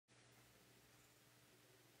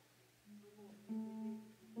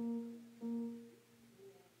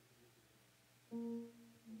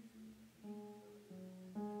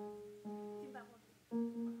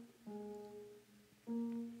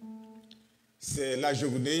C'est la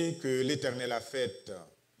journée que l'Éternel a faite,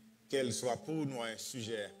 qu'elle soit pour nous un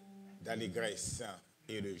sujet d'allégresse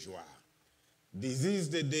et de joie. This is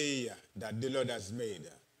the day that the Lord has made.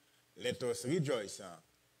 Let us rejoice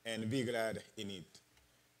and be glad in it.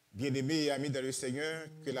 Bien-aimés et amis dans le Seigneur,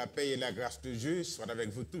 que la paix et la grâce de Dieu soient avec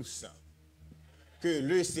vous tous. Que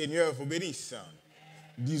le Seigneur vous bénisse.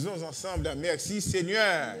 Disons ensemble, merci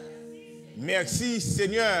Seigneur. Merci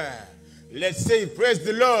Seigneur. Let's say praise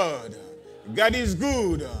the Lord. God is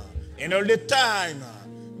good and all the time.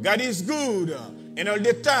 God is good and all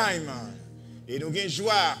the time. Et nous avons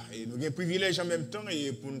joie et nous avons privilège en même temps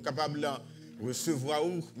et pour nous capables de recevoir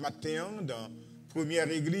au matin dans la première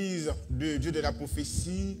église de Dieu de la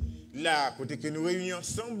prophétie, là, côté que nous réunissons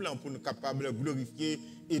ensemble pour nous capables de glorifier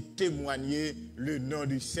et témoigner le nom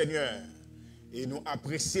du Seigneur. Et nous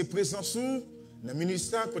apprécions présence dans le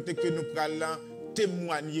ministère, côté que nous allons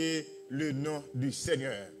témoigner le nom du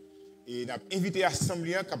Seigneur. Et nous avons invité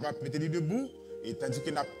l'Assemblée capable de mettre debout, et tandis que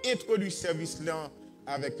nous avons introduit le service là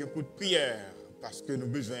avec un coup de prière, parce que nous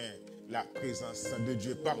avons besoin de la présence de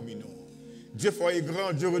Dieu parmi nous. Dieu fort et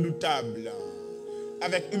grand, Dieu redoutable.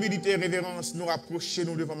 Avec humilité et révérence, nous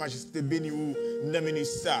rapprochons devant Majesté bénie ou dans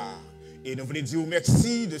ministère. Et nous voulons dire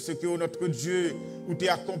merci de ce que notre Dieu où tu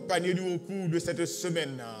accompagné nous au cours de cette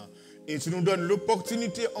semaine. Et tu nous donnes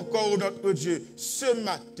l'opportunité encore, notre Dieu, ce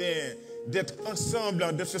matin, d'être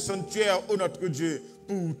ensemble dans ce sanctuaire, ô notre Dieu,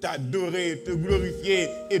 pour t'adorer, te glorifier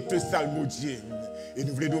et te salmodier. Et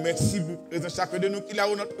nous voulons dire merci pour présent chacun de nous qui l'a,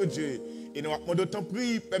 ô notre Dieu. Et nous avons d'autant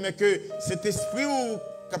pris, permet que cet esprit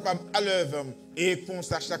capable à l'œuvre et qu'on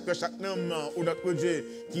sache chaque homme, ô notre Dieu,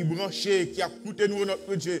 qui branché, qui a coûté nous, ô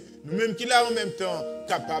notre Dieu, nous-mêmes qui l'a en même temps,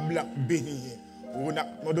 capable de bénir. Nous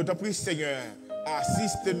avons d'autant pris, Seigneur,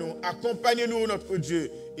 assiste-nous, accompagne-nous, notre Dieu,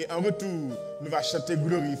 et en retour, nous allons chanter,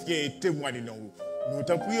 glorifier et témoigner nous. Nous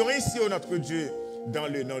t'en prions ici, ô notre Dieu, dans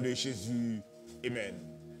le nom de Jésus. Amen.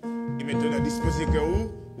 Et maintenant, disposez que vous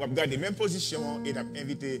allez garder la même position et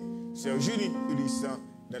d'inviter Sœur Julie Ulysse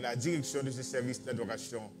dans la direction de ce service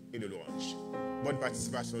d'adoration et de louange. Bonne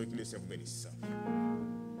participation et que le Seigneur vous bénisse.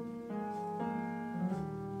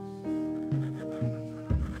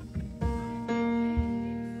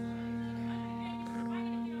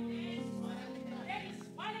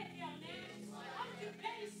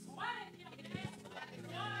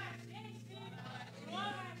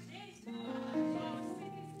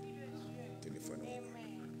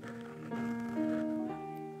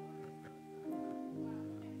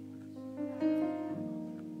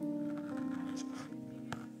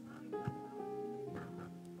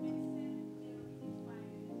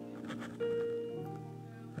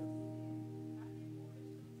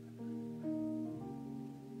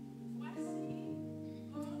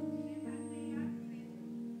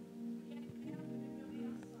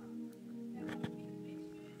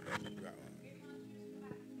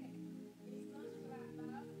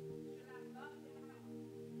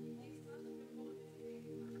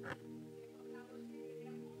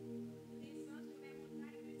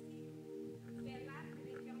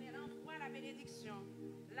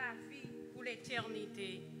 La vie pour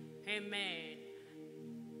l'éternité. Amen.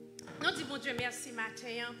 Nous disons, bon Dieu, merci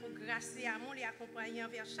matin pour grâce et amour et accompagner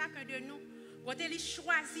envers chacun de nous. Quand il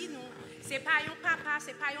choisit nous, ce n'est pas un papa, ce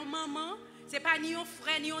n'est pas une maman, ce n'est pas ni un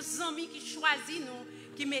frère, ni un ami qui choisit nous,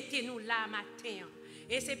 qui mettait nous là matin.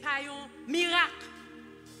 Et ce n'est pas un miracle,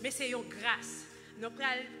 mais c'est une grâce. Nous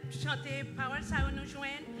allons chanter paroles, ça va nous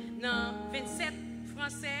joindre dans 27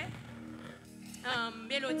 français,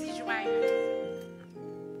 mélodie joyeuse.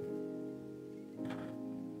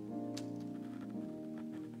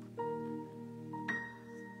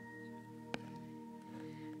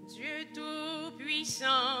 Dieu Tout-Puissant,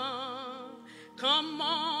 comme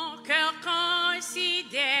mon cœur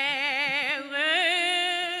considère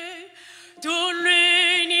tout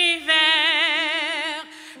l'univers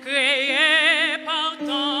créé par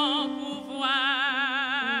ton pouvoir,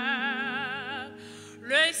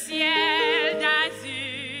 le ciel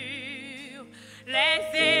d'azur, les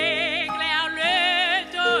éclairs, le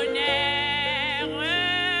tonnerre,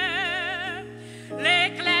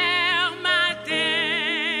 l'éclair matin.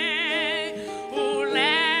 Pour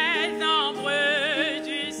les ombres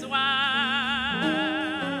du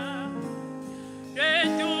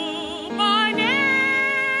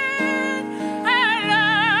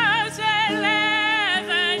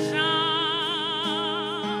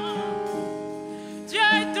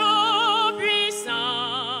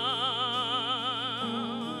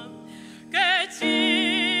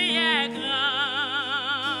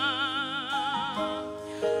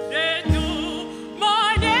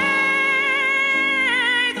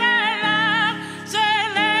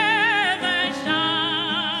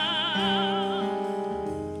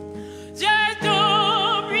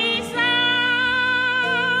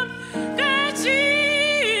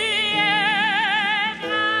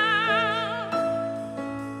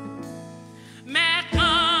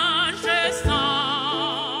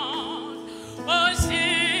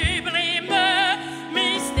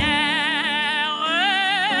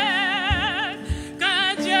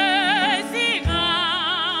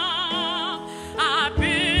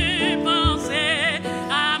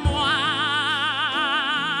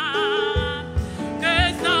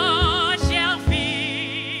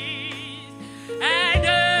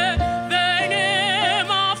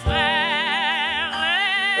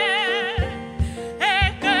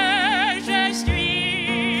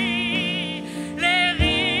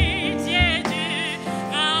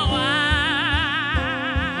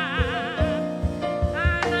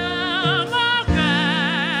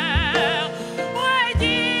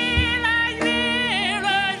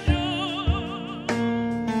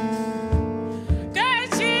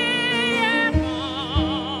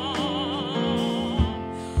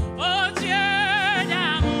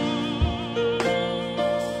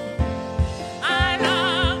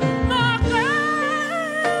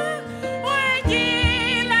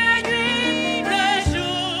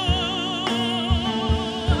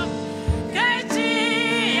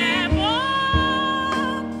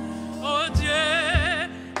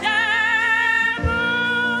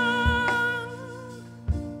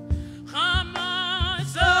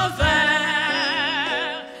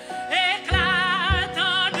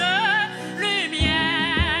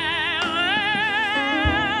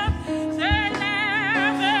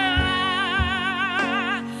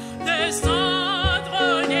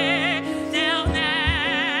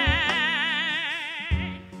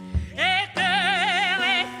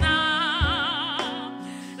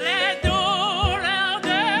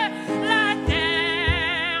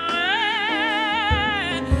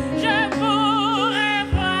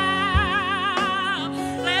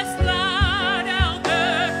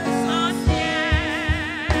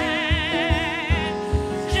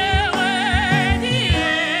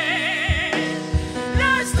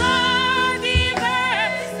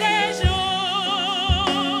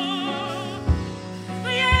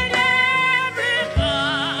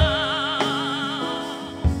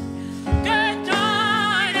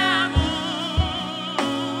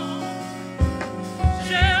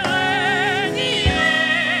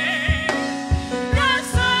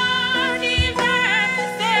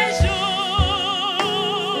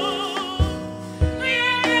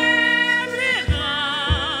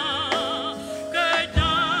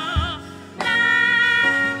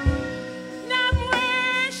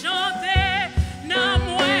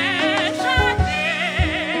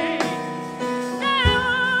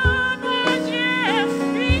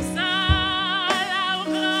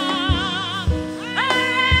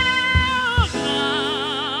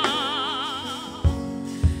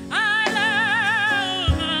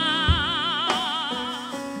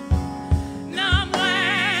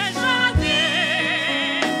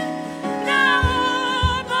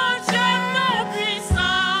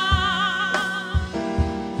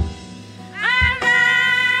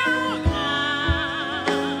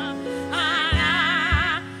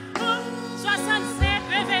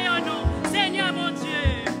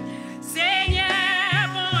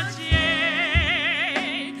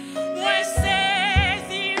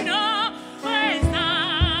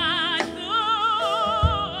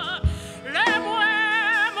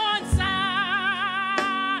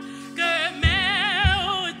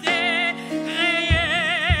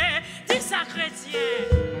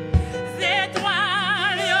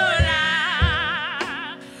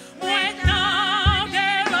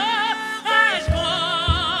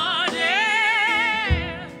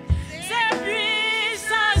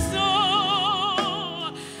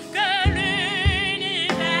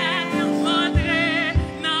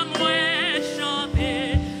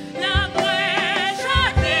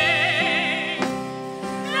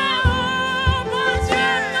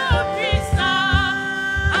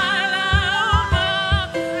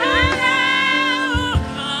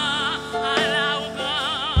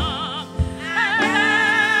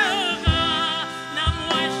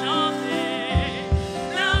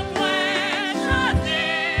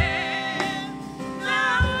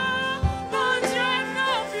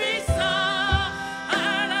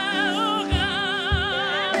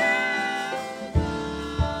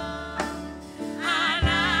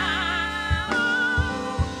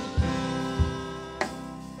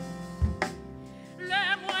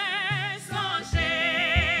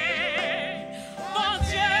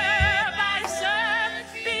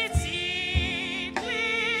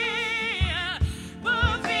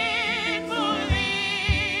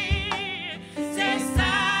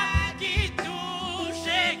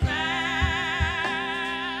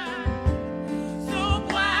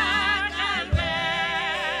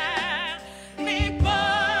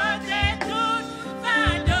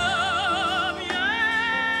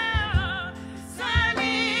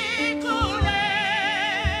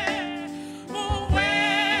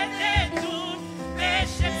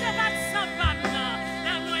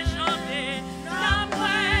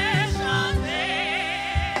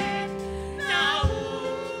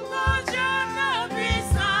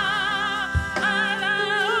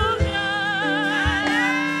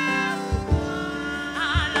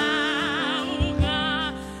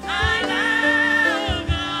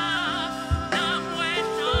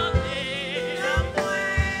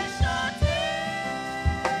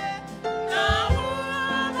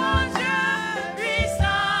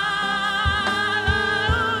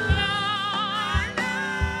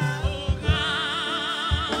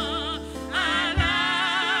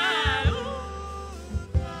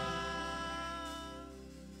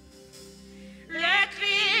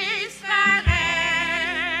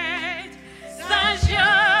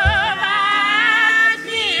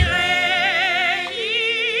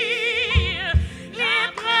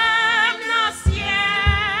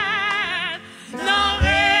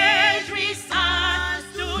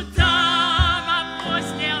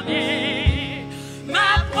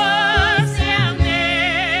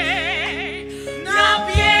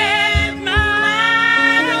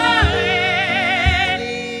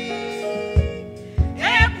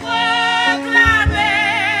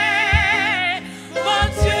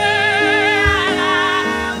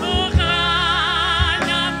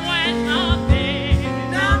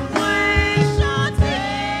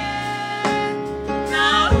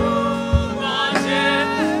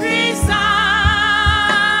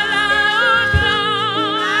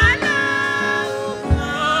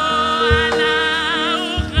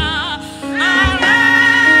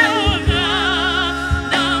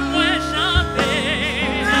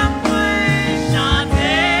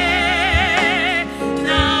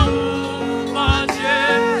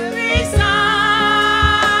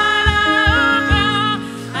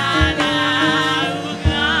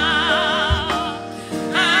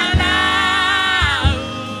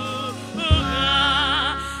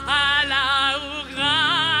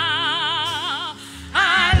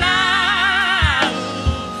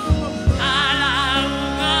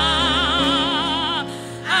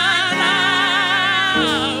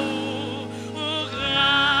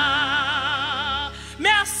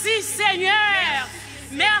Merci Seigneur.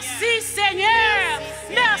 Merci Seigneur.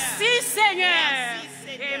 Merci Seigneur.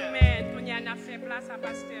 Amen. On y a fait place à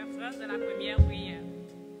Pasteur France de la première prière.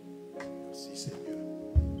 Merci Seigneur.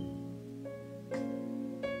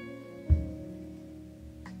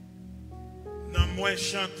 Non moins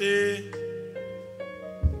chanter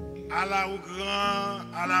à la ou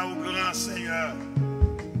grand Seigneur.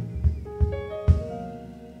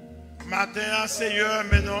 Matin, Seigneur,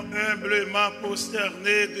 maintenant humblement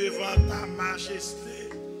prosterné devant ta majesté.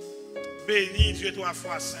 Bénis Dieu trois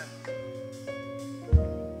fois saint.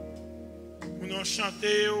 Pour nous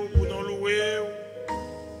chanter, pour nous louer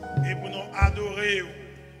et pour nous adorer.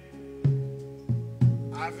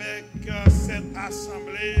 Avec cette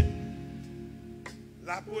assemblée,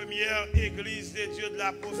 la première église de Dieu de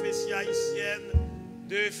la prophétie haïtienne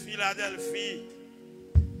de Philadelphie.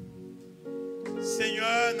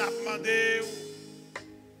 Seigneur, n'a demandé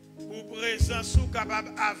pour présence ou capable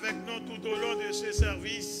avec nous tout au long de ce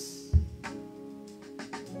service.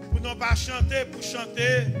 Pour ne pas chanter pour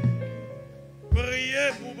chanter, prier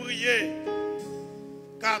pour prier.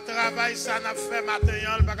 Car travail ça n'a fait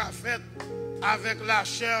matin, pas fait avec la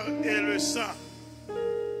chair et le sang.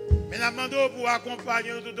 Mais nous demandons pour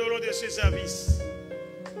accompagner nous tout au long de ce service.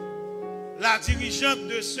 La dirigeante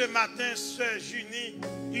de ce matin, Sœur Junie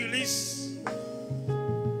Ulysse,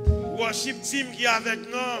 worship team qui est avec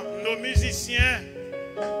nous, nos musiciens,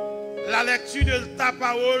 la lecture de ta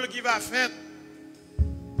parole qui va faire,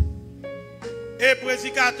 et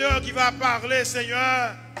prédicateur qui va parler,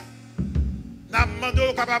 Seigneur, nous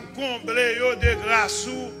demandons capable de combler de grâce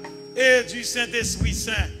et du Saint-Esprit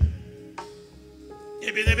Saint.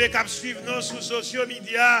 Et bien, nous capable suivre nous sur les sociaux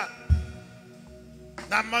médias.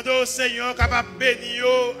 Nous demandons au Seigneur capable de bénir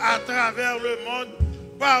à travers le monde,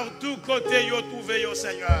 partout côté vous trouvez,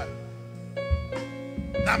 Seigneur.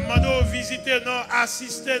 Nous demandons de visiter nous,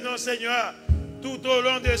 assister nous, Seigneur, tout au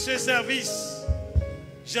long de ce service.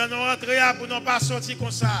 J'en ai rentré pour ne pas sortir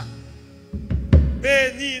comme ça.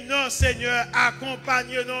 Bénis-nous, Seigneur,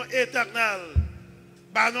 accompagne-nous, Éternel.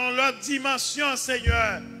 Dans l'autre dimension,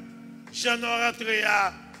 Seigneur, j'en ai rentré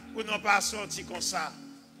pour ne pas sortir comme ça.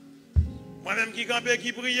 Moi-même qui campais,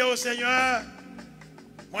 qui prie au Seigneur,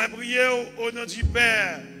 moi prie au nom du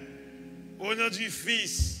Père, au nom du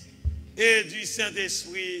Fils et du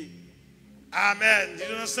Saint-Esprit. Amen.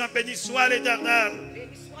 Disons ensemble, béni soit l'Éternel.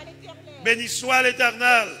 Béni soit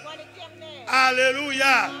l'Éternel.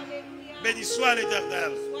 Alléluia. Béni soit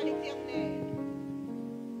l'Éternel.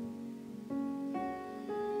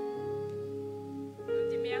 Nous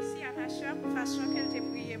disons merci à ta soeur pour la façon qu'elle t'a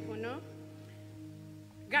prié pour nous.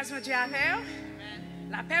 Grâce à Dieu avec vous.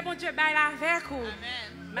 La paix, bon Dieu, baille avec vous.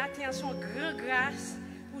 Matin, son grand grâce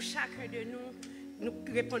pour chacun de nous. Nous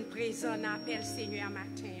répondre présent à l'appel Seigneur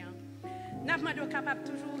matin. Nous sommes capables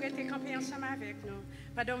toujours de rester campés ensemble avec nous.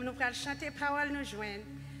 Pendant que nous allons chanter parole, nous joindre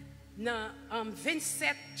dans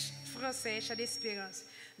 27 français, chant d'espérance.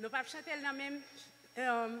 Nous ne pouvons pas chanter dans le même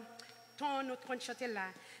ton, nous allons chanter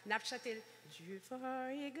là. Nous allons chanter Dieu fort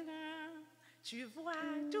et grand, tu vois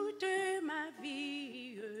toute ma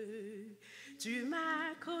vie. Tu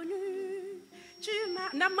m'as connu, tu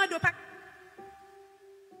m'as. Nous ne pas.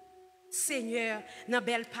 Seigneur, dans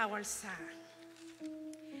belle parole ça.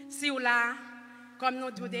 Si ou là, comme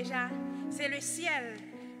nous disons déjà, c'est le ciel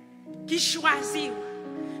qui choisit.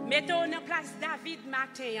 Mettons en place David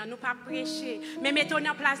matin, nous pas prêcher, mais mettons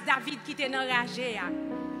en place David qui était enragé.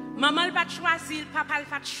 Maman ne va pas choisir, papa ne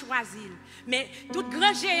va pas choisir. Mais tout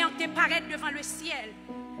grand géant qui paraît devant le ciel,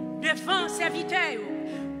 devant serviteur,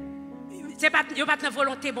 ce n'est pas de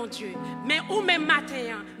volonté, bon Dieu. Mais ou même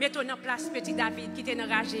matin, mettons en place petit David qui était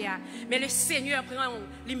enragé. Mais le Seigneur prend,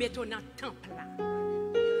 lui mettons dans le temple.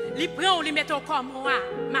 Il prend ou lui mettons comme moi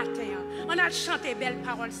matin. On a chanté belle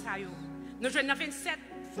parole ça. Nous jouons dans 27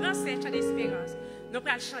 français chant d'espérance. Nous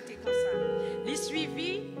allons chanter comme ça. Les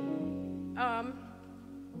suivis.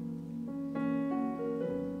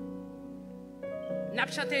 Nous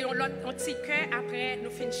allons chanter un petit cœur après nous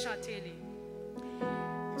finissons de chanter.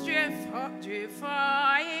 Dieu est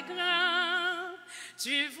fort et grand.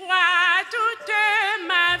 Tu vois toute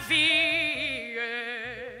ma vie.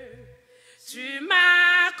 Tu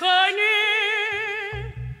m'as connu,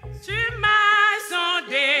 tu m'as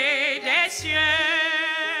sondé des cieux.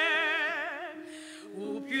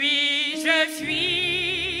 Où puis-je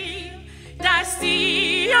fuir ta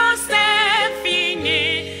science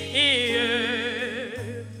infinie?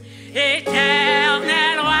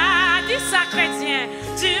 Éternel roi du sacré-tien,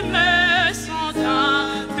 tu me sondes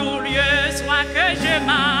dans tout lieu, soit que je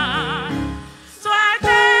marche, soit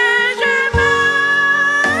que je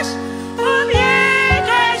marche. Ou bien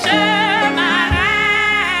que je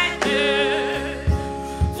m'arrête,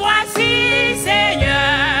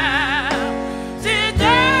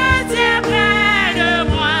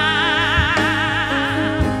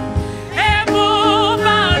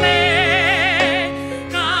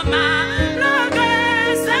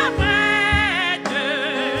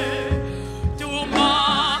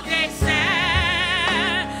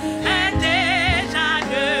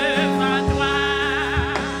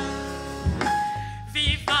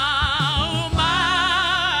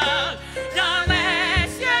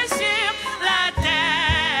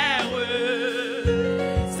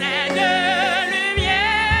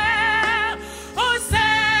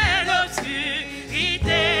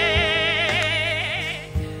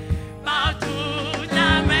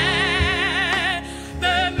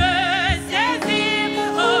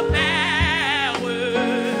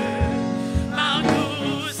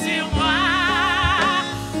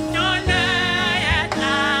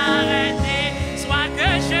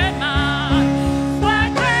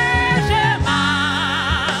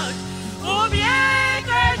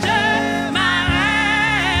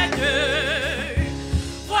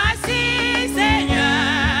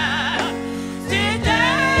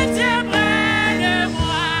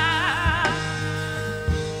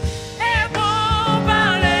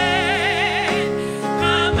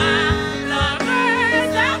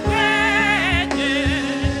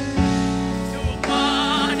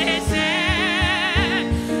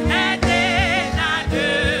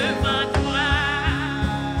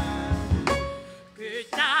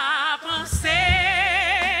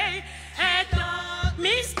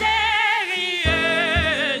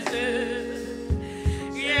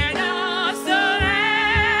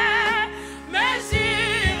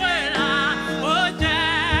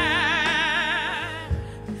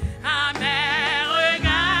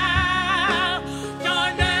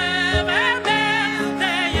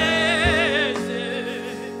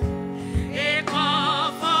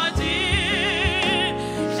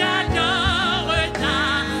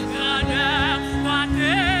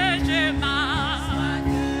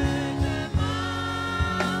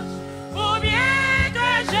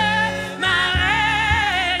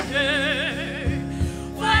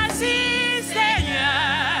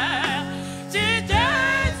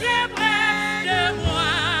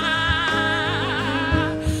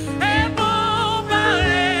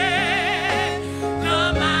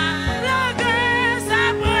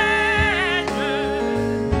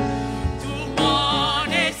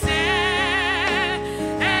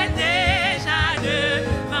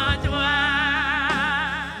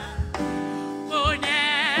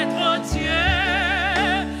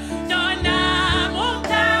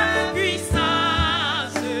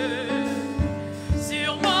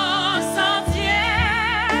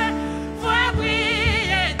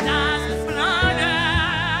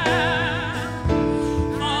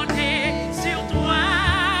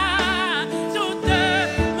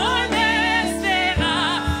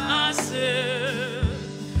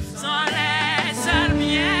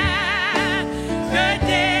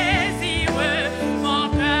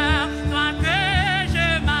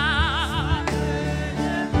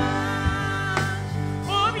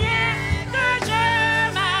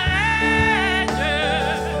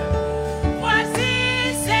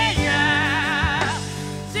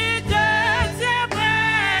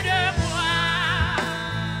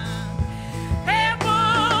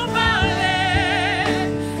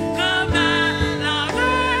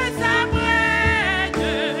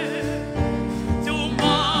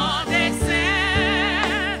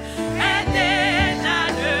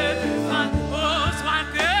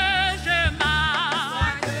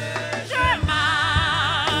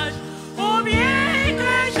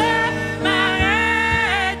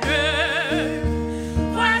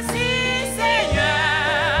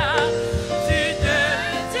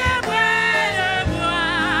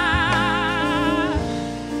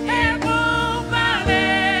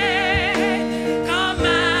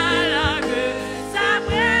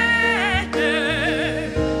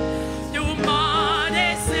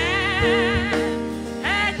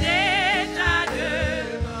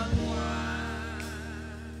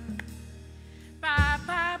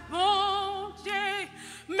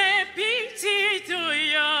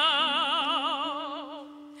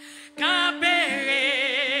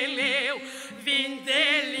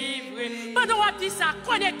 dit ça,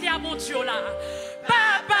 connecté à mon Dieu là.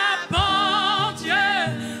 Papa, bon Dieu,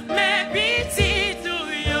 mes petits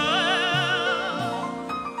touillons,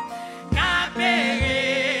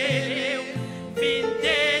 capéré, vin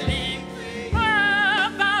délivrer. Oh,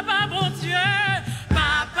 papa, bon Dieu,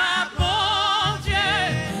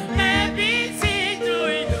 mes petits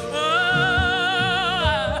touillons,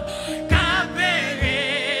 capéré,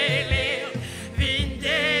 vin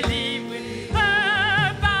délivrer. Oh,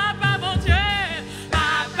 papa, bon Dieu,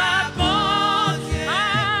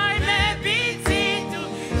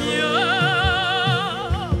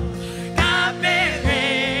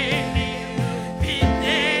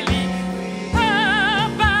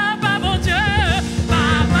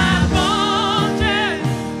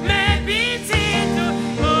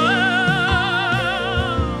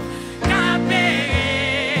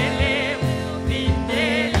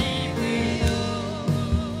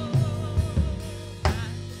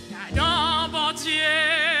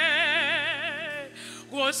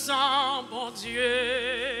 sang, bon Dieu,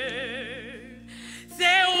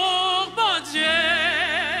 c'est au bon Dieu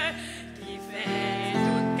qui fait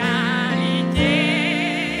toute qualité,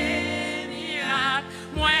 miracle,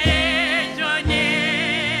 moyen donné,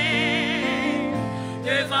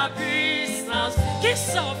 devant puissance, qui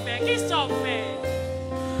s'en fait,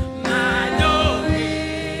 m'adorer.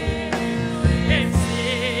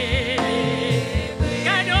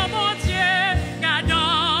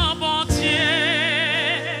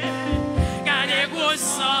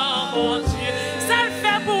 Bon Dieu, ça le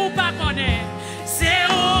fait pour pas connaître. C'est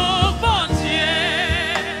au bon Dieu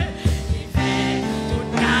qui fait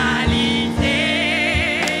toute qualité,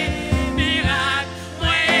 miracle,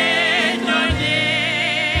 moyen donné,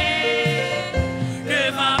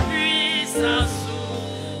 devant puissance,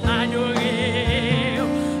 m'adorer,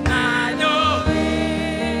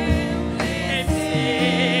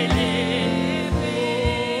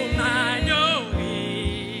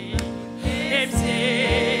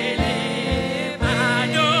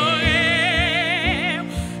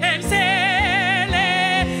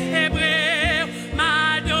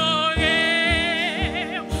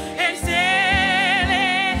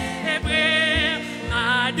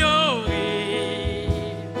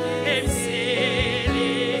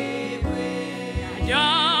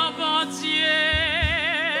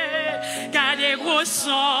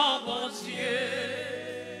 son bon Dieu,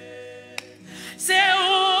 c'est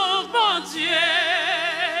au bon Dieu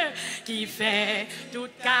qui fait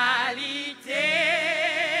toute qualité,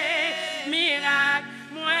 miracle,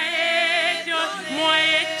 moyen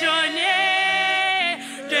donné,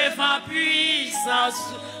 devant puissance,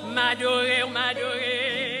 m'adorer,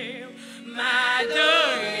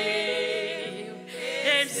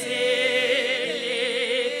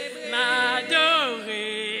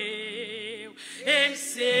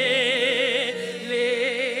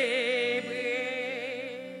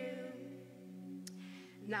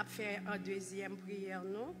 n'a fait une deuxième prière,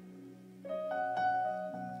 non?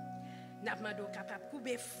 N'a pas demandé capable de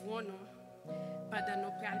couper front, non? Pendant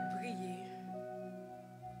nous allons prier.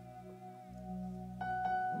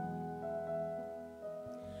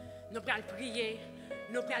 Nous allons prier.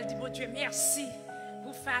 Nous allons dire, bon Dieu, merci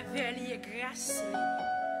pour faveur et grâce.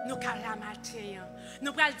 Nous allons la matin.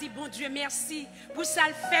 Nous allons dire, bon Dieu, merci pour ça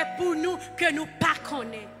le fait pour nous que nous ne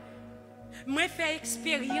connaissons pas. Moi, fait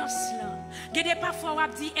expérience là. Il y a parfois on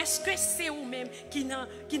dit, est-ce que c'est vous-même qui dans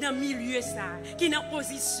milieu ça, qui dans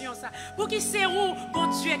position ça, pour qui c'est vous, bon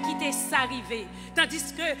Dieu, qui t'est arrivé,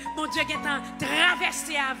 tandis que bon Dieu qui est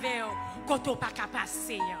traversé avec vous, quand on pas qu'à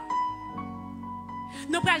passer.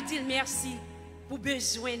 Nous allons dire merci pour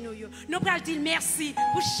besoin nous. Nous allons dire merci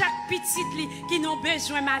pour chaque petite lit qui n'a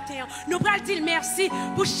besoin matin. Nous allons dire merci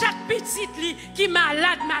pour chaque petite lit qui est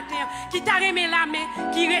malade matin, qui t'a remis la main,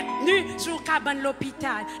 qui est retenu sur le cabane de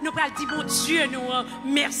l'hôpital. Nous allons dire bon Dieu nous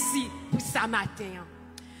merci pour ça matin.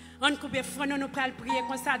 On coupe front, nous allons prier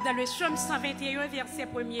comme ça dans le psaume 121, verset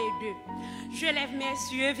 1er et 2. Je lève mes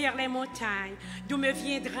yeux vers les montagnes, d'où me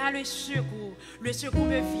viendra le secours. Le secours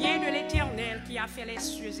me vient de l'Éternel qui a fait les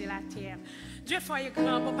cieux et la terre. Dieu fort et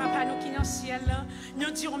grand, pour papa nous qui est dans le ciel,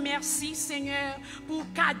 nous disons merci Seigneur pour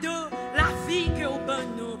cadeau, la vie que vous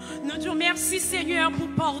donnez. Nous disons merci Seigneur pour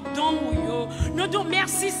pardon. Nous disons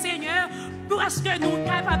merci Seigneur parce que nous sommes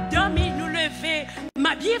capables de dormir, nous lever,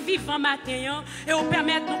 ma bien vivant matin, et vous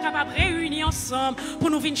permettre de nous capables de réunir ensemble pour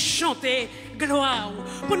nous venir chanter gloire,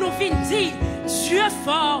 pour nous venir dire Dieu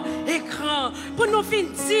fort et grand, pour nous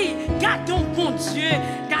venir dire gardons bon Dieu,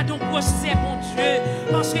 gardons procès bon Dieu,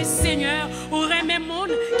 parce que Seigneur, aurait même mon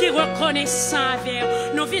monde qui reconnaissant avec.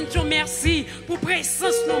 Nous venons dire merci pour la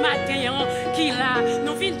présence de nos matins qui là.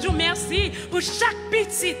 Nous venons dire merci pour chaque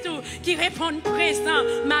petit qui répond présent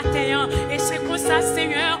matin. Et c'est comme ça,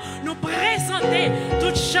 Seigneur, nous présenter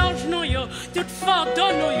toute charge, toute fardeau,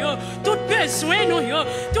 tout besoin,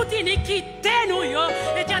 toute iniquité,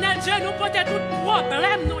 éternel Dieu, nous porter tout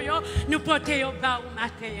problème, nous porter au bas au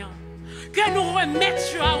matin. Que nous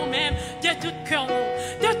remettions à nous-mêmes de tout cœur,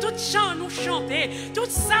 de tout chant nous chanter, tout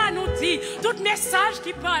ça nous dit, tout message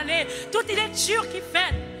qui parlait, toute lecture qui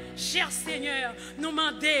fait. Cher Seigneur, nous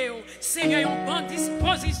demandons, Seigneur, une bonne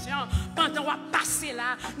disposition pendant qu'on va passer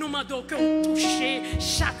là. Nous demandons que vous touchiez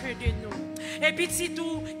chacun de nous. Et puis, si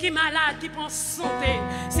tout qui est malade, qui pense santé,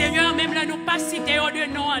 Seigneur, même là, nous pas citer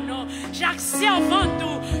de nom à nous. J'accepte avant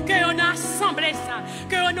tout que on a assemblé ça,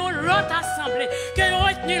 que on a l'autre assemblée, que on a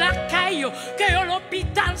retenu la caille, que on a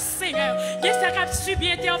l'hôpital, Seigneur. Il y a ça qui a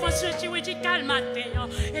subi intervention chirurgicale matin.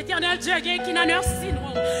 Éternel Dieu, qui n'en a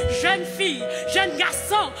syndrome. Jeune fille, jeune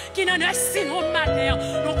garçon, qui n'en a syndrome matin.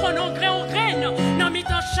 Donc, on reine, dans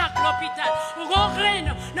mettant chaque l'hôpital. On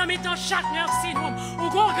reine, dans mettant chaque nursing home.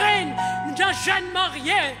 On reine, d'un jeune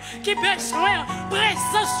marié qui a besoin de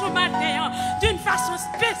présence ce matin d'une façon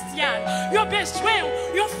spéciale. Il a besoin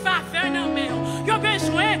de faveur dans la main. Il a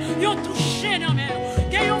besoin de toucher dans la main.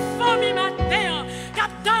 Il y a une famille matin qui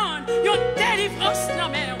attend une délivrance dans la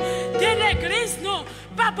main. De l'église, nous,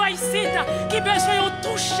 papa ici, qui a besoin de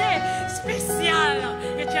toucher spécial.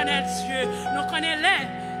 Éternel Dieu, nous connaissons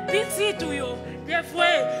les petits tuyaux. Des fois,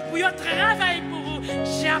 pour travailler pour vous,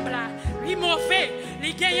 diable. Lui mauvais,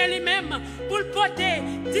 lui gagne lui-même pour le porter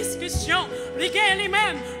discussion, lui gagne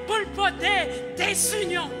lui-même pour le porter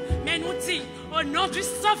désunion. Mais nous dit, au nom du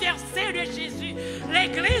sang versé de Jésus,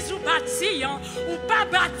 l'église ou bâtie, ou pas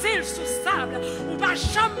bâtie sous sable, ou pas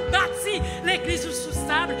jamais bâtie l'église sous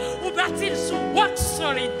sable, ou bâtie sous roc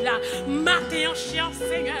solide là. Matin, cher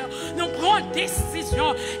Seigneur, nous prenons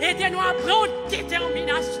décision, aidez-nous à prendre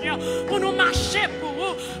détermination pour nous marcher pour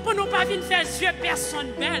vous, pour nous pas venir faire yeux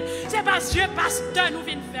personne belle. C'est pas yeux pasteur nous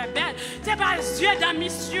venons faire belle, c'est pas yeux d'un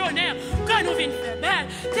missionnaire que nous venons faire belle,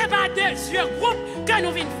 c'est pas deux yeux groupe que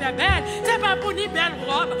nous venons faire belle, c'est pas pour ni belle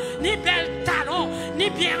robe, ni belle talon, ni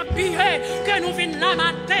bien habillé que nous venons là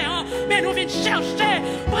matin, mais nous venons chercher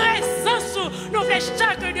présence, nous voulons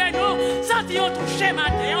chacun de nous sentir toucher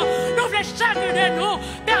matin, nous voulons chacun de nous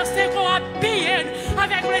percer qu'on habille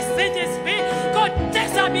avec le Saint-Esprit, qu'on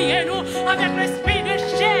déshabille nous avec l'esprit de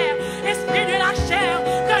chair, esprit de la chair,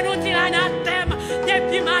 que nous dit l'anathème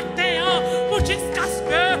depuis matin, pour jusqu'à ce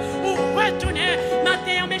que vous retournez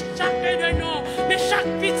matin, mais chacun de nous, mais chaque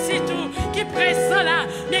petit tout qui est présent là,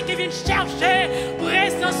 mais qui vient chercher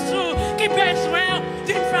présence, qui besoin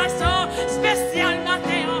d'une façon spéciale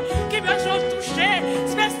matin, qui besoin de toucher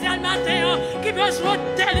spécial matin, qui besoin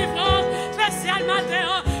de délivrance spécial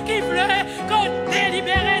matin, qui veut qu'on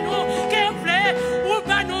délibère nous, qui veut ou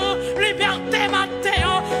pas nous liberté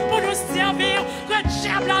matin pour nous servir, que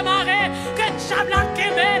diable a marré, que diable a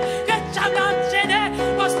quémé, que diable a gêné,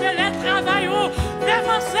 parce que les travailleurs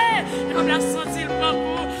avancer, nous la sentir pour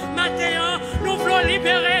vous matin, nous voulons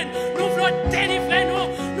libérer, nous voulons délivrer,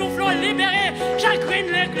 nous voulons libérer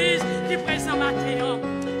chacune l'église qui est présente matin.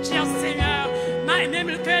 Cher Seigneur, même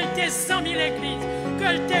que tes amis l'église,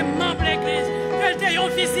 que tes membres l'église, que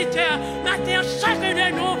tes visiteurs, matin, chacun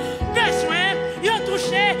de nous, besoin, ils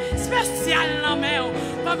touché spécial en mer.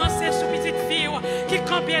 Commencez sur petite fille qui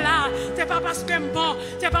campe là, c'est pas parce que bon,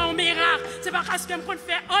 c'est pas un miracle, c'est pas parce que je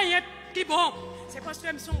fais rien qui bon. C'est parce que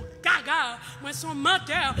je suis gaga, moi je suis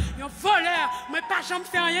menteur, un voleur, moi pas jamais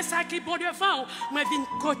faire rien ça qui est bon devant. Moi je viens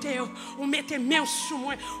de côté, vous mettez main sur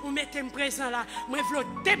moi, vous mettez présent là, moi je veux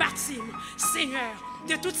débattre, Seigneur,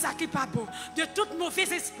 de tout ça qui n'est pas bon, de tout mauvais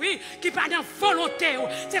esprit qui n'est pas dans volonté.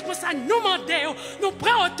 C'est pour ça que nous demandons, nous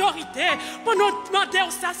prenons autorité pour nous demander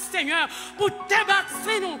ça, Seigneur, pour débattre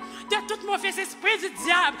nous de tout mauvais esprit du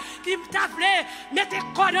diable qui t'a voulu mettre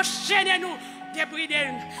corps de chaîne nous. Débrider,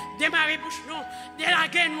 démarrer bouche nous,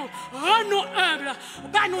 délaguer nous, rendre nous humbles,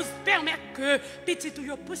 pas nous permettre que petit tout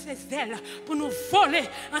pousse les ailes pour nous voler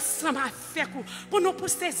ensemble avec vous, pour nous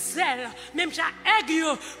pousser les ailes, même j'ai aigu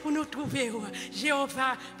pour nous trouver.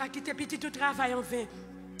 Jéhovah, pas quitter petit tout travail en vain.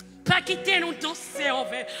 Pas quitter nous danser en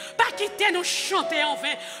vain, pas quitter nous chanter en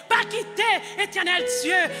vain, pas quitter éternel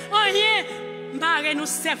Dieu, en rien. Marre nous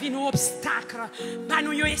servir nos obstacles, pas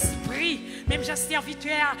nous esprit, même j'ai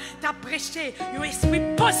serviteur, t'as prêché, un esprit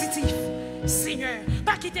positif, Seigneur,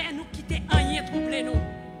 pas quitter nous, quitter rien, troubler nous,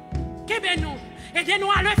 qu'aimez nous, aidez-nous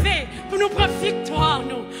à lever pour nous prendre victoire,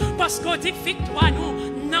 nous, parce qu'on dit victoire,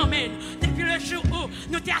 nous, non, depuis le jour où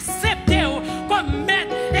nous t'acceptons comme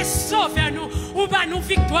maître et sauveur-nous. Ou pas nous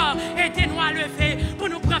victoire, aidez-nous à lever pour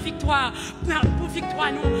nous prendre victoire, pour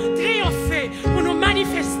victoire nous triompher, pour nous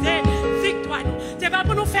manifester victoire nous. Ce n'est pas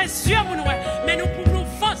pour nous faire yeux pour nous, mais nous pour nous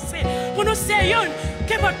forcer, pour nous séjourner,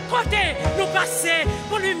 que votre côté nous passer,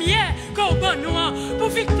 pour lumière qu'au bon nous, pour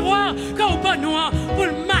victoire qu'au bon nous, pour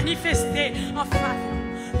le manifester en faveur.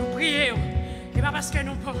 Nous prions, et pas parce que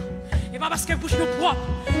nous pas. Ce n'est pas parce que bouche nous propre,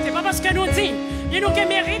 ce n'est pas parce que nous disons, il nous qui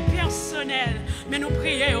mérite personnel, mais nous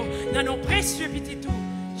prions dans nos précieux petits tours.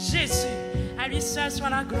 Jésus, à lui seul soit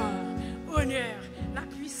la gloire, honneur, la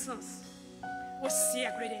puissance, au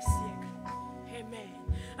siècle des siècles. Amen.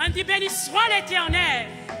 On dit béni soit l'Éternel.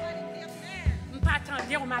 On ne pas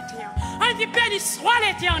attendre au matin. On dit béni soit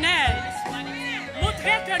l'Éternel.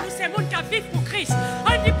 Montrer que nous sommes monde qui vivent pour Christ.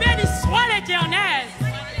 On dit béni soit l'Éternel.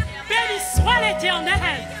 Béni soit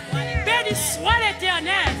l'Éternel. Béni soit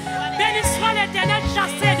l'Éternel. Béni soit l'Éternel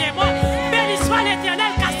chassé des morts. Béni soit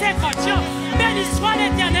l'Éternel cassé contre. Béni soit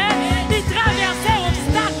l'Éternel qui traversait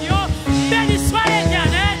l'obstacle. Béni soit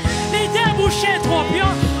l'Éternel qui débouchait trop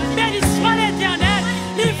bien. Béni soit l'Éternel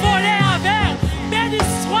qui volait avec. Béni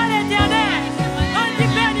soit l'Éternel. On dit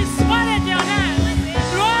béni soit l'Éternel.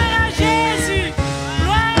 Gloire à Jésus.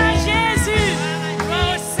 Gloire à Jésus.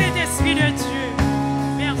 Gloire au Saint-Esprit de Dieu.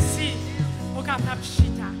 Merci. Au capable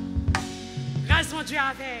chita. Grâce mon Dieu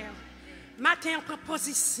avec. Matin, on prend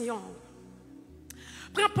position.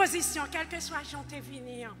 Prends position, quel que soit j'en t'es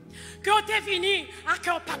venu. Quand t'es venu à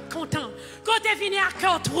cœur pas content. Quand t'es venu à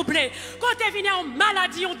cœur troublé. Quand t'es venu en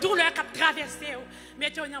maladie, en douleur qui a traversé.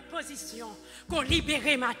 Mettez en position. Qu'on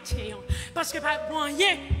libère matin. Parce que pas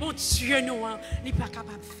moyen, mon Dieu, nous, n'est pas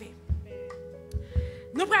capable de faire.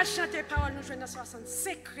 Nous allons chanter parole, nous jouons dans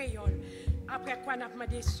 65 créoles. Après quoi, nous avons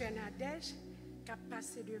demandé sur Nadège. Qui a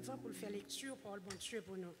passé devant pour faire lecture pour le bon Dieu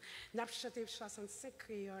pour nous. Nous avons chanté 65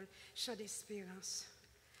 créoles, chant d'espérance.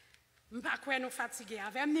 Je ne sais pas quoi nous fatiguer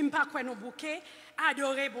avec, je ne sais pas quoi nous bouquer,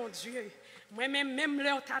 adorer bon Dieu. Moi-même, même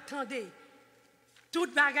là, t'attendais.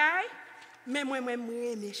 Toute bagaille, mais moi-même,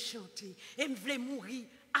 je chanter. Et je voulais mourir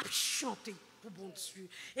à chanter pour bon Dieu.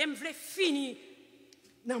 Et je voulais finir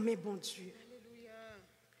dans mes bons Dieu. Alléluia.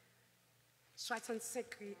 65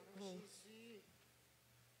 créoles.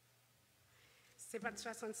 Ce n'est pas de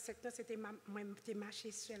 67 ans, c'était moi qui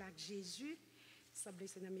marché seul avec Jésus. Ça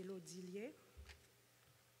blessé dans la mélodie liée.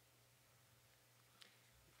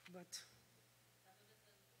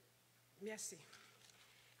 Merci.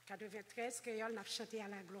 93, créole, n'a chanté à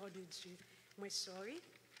la gloire de Dieu. Moi, sorry.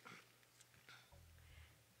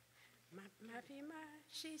 Ma vie,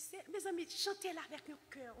 mes amis, chantez là avec nos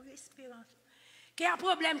cœurs, nos espérances. Qu'il y a un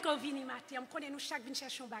problème quand vous venez matin, on connaît nous chaque vie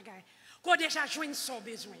chercher un bagage. Qu'on déjà joué son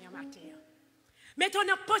besoin en matin. Mettons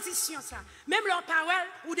en position ça. Même leur parole,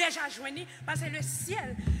 ou déjà joigné, parce que le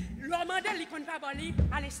ciel, leur mandat, il ne compte pas boli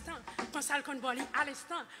à l'instant. Quand ça le compte boli à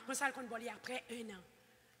l'instant, quand ça le compte boli après 1 an.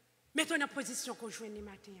 Mettons en position qu'on joue les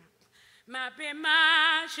matins. Ma paix,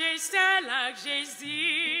 j'ai celle avec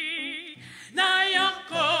Jésus. Dans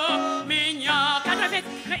communion,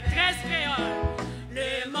 93 créoles.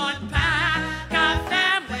 Le monde pas qu'à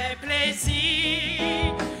faire moi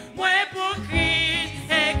plaisir. Moi pour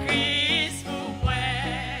Christ et Christ pour moi.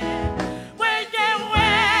 Moi de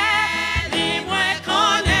ouais, lui moi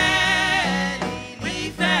connaît,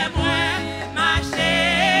 lui fait moi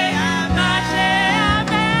marcher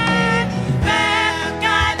avec, faire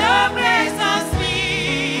cadeau présence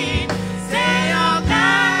lui, c'est un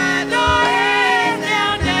cadeau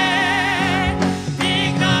éternel, puis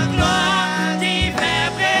grande gloire,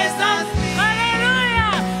 divers présence, alléluia,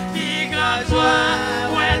 puis grande joie.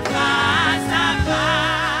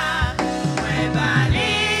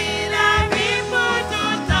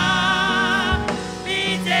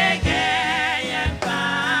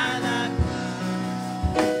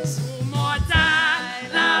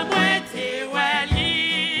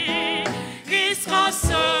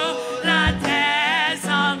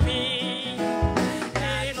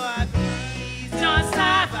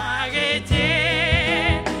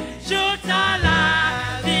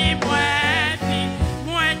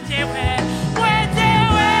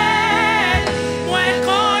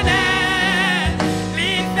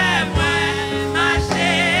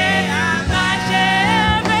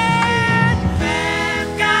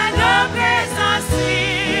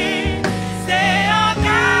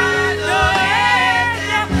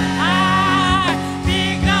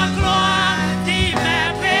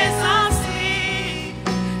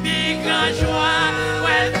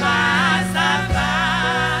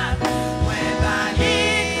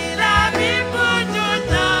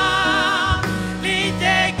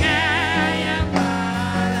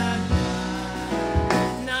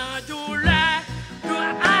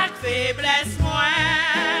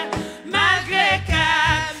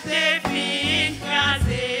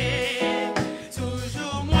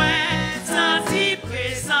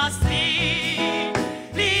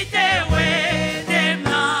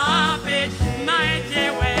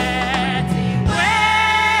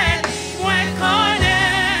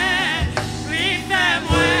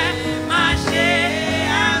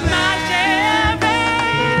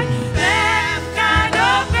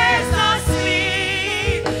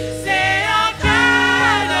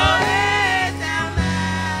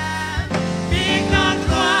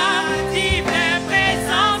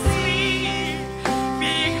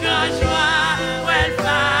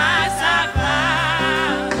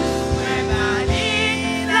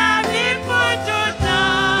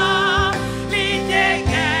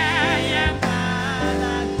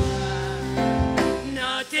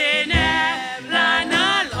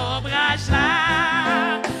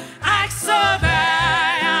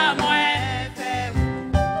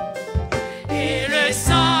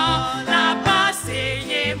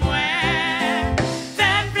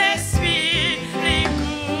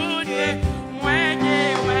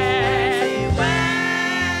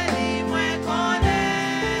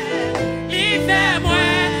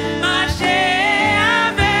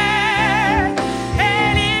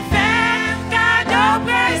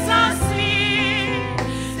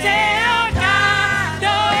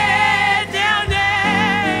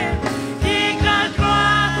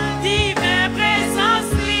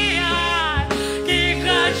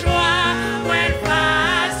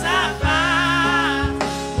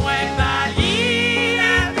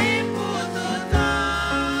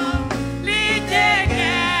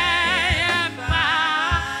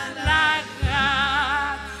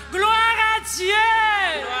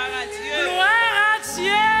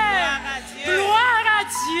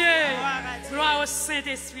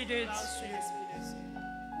 Saint-Esprit de Dieu.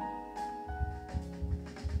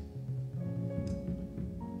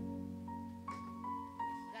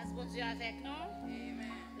 Grâce bon Dieu avec nous.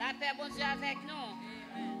 Amen. La paix bon Dieu avec nous.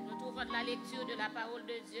 Amen. Nous trouvons de la lecture de la parole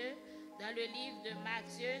de Dieu dans le livre de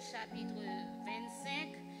Matthieu, chapitre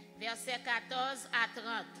 25, versets 14 à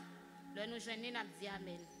 30. Là, nous joignons, nous dit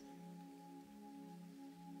Amen.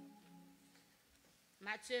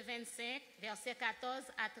 Matthieu 25, versets 14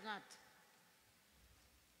 à 30.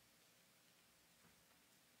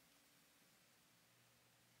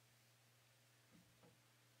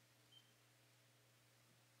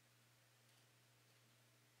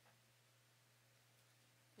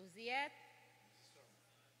 Vous y êtes?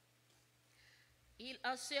 Il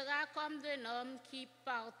en sera comme d'un homme qui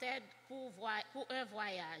partait pour un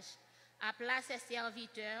voyage, appela ses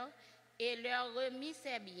serviteurs et leur remit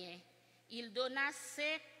ses biens. Il donna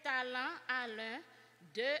 5 talents à l'un,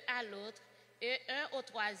 2 à l'autre et 1 au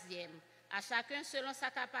troisième, à chacun selon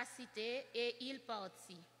sa capacité, et il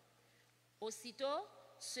partit. Aussitôt,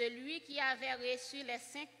 celui qui avait reçu les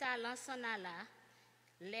 5 talents s'en alla,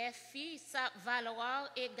 les fit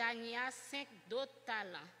valoir et gagna 5 d'autres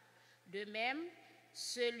talents. De même,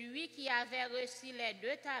 celui qui avait reçu les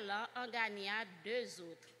 2 talents en gagna 2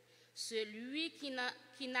 autres. Celui qui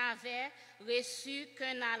n'avait reçu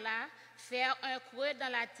qu'un alla faire un creux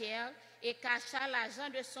dans la terre et cacha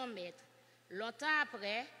l'argent de son maître. Longtemps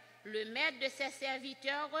après, le maître de ses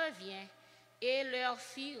serviteurs revient et leur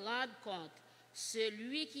fit rendre compte.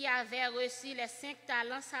 Celui qui avait reçu les 5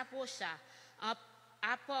 talents s'approcha en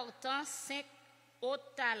apportant 5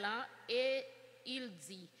 autres talents et il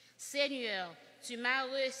dit, « Seigneur, tu m'as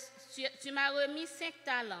remis 5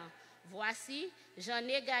 talents. Voici, j'en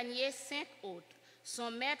ai gagné 5 autres. » Son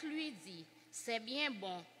maître lui dit, « C'est bien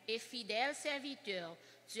bon et fidèle serviteur.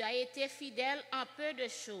 Tu as été fidèle en peu de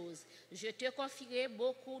choses. Je te confierai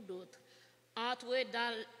beaucoup d'autres. Entre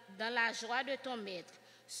dans la joie de ton maître. »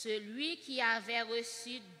 Celui qui avait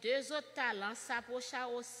reçu 2 autres talents s'approcha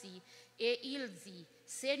aussi et il dit, «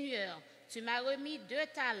 Seigneur, tu m'as remis 2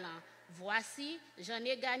 talents. Voici, j'en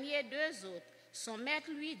ai gagné 2 autres. » Son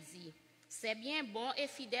maître lui dit, « C'est bien bon et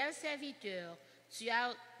fidèle serviteur. Tu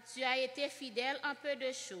as été fidèle en peu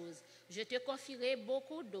de choses. Je te confierai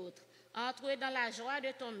beaucoup d'autres. Entre dans la joie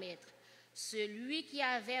de ton maître. » Celui qui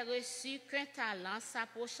avait reçu qu'un talent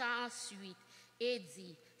s'approcha ensuite et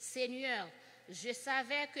dit, « Seigneur, je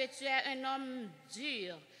savais que tu es un homme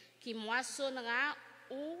dur, qui moissonnera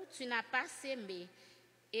où tu n'as pas sémé,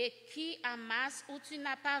 et qui amasse où tu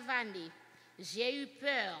n'as pas vanné. J'ai eu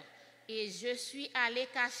peur, et je suis allé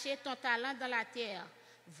cacher ton talent dans la terre.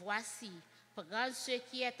 Voici, prends ce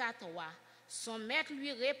qui est à toi. » Son maître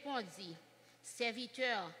lui répondit, «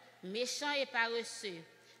 Serviteur, méchant et paresseux,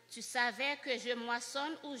 tu savais que je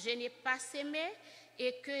moissonne où je n'ai pas sémé,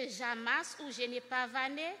 et que j'amasse où je n'ai pas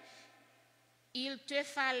vanné. Il te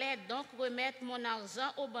fallait donc remettre mon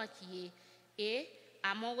argent au banquier, et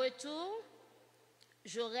à mon retour,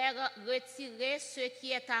 j'aurais retiré ce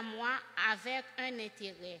qui est à moi avec un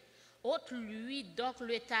intérêt. Ôte-lui donc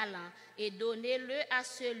le talent et donnez-le à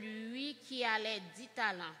celui qui a les 10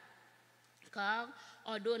 talents. Car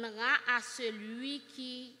on donnera à celui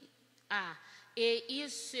qui a, et il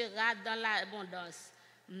sera dans l'abondance.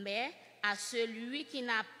 Mais à celui qui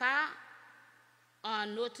n'a pas,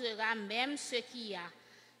 on ôtera même ce qu'il y a.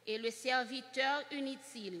 Et le serviteur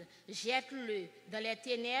inutile, jette-le dans les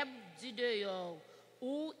ténèbres du dehors,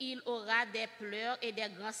 où il aura des pleurs et des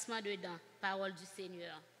grincements de dents. Parole du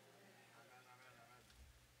Seigneur.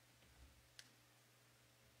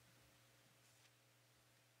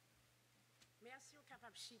 Merci au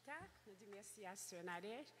capable Chita. Nous disons merci à Sœur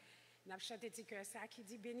Nadège. Nous avons chanté petit cœur ça qui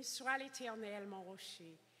dit, « Béni soit l'Éternel, mon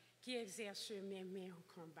rocher, qui exerce mes mains au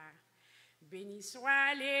combat. » Béni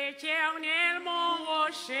soit l'Éternel, mon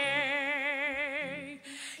rocher,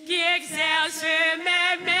 qui exerce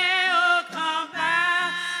mes mains au combat.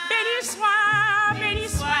 Béni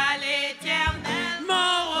soit l'Éternel,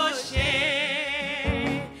 mon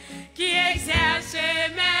rocher, qui exerce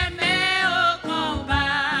mes mains au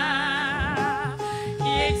combat,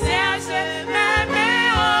 qui exerce mes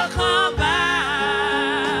mains au combat.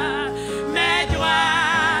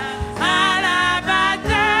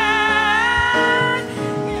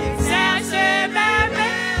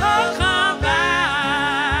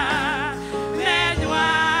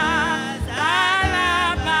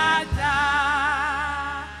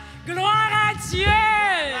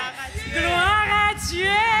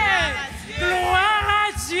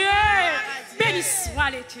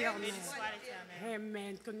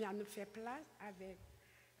 Amen. Comme il nous fait place avec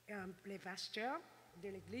les pasteurs de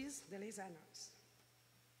l'église de les annonces.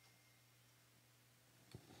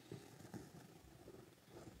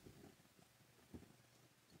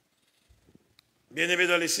 Bien-aimés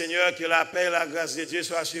dans le Seigneur, que la paix et la grâce de Dieu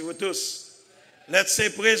soient sur vous tous. Let's say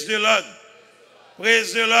praise the Lord.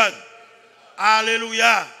 Praise the Lord.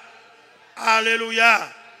 Hallelujah.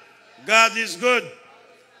 Hallelujah. God is good.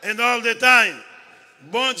 And all the time.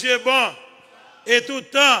 Bon Dieu bon. Et tout le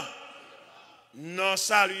temps. Nous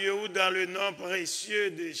saluons dans le nom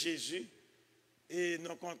précieux de Jésus. Et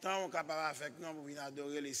nous comptons capables avec nous pour venir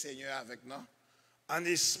adorer le Seigneur avec nous. En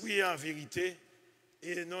esprit et en vérité.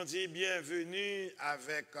 Et nous disons bienvenue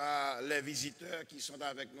avec les visiteurs qui sont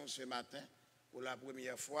avec nous ce matin. Pour la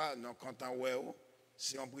première fois, nous comptons ouais.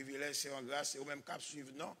 C'est un privilège, c'est une grâce, c'est au même cap suivre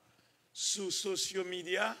nous. Sous social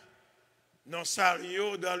media, nous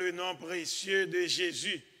saluons dans le nom précieux de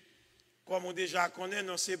Jésus. Comme on déjà connaît,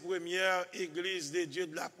 dans ces premières églises de Dieu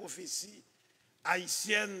de la prophétie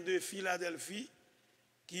haïtienne de Philadelphie,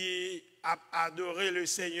 qui a adoré le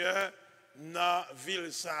Seigneur dans la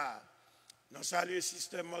ville ça. Nous saluons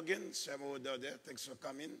Sister Morgan, Sœur Modode, thanks for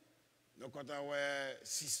coming. Nous comptons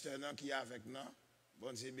Sister qui est avec nous,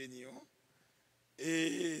 bon Dieu béni.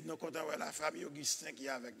 Et nous comptons la famille Augustin qui est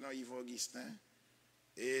avec nous, Yves Augustin.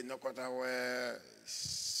 Et nous comptons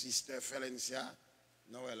Sister Felencia,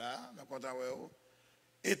 nous là, nous comptons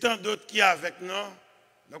et tant d'autres qui sont avec nous,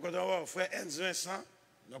 nous comptons frère Enzo Vincent,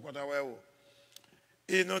 nous comptons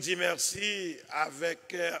et nous disons merci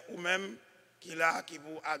avec vous-même qui là, qui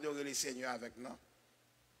vous adorer le Seigneur avec nous.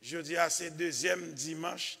 Je dis à ce deuxième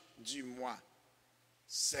dimanche du mois,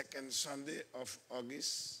 second Sunday of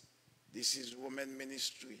August, this is Women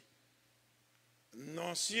Ministry.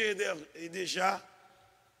 Nous sommes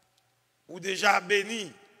déjà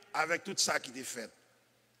bénis avec tout ça qui est fait.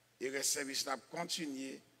 Et le service a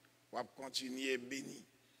continué béni.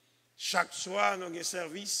 Chaque soir, nous avons un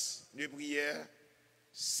service de prière,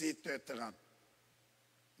 7h30,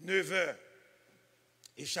 9h.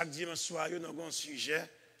 Et chaque dimanche soir, nous avons un sujet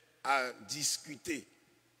à discuter.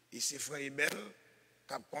 Et c'est Frère Ebel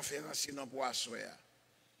qui a conférencié dans le soir.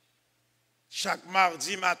 Chaque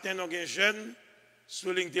mardi matin, nous avons un jeune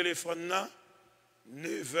sur le téléphone,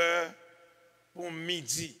 9h pour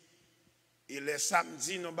midi. Et les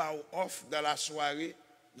samedis, nous avons off dans la soirée,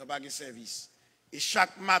 nous avons un service. Et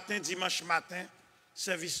chaque matin, dimanche matin, le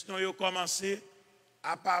service a commencé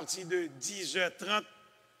à partir de 10h30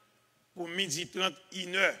 pour midi 30,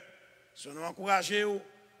 1h. Si nous encourageons,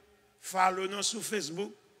 follow-nous sur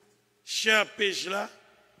Facebook, share page là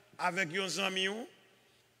avec nos amis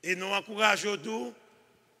et nous encourageons tout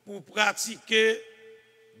pour pratiquer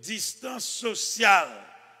distance sociale.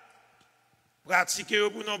 Pratiquer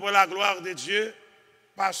pour nous pour la gloire de Dieu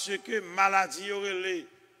parce que maladie le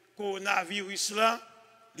coronavirus là,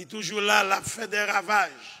 il est toujours là, la fait des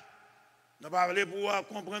ravages. Nous ne pouvons pas pouvoir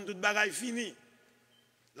comprendre toute bagaille fini.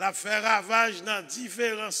 La fait ravage dans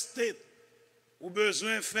différents states où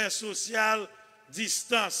besoin de faire social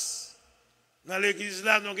distance. Dans l'église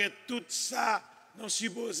là, nous avons tout ça, nous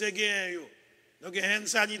supposons gagner. Nous avons un hand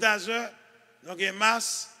sanitizer, nous avons un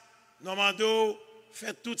masque, nous demandons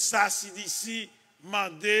faire tout ça d'ici,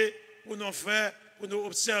 demander pour nous faire, pour nous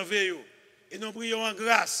observer. Et nous prions en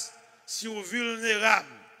grâce, si vous êtes vulnérables,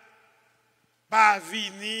 pas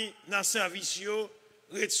venir dans le service,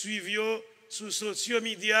 suivre sur les social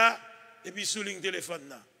media et puis sur ligne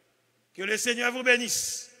téléphone. Que le Seigneur vous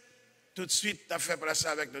bénisse. Tout de suite, tu as fait place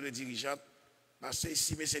avec nos dirigeants. Parce que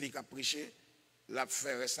ici, c'est lui qui a prêché, il a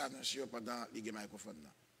fait ça pendant les microphones.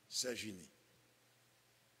 C'est Junie.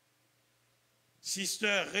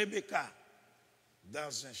 Sister Rebecca,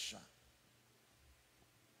 dans un champ.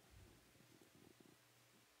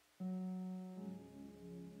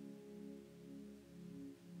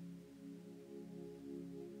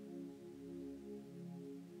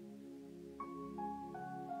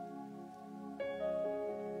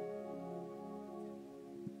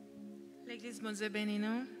 L'église, bon Dieu béni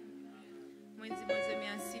nous. Moi, je dis bon Dieu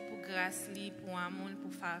merci pour grâce, pour amour,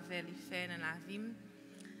 pour faveur, il fait dans la vie.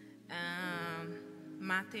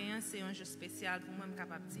 Matin, c'est un jour spécial pour moi, je suis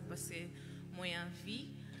capable de dire, parce que moi, j'ai envie.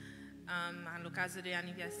 À l'occasion de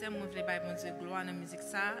l'anniversaire, moi, je voulais bon Dieu gloire dans la musique.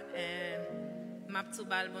 Ça. Ma petite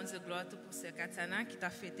balle, bon Dieu gloire pour ce Katana qui t'a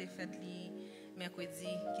fêté mercredi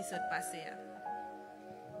qui s'est passé.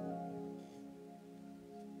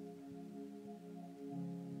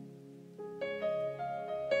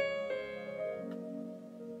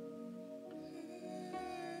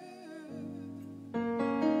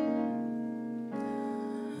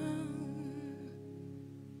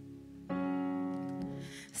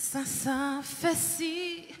 Ça fait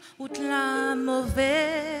si ou de la mauvaise,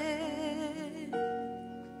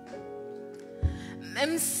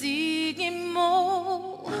 même si les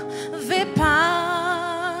mots ne pas,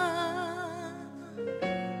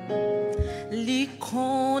 les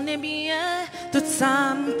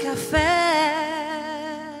ça m'a fait.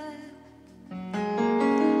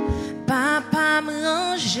 Papa me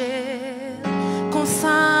rangeait comme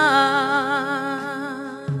ça.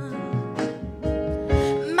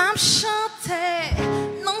 M'a chanté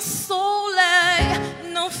dans le soleil,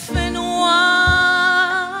 dans le fait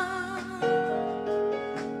noir.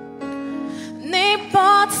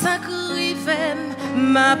 N'importe ça qui arrive,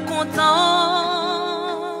 m'a content.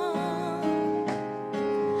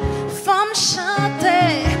 Femme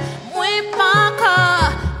chanter, moi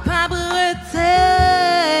pas breter.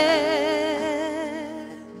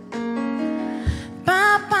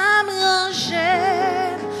 Papa me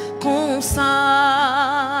rangeait comme ça.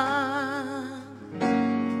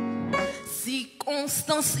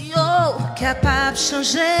 Circonstances capable de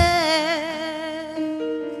changer.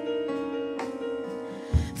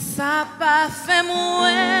 Ça pas fait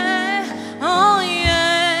moins rien.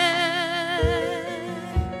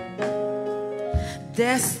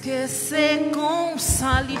 Est-ce que c'est comme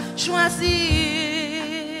ça li choisi?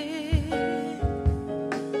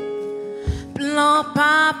 Plan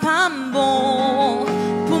papa bon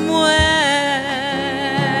pour moi.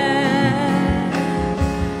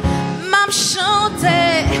 M'a chanté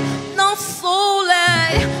dans le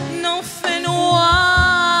soleil, dans le fait noir.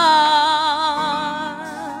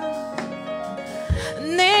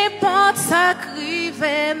 N'importe ça qui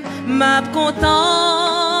arrive, m'a content.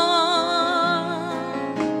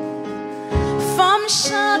 Femme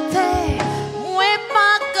chanter, moi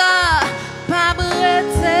pas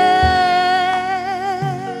breter.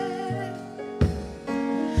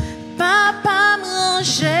 Papa me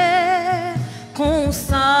rangeait comme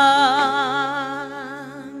ça.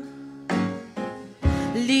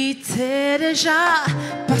 L'été déjà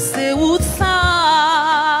passé Août ça.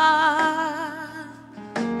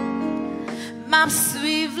 M'a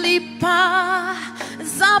suivre les pas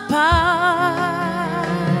à pas.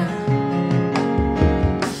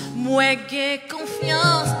 Moi j'ai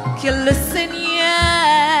confiance que le Seigneur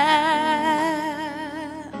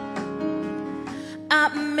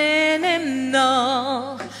amène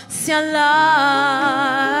dans ciel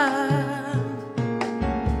là.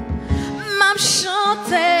 M'a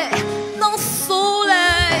chanté dans le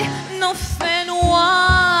soleil, dans le fait noir.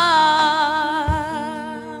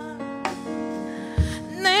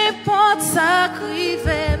 N'importe ça qui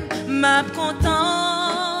arrive, m'a content.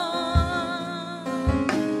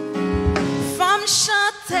 Femme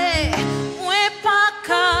chanter, moi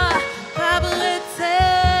pas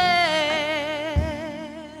breter.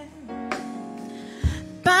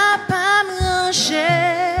 Papa me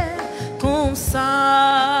rangeait comme ça.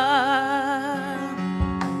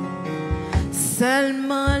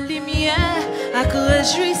 Seulement lumière à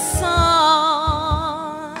réjouissant.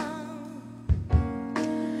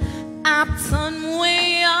 Attends-moi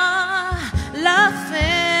la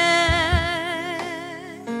fin.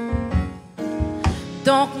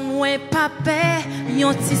 Donc moi papa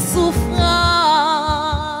yon ti souffrant.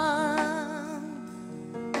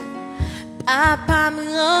 Papa me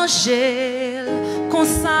rangeait comme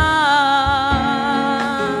ça.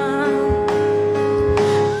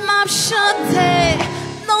 M'a chanté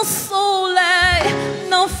dans le soleil,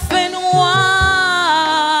 dans le fait noir.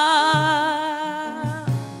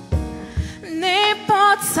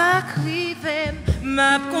 N'importe ça qui arrive,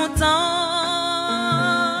 m'a content.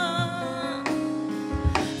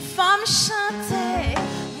 Femme chanter,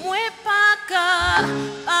 moi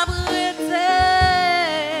pas breter.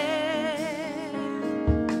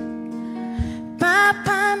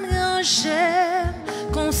 Papa me rangeait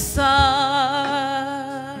comme ça.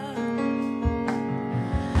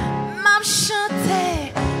 M'a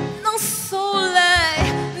chanté dans le soleil,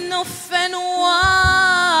 dans le fait noir.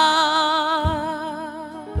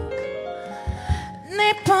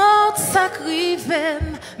 N'importe ça qui arrive,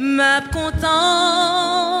 m'a content.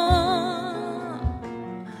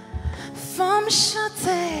 Femme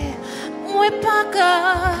chanter, moi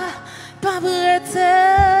pas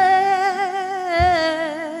breter.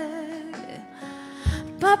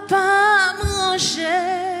 Papa me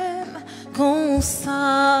rangeait comme ça.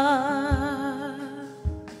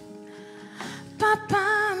 Papa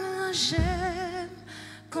me rangeait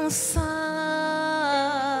comme ça.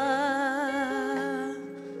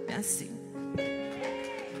 Merci.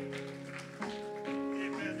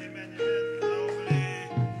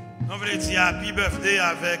 On voulait dire happy birthday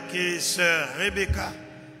avec sœur Rebecca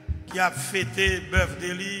qui a fêté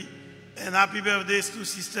birthday lui. And happy birthday to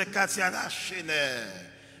sister Katiana Chener.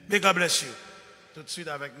 May God bless you. Tout de suite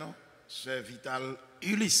avec nous, sœur Vital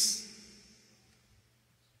Ulysse.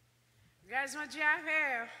 Grâce mon Dieu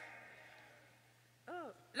avec.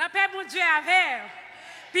 Oh. La paix mon Dieu avec.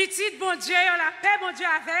 Petit bon Dieu, la paix bon Dieu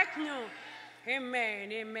avec nous.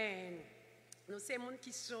 Amen, amen. Nous sommes les gens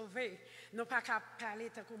qui sont sauvés. Nous ne pouvons pas parler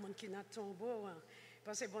tant que les gens qui sont dans le tombeau.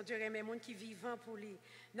 Parce que bon Dieu aime les gens qui vivent pour lui.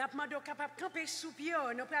 Nous demandons capables de camper sous pied.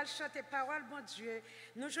 Nous pouvons chanter parole, bon Dieu.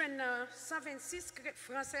 Nous jouons 126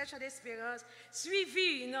 Français, chant d'espérance.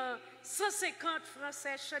 Suivi dans 150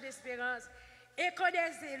 Français, chant d'espérance. Écho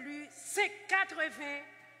des élus, c'est 80.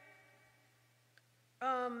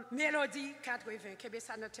 Mélodie 80, que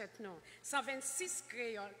ça notre tête non. 126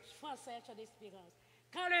 créoles, français, chant d'espérance.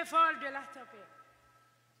 Quand le vol de la tempête.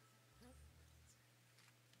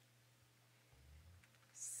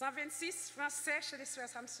 126 français, chant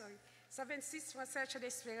d'espérance, I'm sorry. 126 français, chant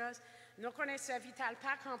d'espérance. Nous connaissons Vital,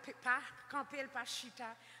 pas camper, pas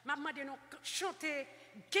chita. Maman de nous chanter,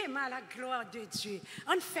 gaiement la gloire de Dieu.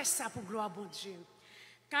 On fait ça pour gloire bon Dieu.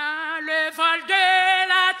 Quand le vol de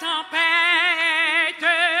la tempête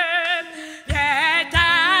est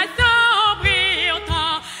assombrir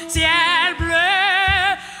ton ciel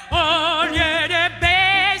bleu, au lieu de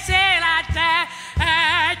baisser la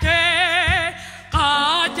tête,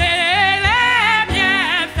 comptez les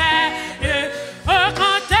bienfaits de,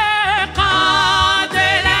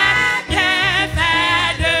 comptez les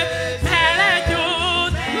bienfaits de faire tout.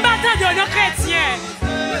 Bataille de nos chrétiens,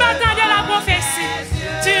 bataille de la prophétie.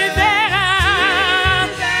 Tu verras,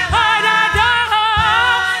 on adore,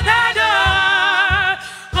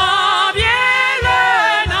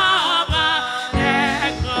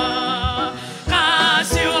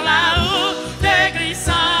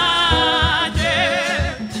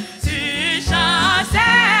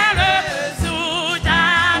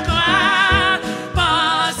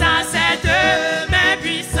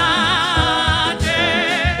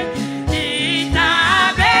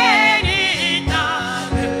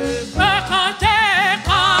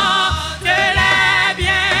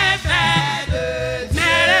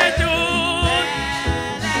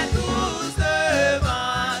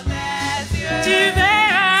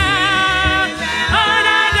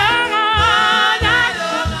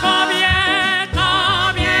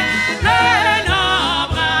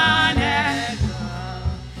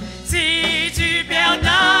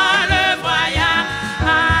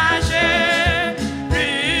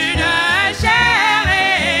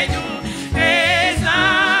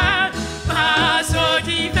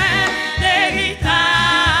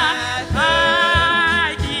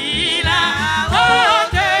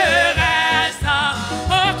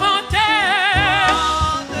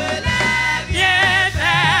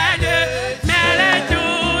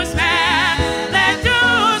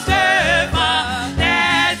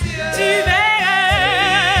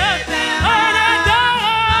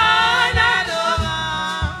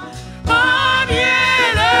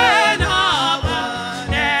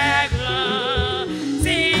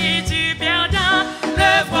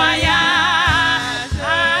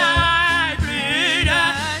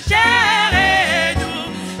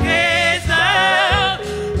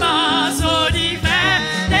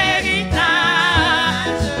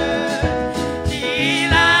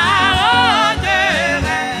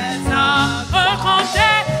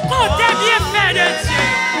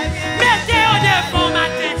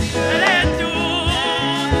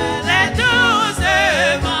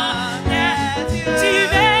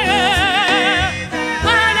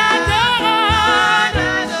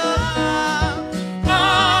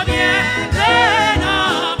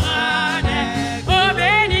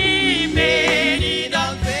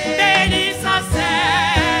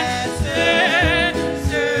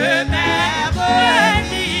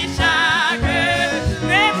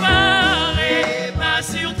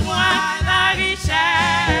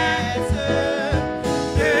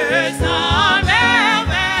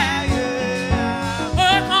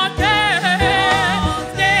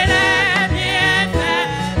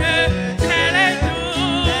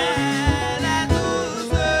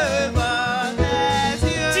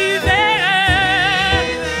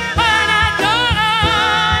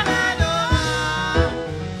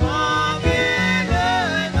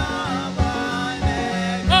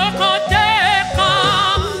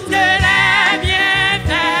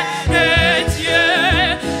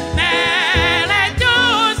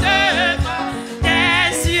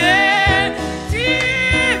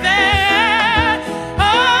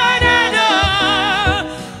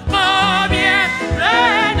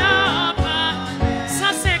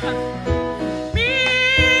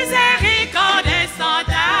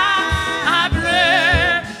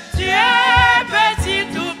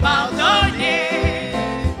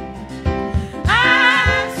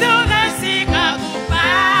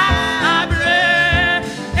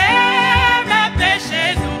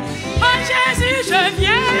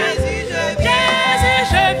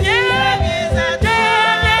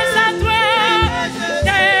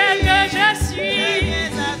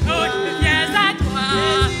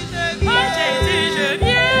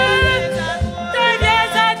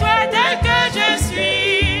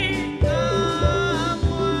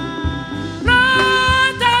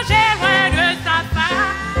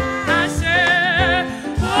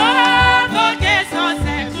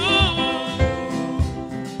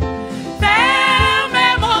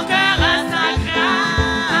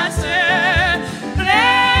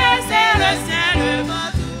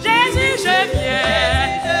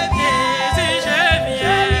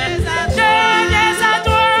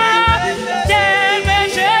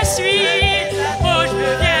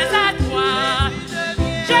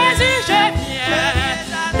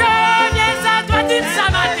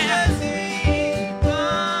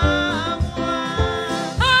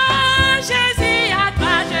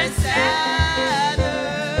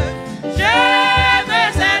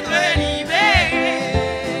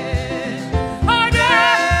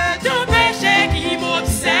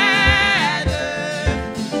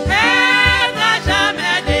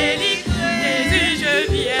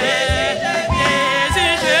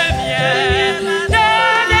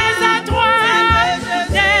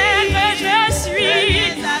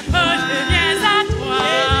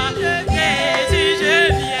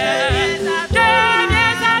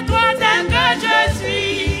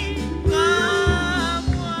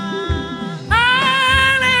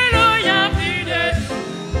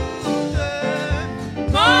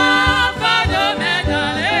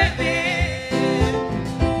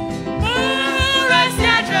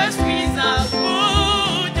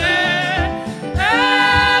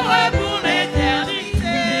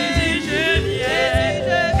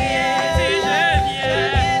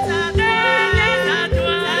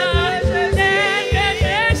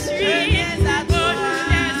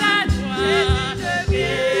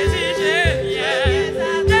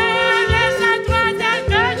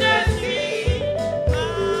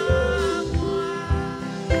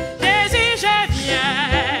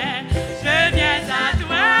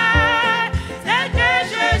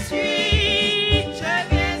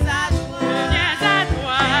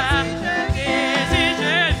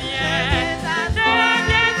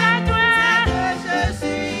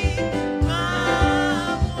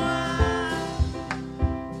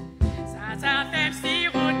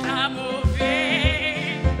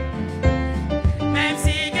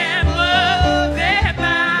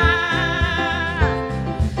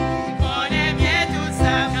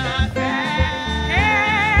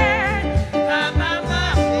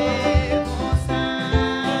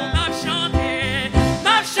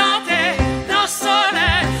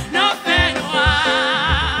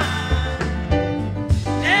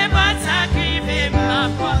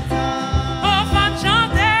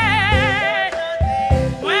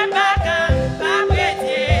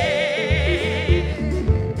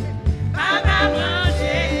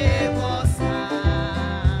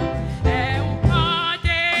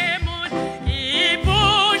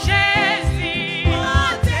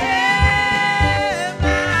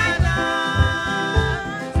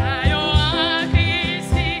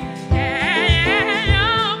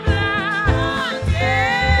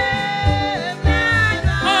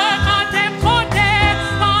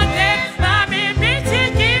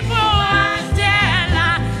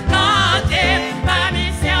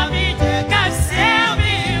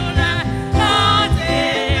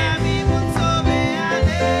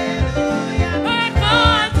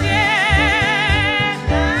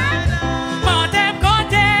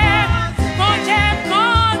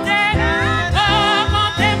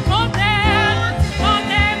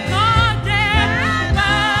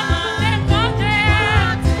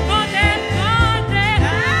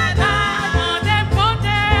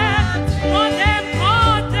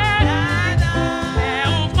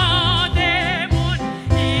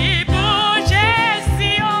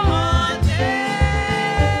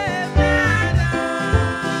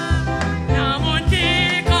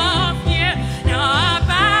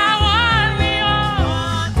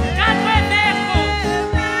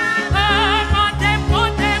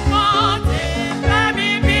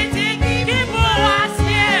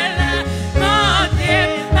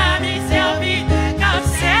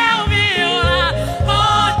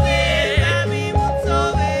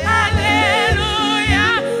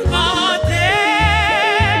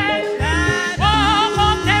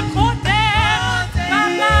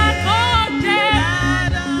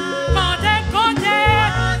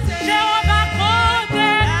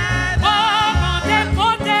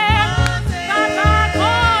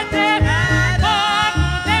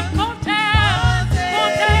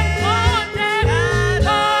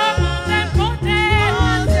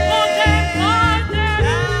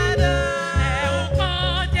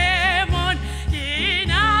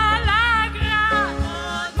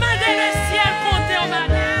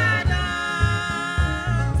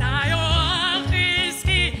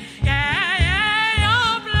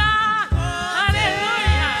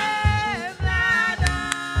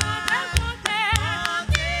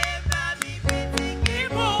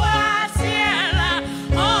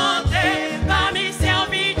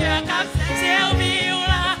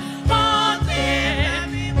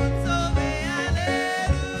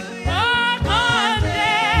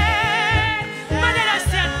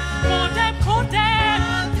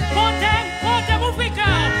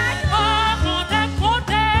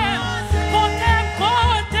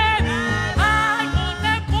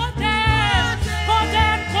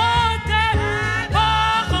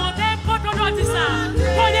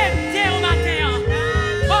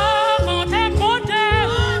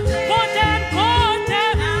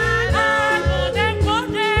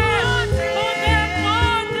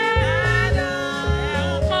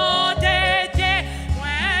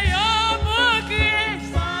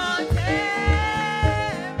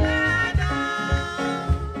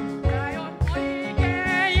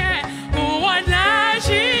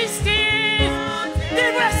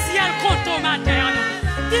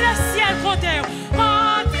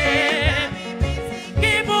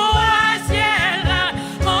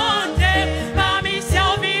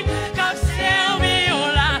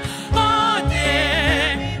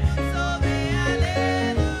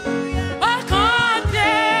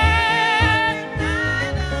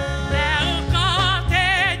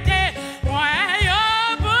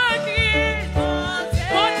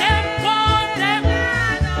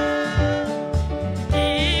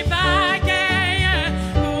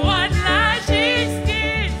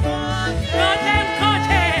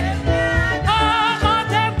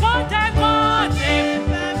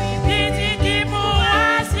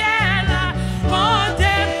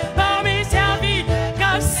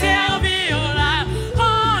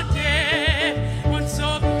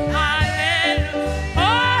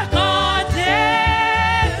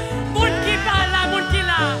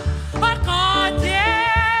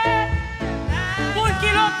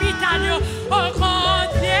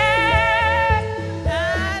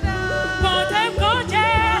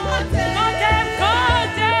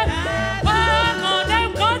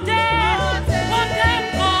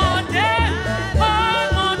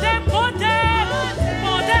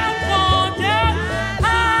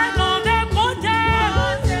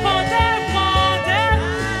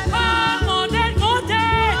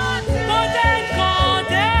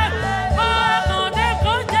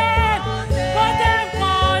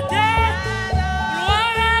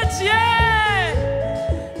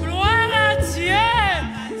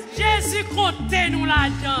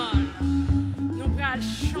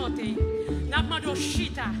 to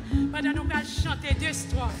chita, pendant nous allons chanter deux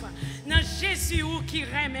strophes. Dans Jésus qui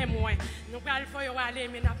remet moi. Nous allons faire aller,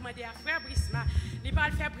 mais nous allons demander à Frère Brisma, il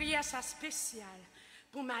va faire prière ça spécial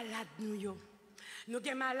pour malade nous. Nous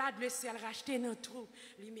sommes malades, le ciel racheté dans trou,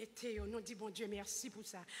 lui mettez, nous dit bon Dieu merci pour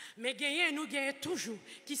ça. Mais nous gagnons toujours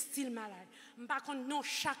qui style malade. Par contre, non,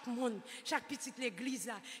 chaque monde, chaque petite église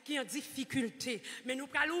là, qui a en difficulté, mais nous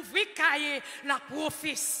allons ouvrir cahier la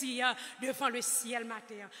prophétie devant le ciel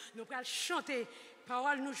matin. Nous allons chanter,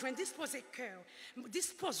 parole nous joindre, disposer cœur,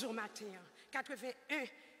 disposer au matin. 81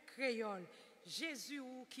 créole, Jésus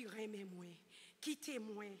qui remet moi, qui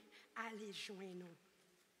témoin, allez joindre nous.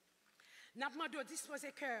 Nous avons demandé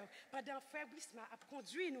disposer cœur pendant que Frère Brisma a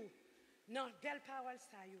conduit nous dans belle parole.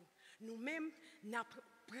 Nous-mêmes, nous avons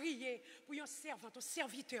prié pour un servant, un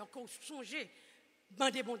serviteur, qu'on songe,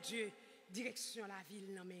 demander bon Dieu, direction la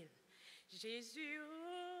ville. Jésus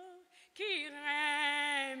qui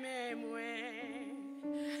remet moi,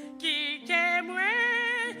 qui témoin,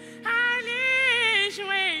 allez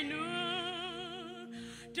joindre nous,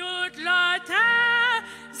 toute l'autre,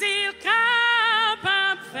 il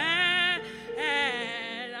capable faire.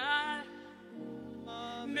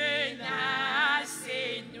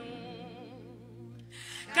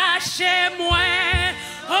 Cachez-moi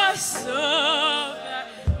au sauve-moi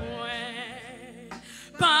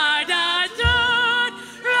pendant tout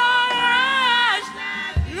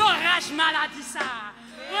l'orage maladie ça.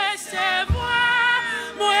 Recevez-moi,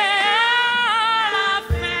 moi la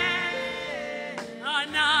paix, on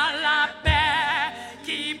a la paix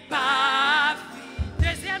qui part.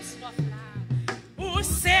 Deuxième strophe là, où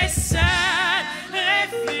c'est seul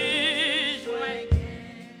refuge.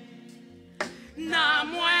 Non,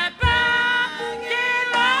 moi pas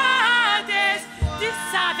qu'il a dit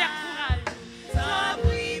ça avec courage. Sans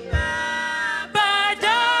prie pas,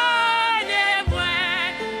 pardonnez-moi,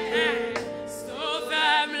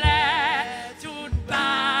 sauvez-moi toute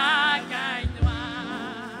bagaille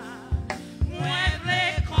noire. Moi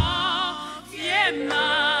veux confier ma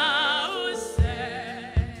seul,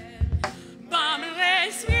 bon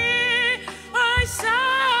l'esprit au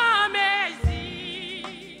sang mes yeux.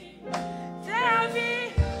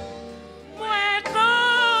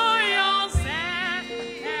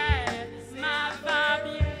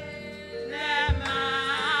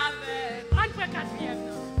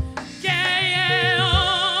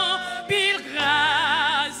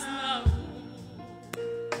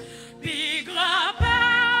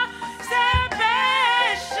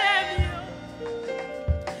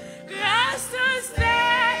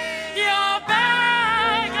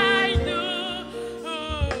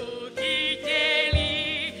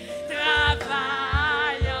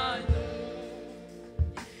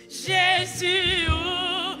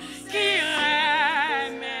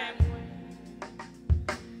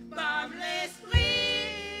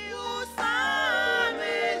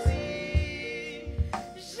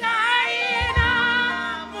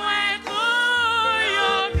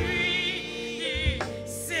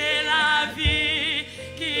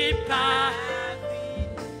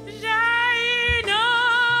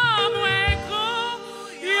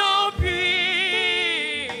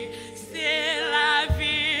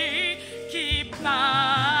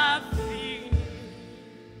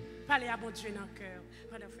 Dieu dans le cœur,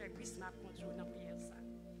 pendant que Frère Brisma a conduit dans la prière.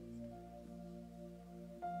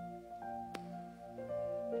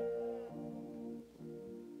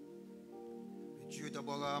 Le Dieu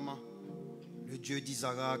d'Abraham, le Dieu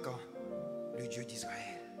d'Isaac, le Dieu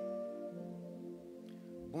d'Israël.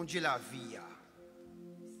 Bon Dieu la vie,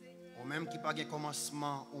 au même qui pas de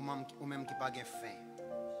commencement, au même qui pas de fin,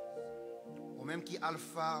 au même qui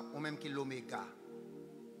alpha, au même qui l'oméga.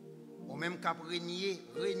 Au même cap régner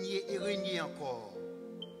et régner encore.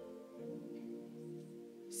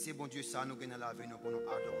 C'est bon Dieu ça, nous gagnons la vie pour nous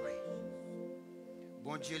adorer.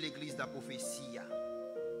 Bon Dieu, l'église de la prophétie.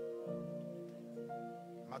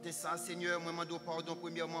 Matin ça, Seigneur, moi, je demande pardon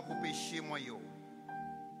premièrement pour péché, moi. Je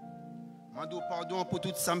demande pardon pour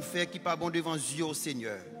tout ça me fait qui pas bon devant Dieu,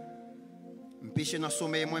 Seigneur. Je péché dans le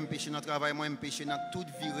sommeil, moi, je péché dans le travail, moi, je péché dans toute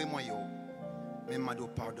vie, moi. Mais je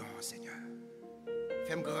demande pardon, Seigneur.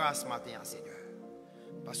 Fais-moi grâce matin, Seigneur.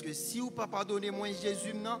 Parce que si vous ne pas pardonner moi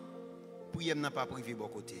Jésus, non, priez n'a pas privé bon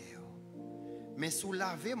côté. Mais si vous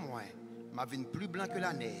lavez moi, ma vie plus blanc que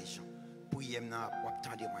la neige, priez n'a pas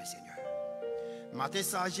attendre moi Seigneur. Matin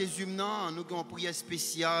ça Jésus, non, nous avons une prière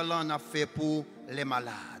spéciale on a fait pour les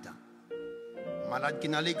malades. Malades qui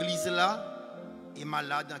sont dans l'église là et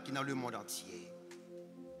malades qui sont dans le monde entier.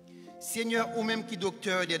 Seigneur, ou même qui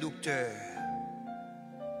docteur des docteurs.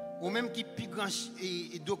 Ou même qui plus grand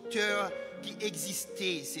docteur qui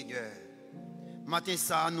existait, Seigneur. Matin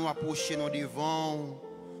ça, nous approchons nous devant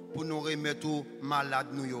pour nous remettre aux malades,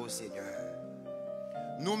 nous, Seigneur.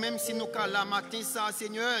 Nous-mêmes, si nous sommes là matin ça,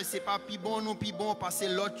 Seigneur, ce n'est pas plus bon, nous plus bon passer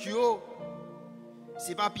l'autre. Ce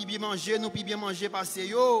n'est pas plus bien manger, nous plus bien manger passer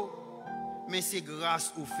yo. Mais c'est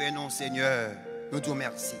grâce au fait, non, Seigneur. Nous te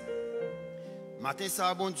remercions. Matin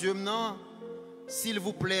ça, bon Dieu, maintenant, s'il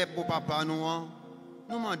vous plaît, pour papa, nous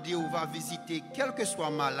demandons où va visiter, quel que soit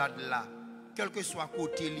malade là, quel que soit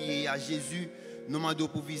côté lié à Jésus, nous demandons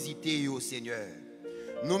pour visiter, au Seigneur.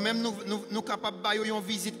 Nous-mêmes, nous capables de faire une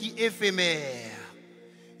visite qui est éphémère.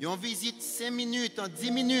 Une visite 5 minutes,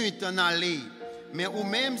 10 minutes en aller. Mais ou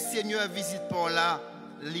même, Seigneur, visite pour là,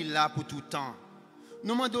 il là pour tout temps.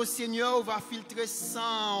 Nous demandons, Seigneur, on va filtrer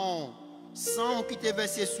sang qui te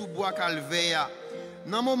versé sous bois calvaire.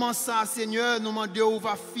 Dans le moment ça, Seigneur, nous demandons, on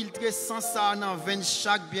va filtrer sang ça dans veine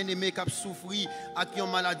chaque bien-aimé qui a souffert avec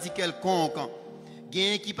une maladie quelconque. Il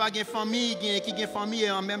y a qui pas de famille, il y a qui a famille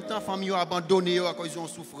et en même temps, famille abandonnée à cause de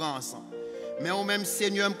souffrance. Mais au même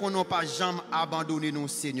Seigneur, qu'on n'a pas jamais abandonné nous,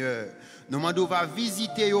 Seigneur. Nous demandons va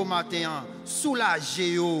visiter au matin,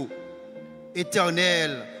 soulager au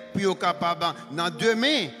éternel, puis au capable dans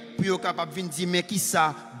demain, puis au capable venir dire mais qui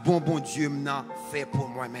ça bon Dieu m'a fait pour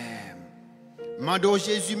moi-même. Mando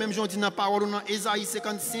Jésus même j'en dis dans parole dans Ésaïe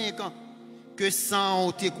 55 que sang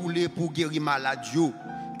ont écoulé pour guérir maladie.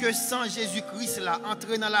 Que sans Jésus-Christ là,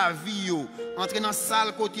 entrer dans la vie, entrer dans la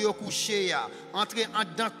salle côté au coucher, entrer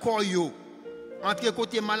dans le corps, entrer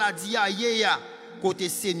côté maladie, côté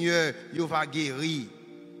Seigneur, il va guérir.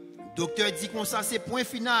 Docteur dit comme ça, c'est point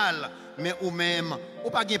final. Mais ou même, ou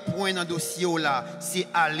pas de point dans le dossier là, c'est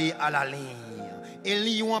aller à la ligne. Et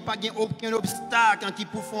lui, on n'a pas aucun obstacle qui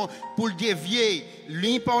pour le dévier.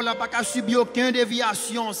 Lui, par là, pas subir aucune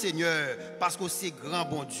déviation, Seigneur, parce que c'est grand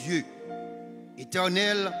bon Dieu.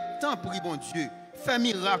 Éternel, t'en prie, bon Dieu, fais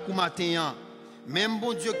miracle au matin. Même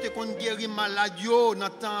bon Dieu que tu guéri maladie dans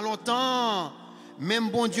tant longtemps. Même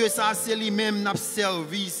bon Dieu, ça c'est lui-même n'a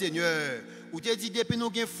servi, Seigneur. Ou te dit depuis nous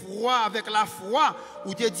avons froid avec la foi,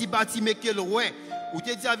 ou te dit bâti mais quel ouais. Ou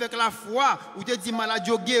te dit avec la foi, ou te dit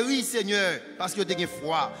maladie guéri, Seigneur, parce que tu as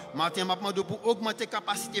froid. Matin, je demande pour augmenter la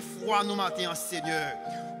capacité foi nous matin, Seigneur.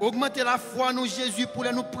 Augmenter la foi nous, Jésus, pour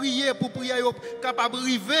nous prier, capable de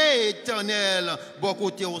arriver, éternel, bon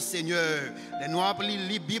côté au Seigneur. Nous appelons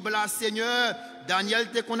la Bible, Seigneur. Daniel,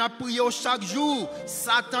 qu'on a prié chaque jour.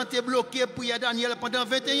 Satan t'est bloqué, prier Daniel pendant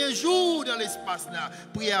 21 jours dans l'espace là.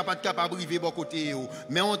 Prier pas capable de arriver bon côté.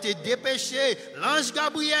 Mais on t'a dépêché, l'ange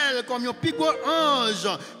Gabriel, comme un plus gros ange,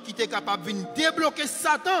 qui était capable de venir débloquer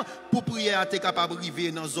Satan pour prier à t'es capable de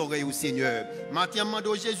arriver dans les oreilles au Seigneur. Maintenant,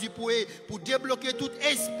 demande Jésus pour débloquer tout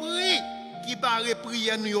esprit qui barre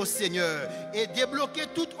prier nous au Seigneur et débloquer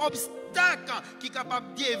tout obstacle qui est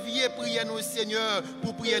capable de dévier prier nous Seigneur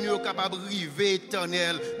pour prier nous capable de arriver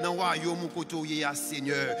éternel dans le royaume côté à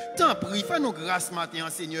Seigneur. Tant prie, fais-nous grâce matin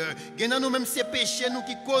Seigneur. Gagne nous même ces péchés nous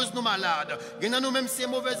qui causent nous malades. Gagne nous même ces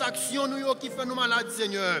mauvaises actions nous qui font nous malades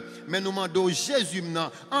Seigneur. Mais nous demandons Jésus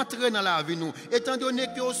maintenant entrer dans la vie nous. Étant donné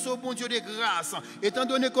que nous sommes bon Dieu de grâce, étant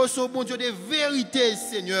donné que nous sommes bon Dieu de vérité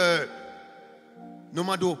Seigneur. Nous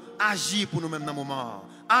demandons agir pour nous-mêmes dans le moment.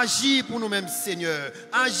 Agis pour nous-mêmes, Seigneur.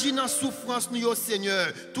 Agis dans la souffrance, nous,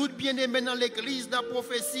 Seigneur. Tout bien-aimé dans l'église de la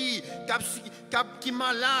prophétie, qui est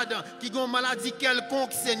malade, qui a une maladie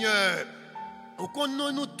quelconque, Seigneur. Au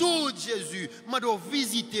nom nous tous, Jésus, nous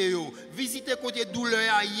visiter côté douleur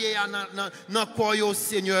aïe dans le corps,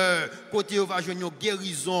 Seigneur. Côté où va jouer une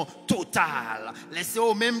guérison totale. Laissez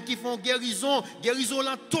eux même qui font guérison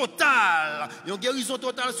là totale. Une guérison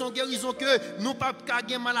totale, c'est une guérison que nous pas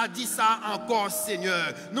gagner maladie ça encore,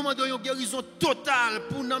 Seigneur. Nous demandons une guérison totale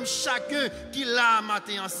pour nous chacun qui l'a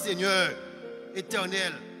matin, Seigneur.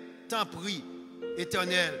 Éternel, t'en prie.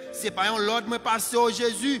 Éternel, c'est pas un l'ordre me passer au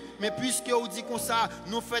Jésus, mais puisque vous dit comme ça,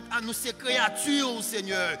 nous faites à nous ces créatures,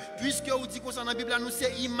 Seigneur. Puisque vous dit comme ça dans la Bible, nous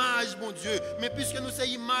c'est image, mon Dieu. Mais puisque nous c'est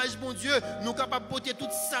image, mon Dieu, nous sommes capables de porter tout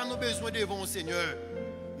ça, nous besoin devant, Seigneur.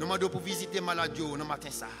 Nous demandons pour visiter maladie dans matin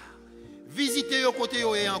ça. Visiter au côté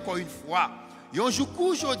et encore une fois. Un jour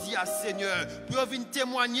aujourd'hui à Seigneur, pour venir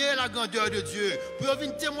témoigner la grandeur de Dieu, pour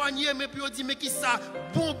venir témoigner, mais pour dire, mais qui ça,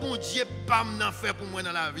 bon Dieu, pas m'en faire pour moi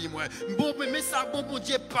dans la vie, moi. Bon, mais ça, bon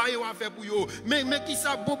Dieu, pas y a faire pour vous. Mais qui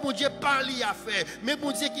ça, bon Dieu, pas y a faire.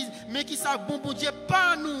 Mais qui ça, bon Dieu,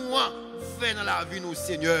 pas nous faire dans la vie, nous,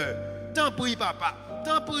 Seigneur. T'en prie, papa.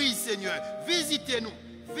 T'en prie, Seigneur.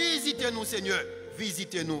 Visitez-nous, Seigneur.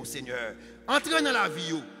 Visitez-nous, Seigneur. Entrez dans la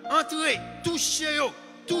vie, entrez, touchez-vous.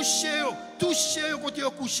 Touchez côté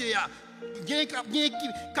au coucher. Il y a qui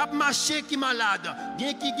marche qui malade. Il y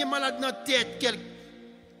a qui est malade dans la tête.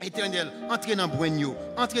 Éternel, entrez dans le boigno,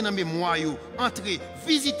 entrez dans le mémoire, entrez,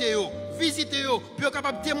 visitez-vous, pour être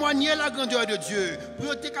capable de témoigner la grandeur de Dieu,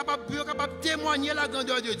 pour être capable de témoigner la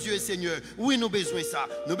grandeur de Dieu, Seigneur. Oui, nous avons besoin de ça.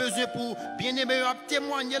 Nous avons besoin pour bien aimer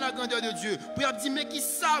témoigner la grandeur de Dieu, pour dire, mais qui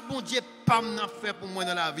ça, bon Dieu, pas m'a fait pour moi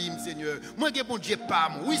dans la vie, Seigneur. Moi, que bon Dieu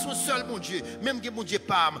pas, oui, son seul bon Dieu, même que bon Dieu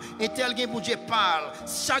pas, et tel que bon Dieu parle,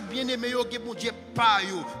 chaque bien-aimé, que bon Dieu pas,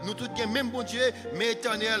 nous tous même bon Dieu, mais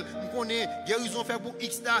éternel, nous connaissons guérison fait pour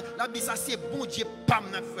X la vie, ça c'est bon Dieu pas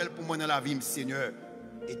m'a fait pour moi dans la vie, Seigneur.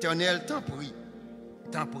 Éternel, t'en prie,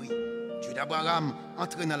 Dieu d'Abraham,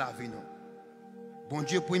 entrez dans la vie, nous. Bon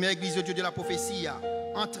Dieu, première église de Dieu de la prophétie,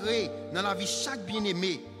 entrez dans la vie chaque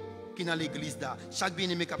bien-aimé qui est dans l'église là, chaque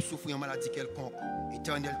bien-aimé qui a souffert en maladie quelconque.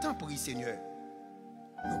 Éternel, t'en prie, Seigneur.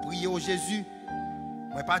 Nous prions au Jésus.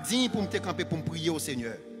 Je ne suis pas digne pour me camper pour me prier au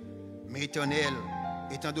Seigneur. Mais éternel,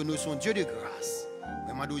 étant donné son Dieu de grâce,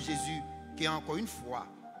 je demande au Jésus que encore une fois,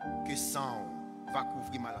 que sang va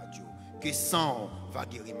couvrir maladie, que sang va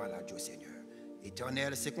guérir maladie, Seigneur.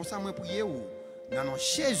 Éternel, c'est comme ça que je prie dans le nom de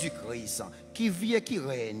Jésus-Christ, qui vit et qui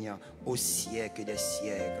règne au siècle des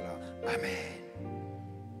siècles. Amen.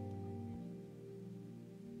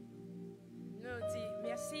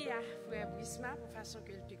 Merci à Frère Brisma pour la façon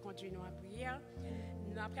que tu continues à prier.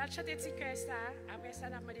 Nous allons chanter petit cœur ça. Après ça,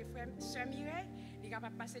 nous allons demander Frère Sœur Mireille, il est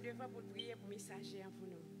capable de passer devant pour prier pour messager pour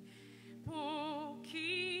nous. Pour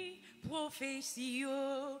qui prophétie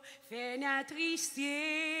fait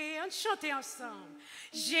n'attrister, on chante ensemble.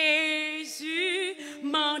 Jésus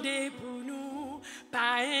mandé pour nous,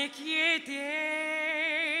 pas inquiéter.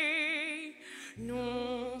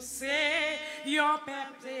 Nous c'est un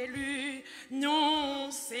peuple élu, nous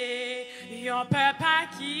c'est un peuple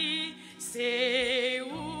acquis, c'est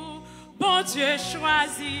où bon Dieu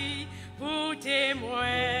choisit pour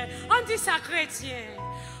témoin. On dit ça chrétien.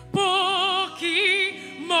 Pour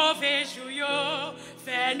qui mauvais jour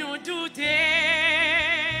fait nous douter.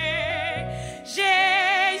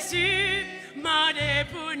 Jésus mandé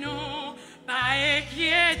pour nous, pas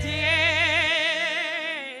inquiéter.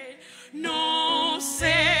 Non,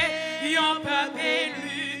 c'est un peuple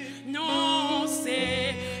élu, non,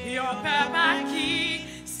 c'est un peuple acquis,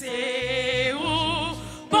 c'est où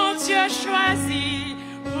bon Dieu choisit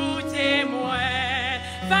pour témoin.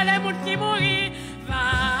 Valait mon qui mourit,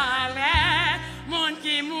 valait mon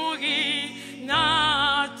qui mourit,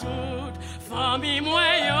 dans toute famille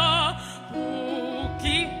moyen, pour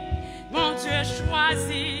qui mon Dieu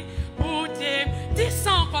choisit pour témoin.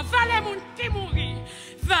 Dis-en quoi, valait mon qui mourit.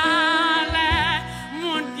 Valait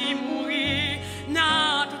mon qui mourit,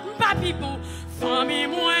 dans toute papi pour famille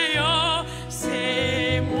moyen,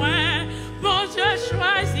 c'est moi, bon Dieu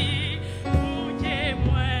choisi pour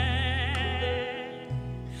témoin.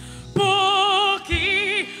 Pour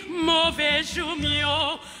qui mauvais jour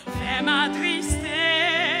mieux fait m'attrister.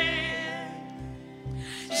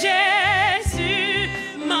 Jésus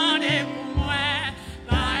m'en est pour moi,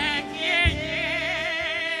 pas inquiéter.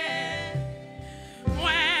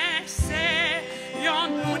 Moi c'est un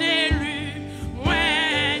monde élu, moi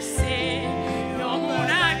c'est un monde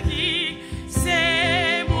acquis,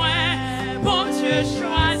 c'est moi, bon Dieu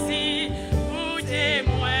choisi pour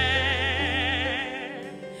témoin.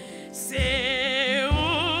 C'est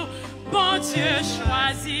où bon Dieu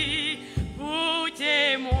choisi pour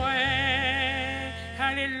témoin.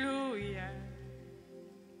 Alléluia.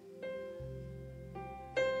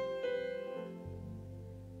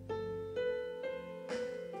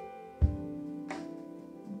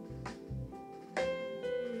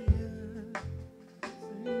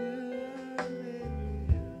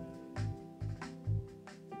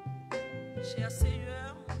 Cher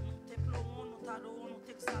Seigneur, nous t'implorons, nous t'adorons, nous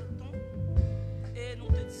t'exaltons et nous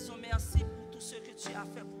te disons merci pour tout ce que tu as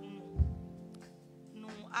fait pour nous. Nous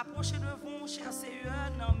approchons devant, cher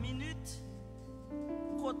Seigneur, dans une minute,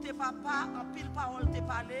 côté papa, en pile parole t'es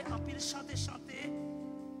parlé, en pile chanter,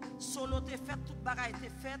 solo t'es fait, toute bagaille t'es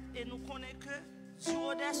faite et nous connaissons que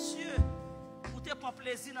Dieu des cieux, pour te prendre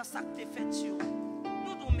plaisir dans ce que t'es fait, Dieu.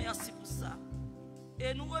 Nous nous merci pour ça.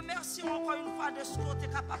 Et nous remercions encore une fois de ce que tu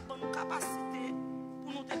es capable de nous capaciter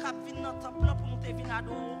pour nous venir dans le temple, pour nous venir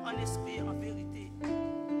adorer en esprit et en vérité.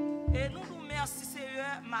 Et nous nous remercions,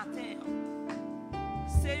 Seigneur, matin.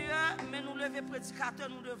 Seigneur, mais nous lever prédicateur,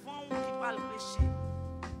 nous devons qui parle prêcher.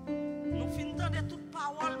 Nous finissons de toute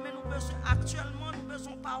parole, mais nous besoin actuellement, nous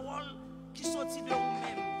besoin de paroles qui sortent de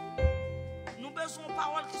nous-mêmes. Nous besoin de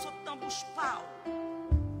paroles qui sortent dans la bouche par.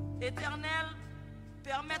 Éternel,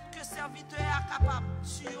 permettre que serviteur est capable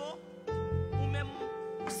de ou même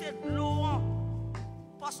c'est de l'eau,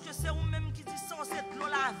 parce que c'est vous-même qui dit ça, c'est de l'eau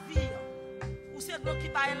la vie, ou c'est de l'eau qui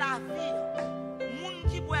baille la vie. Moun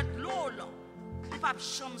qui boit de l'eau, il ne va pas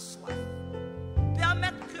jamais soif.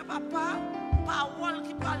 Permettre que papa, parole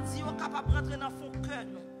qui peut le dire, capable de rentrer dans le cœur.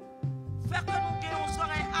 Faire que nous ayons des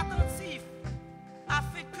oreilles attentives,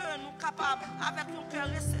 afin que nous capables, avec un cœur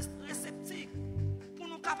réceptif, pour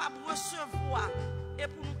nous capables de recevoir et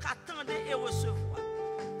pour nous attendre et recevoir.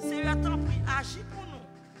 Seigneur, tant pis, agis pour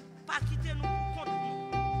nous, pas quitter nous pour contre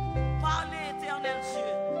nous. Parlez, éternel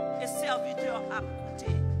Dieu, et serviteur à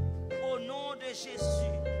côté. Au nom de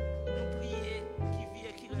Jésus, nous prions qui vit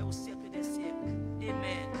et qui règne au siècle des siècles.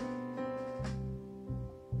 Amen.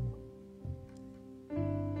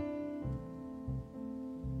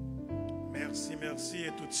 Merci, merci.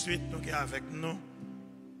 Et tout de suite, nous avons avec nous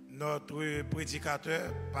notre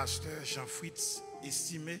prédicateur, pasteur Jean-Fritz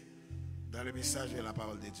Estimé, dans le message de la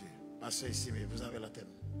parole de Dieu. Pasteur Estimé, vous avez la thème.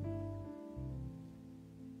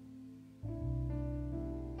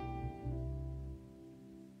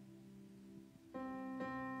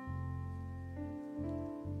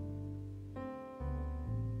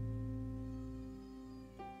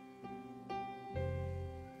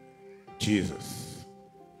 Jesus.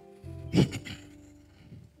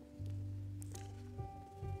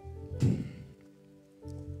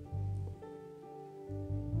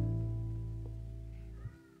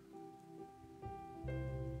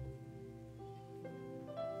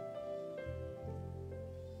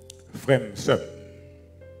 Frères, sœurs,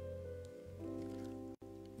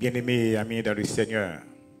 bien-aimés amis dans le Seigneur,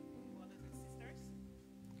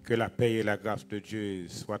 que la paix et la grâce de Dieu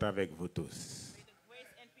soient avec vous tous.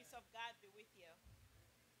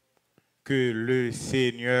 Que le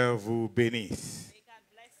Seigneur vous bénisse.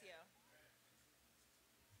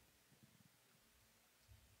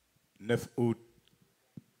 9 août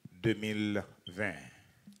 2020.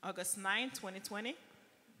 August 9, 2020.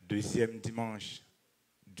 Deuxième dimanche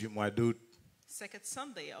du mois d'août. Second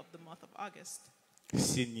Sunday of the month of August.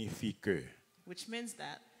 Signifie que Which means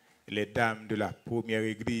that les dames de la première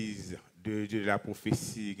église de Dieu de la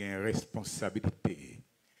prophétie ont une responsabilité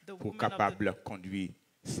pour capable de conduire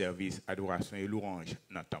service, adoration et louange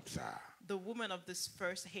dans le temple ça. the women of this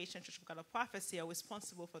first Haitian Church of God of Prophecy are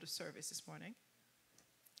responsible for the service this morning.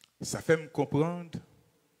 Ça fait me comprendre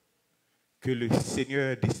que le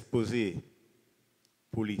Seigneur est disposé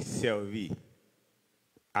pour lui servir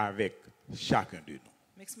avec chacun de nous.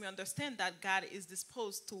 Makes me understand that God is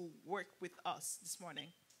disposed to work with us this morning.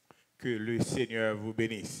 Que le Seigneur vous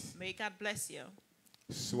bénisse. May God bless you.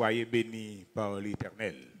 Soyez bénis par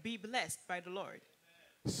l'Éternel. Be blessed by the Lord.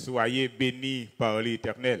 Soyez bénis par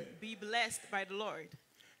l'Éternel. Be blessed by the Lord.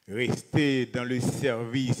 Restez dans le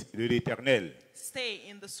service de l'Éternel. Stay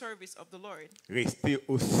in the service of the Lord. Restez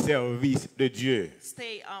au service de Dieu.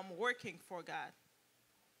 Stay working for God.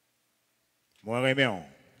 Moi, Raymond,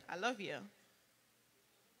 I love you.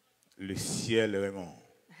 le ciel, Raymond.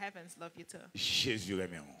 The heavens love you too. Jésus,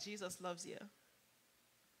 Raymond. Jesus loves you.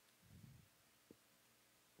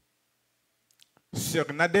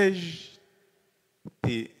 Sœur Nadège,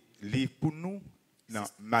 tu lis pour nous dans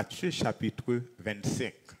Matthieu chapitre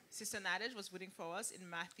 25, Sister Nadej was reading for us in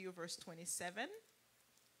Matthew verse 27,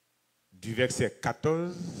 du verset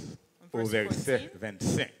 14 au verset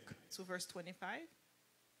 25. to verse 25.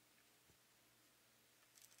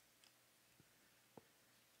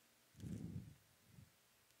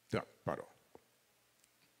 Pardon.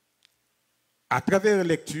 À travers la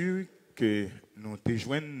lecture que nous te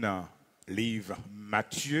joignons dans le livre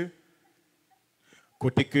Matthieu,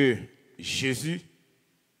 côté que Jésus,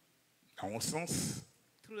 dans un sens,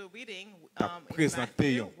 Through the reading, T'as in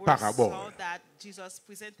présenté Matthew, une we parabole. saw that Jesus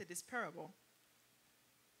presented this parable.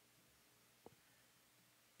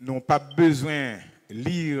 nous n'avons pas besoin de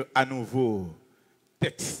lire à nouveau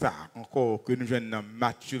texte ça encore que nous joignons dans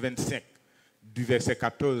Matthieu 25, du verset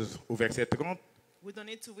 14 au verset 30. We don't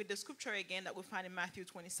need to read the scripture again that we find in Matthew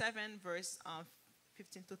 27, verse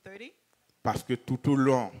 15 to 30. Parce que tout au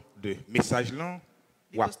long de message là,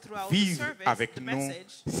 on va Because throughout the vivre service, avec the nous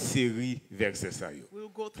message, série versets ça yo. we will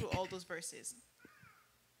go through all those verses.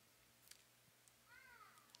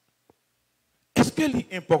 Est-ce que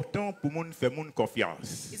c'est important pour moun faire moun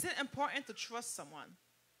confiance? Is it important to trust someone?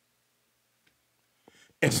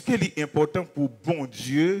 Est-ce que c'est important pour bon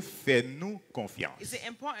Dieu faire nous confiance? Is it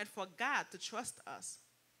important for God to trust us?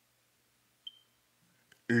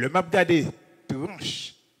 Le m'a regardé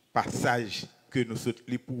tranche passage que nous sommes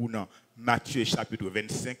pour dans Matthieu chapitre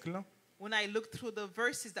 25 là, When I look through the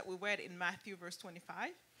verses that we read in Matthew verse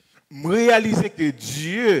 25, me réaliser que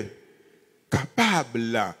Dieu capable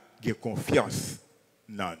là de confiance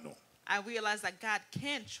dans nous. I realized that God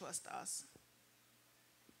can trust us.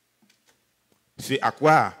 C'est à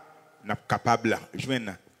quoi nous sommes capables de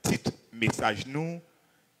joindre un petit message nous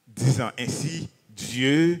disant ainsi,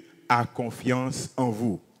 Dieu a confiance en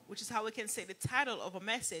vous. Which is how we can say the title of a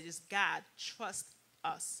message is God Trust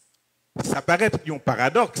Us. Ça paraît un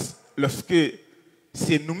paradoxe lorsque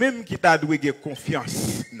c'est nous-mêmes qui t'avons donné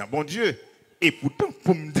confiance dans bon Dieu. Et pourtant,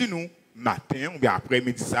 pour me dire nous, matin ou bien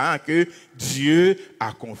après-midi, ça, que Dieu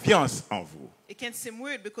a confiance en vous. It can seem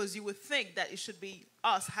weird because you would think that it should be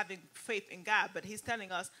us having faith in God, but He's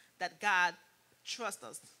telling us that God trusts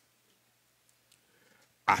us.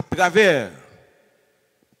 À travers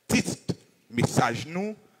titre message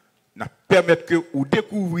nous permettre que vous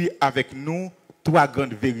découvrir avec nous trois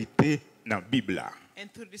grandes vérités dans la Bible. And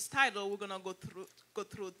through this title, we're going to go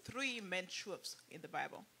through three main truths in the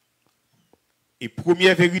Bible. Et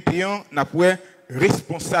première vérité, on a pour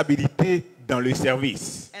responsabilité dans le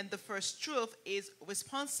service. And the first truth is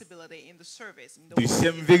responsibility in the service.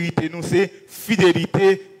 Deuxième vérité, nous c'est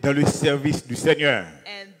fidélité dans le service du Seigneur.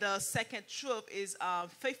 And the second truth is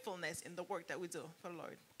faithfulness in the work that we do for the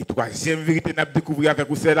Lord. Et troisième vérité, nous découvrir avec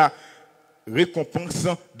vous c'est la récompense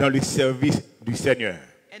dans le service du Seigneur.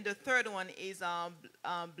 And the third one is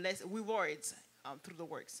blessed rewards through the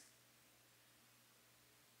works.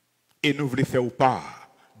 Et nous voulons faire part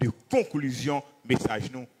de conclusion message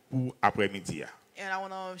nous pour après-midi. And I want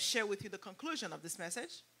to share with you the conclusion of this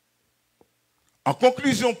message. En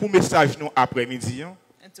conclusion pour message nous après-midi,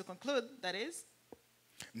 And to conclude, that is,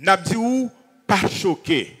 n'a dit ou pas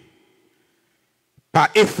choqué, pas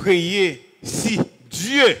effrayé si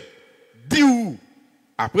Dieu dit ou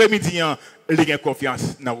après-midi il a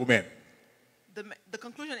confiance dans vous-même. the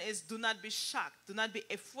conclusion is, do not be shocked, do not be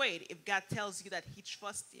afraid if God tells you that He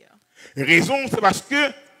trusts you. Raison c'est parce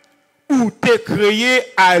que ou t'es créé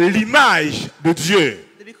à l'image de Dieu.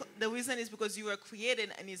 The reason is because you were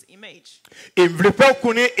created in His image. Et je veux pas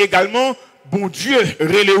connaître également bon Dieu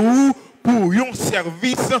relé ou pour un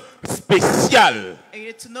service spécial. And you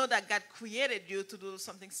need to know that God created you to do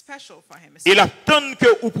something special for Him. Et l'attend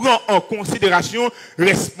que vous prenez en considération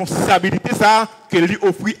responsabilité ça que lui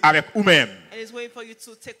offre avec vous-même. And He's waiting for you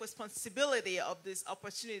to take responsibility of this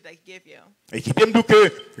opportunity that He gave you. Et qui t'aime donc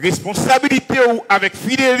que responsabilité ou avec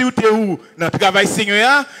fidélité ou dans le travail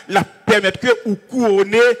Seigneur la permettre que vous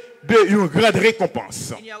couronnez de une grande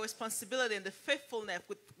récompense. And your responsibility and the faithfulness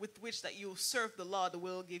with which that you serve the Lord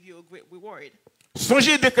will give you a great reward.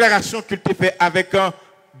 Songez déclaration qu'il te fait avec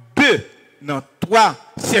deux dans trois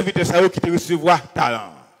serviteurs qui te recevoir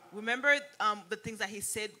talent. Remember the things that He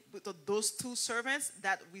said with those two servants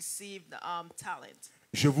that received talent.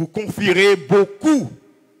 Je vous confierai beaucoup.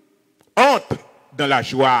 Entre dans la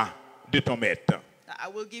joie de ton maître. I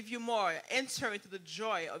will give you more. Enter into the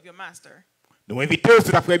joy of your master. Nous invitons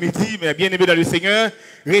cet après-midi, mes bien-aimés dans le Seigneur,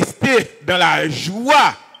 restez dans la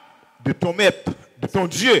joie de ton maître, de ton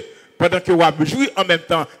Dieu, pendant que vous jouissez en même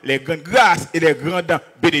temps les grandes grâces et les grandes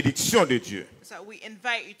bénédictions de Dieu. So we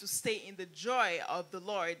invite you to stay in the joy of the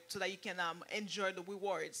Lord so that you can enjoy the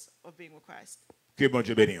rewards of being with Christ. Que bon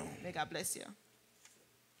Dieu bénisse. May God bless you.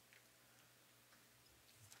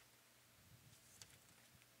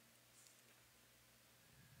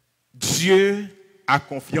 Dieu a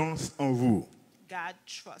confiance en vous. God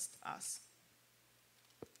trusts us.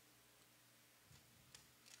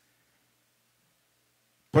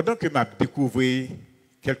 Pendant que je découvert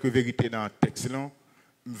quelques vérités dans le texte, je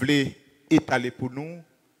voulais étaler pour nous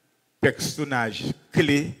personnages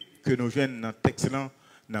clés que nous jouons dans le texte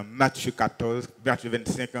dans Matthieu 14, verset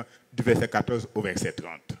 25, du verset 14 au verset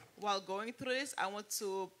 30. While going through this, I want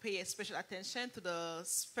to pay special attention to the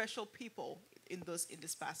special people in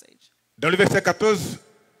this passage. Dans le verset 14,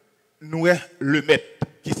 nous avons le maître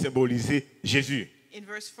qui symbolisait Jésus. In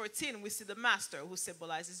verse 14, we see the master who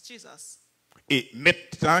symbolizes Jesus. Et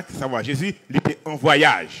maître, savoir Jésus, il était en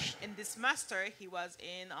voyage. And this master, he was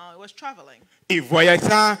traveling. Et voyage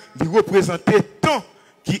ça, il représentait temps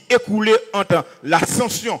qui écoulait entre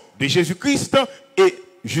l'ascension de Jésus-Christ et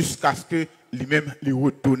jusqu'à ce que lui-même lui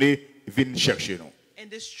retourne vienne chercher nous. And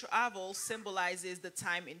this travel symbolizes the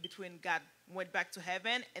time in between God went back to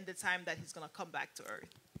heaven and the time that He's going to come back to earth.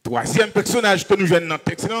 Troisième personnage que nous jouons dans le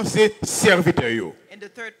texte, c'est serviteur. And the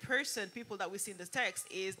third person, people that we see in the text,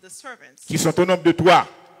 is the servants. Qui sont au nombre de trois.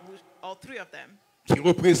 All three of them. Qui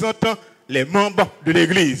représentent les membres de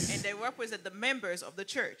l'Église. And they represent the members of the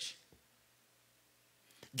church.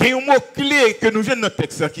 Il y a un mot clé que nous jouons dans le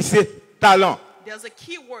texte qui c'est talent. There's a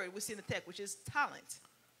key word we see in the text, which is talent.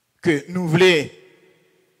 Que nous voulons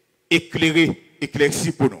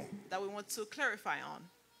éclaircir pour nous. That we want to clarify on.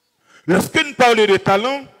 Lorsque nous parlons de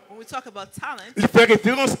talent, when we talk about talent, il fait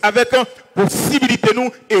référence avec possibilité nous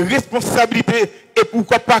et responsabilité et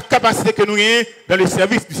pourquoi pas capacité que nous avons dans le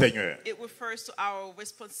service du Seigneur. It refers to our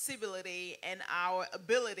responsibility and our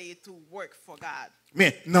ability to work for God.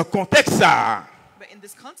 Mais dans le contexte ça, But in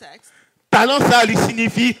this context, talent ça lui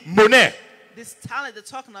signifie monnaie. this talent they're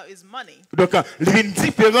talking about is money, Donc il est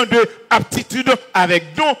différent de aptitude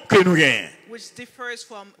avec don que nous gagnons. which differs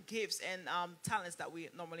from gifts and talents that we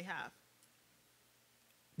normally have.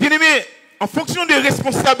 Bien-aimé, en fonction des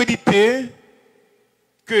responsabilités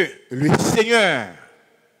que le Seigneur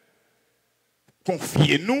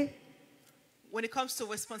confie nous, When it comes to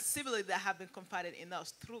responsibility that have been confided in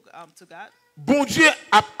us through to God, bon Dieu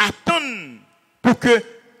attend pour que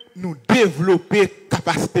nous développions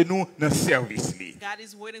capacité nous dans le service. God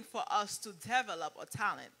is waiting for us to develop a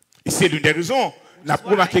talent. Et c'est l'une des raisons. On a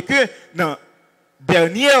remarqué que dans la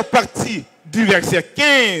dernière partie du verset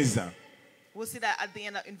 15, We'll see that at the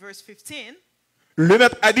end in verse 15, le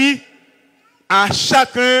maître a dit à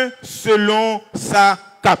chacun selon sa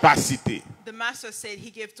capacité. the master said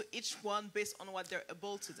he gave to each one based on what they're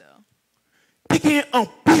able to do. Il y a un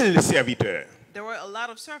pile serviteur. There were a lot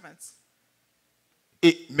of servants,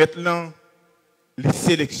 Et maintenant, les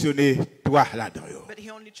sélectionner toi là-dedans. but he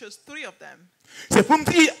only chose 3 of them. C'est pour me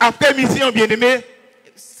dire, après-midi, en bien-aimé,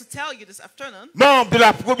 It's to tell you this afternoon, membre de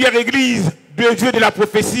la première église de Dieu de la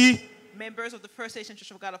prophétie, members of the First Nation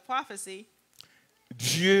Church of God of Prophecy,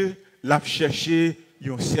 Dieu l'a cherché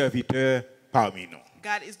un serviteur parmi nous.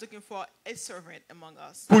 God is looking for a servant among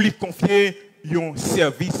us Pour lui confier un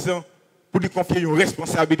service, pour lui confier une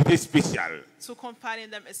responsabilité spéciale. to confide in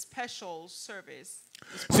them a special service.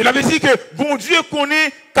 Cela veut dire que bon Dieu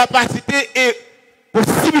connaît capacité et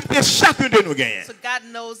possibilité de chacun de nous gagner. So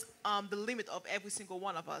God knows the limit of every single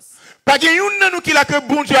one of us. Pas qu'il y a une nous qui l'a que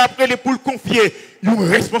bon Dieu après les pour le confier une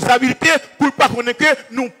responsabilité pour pas connaître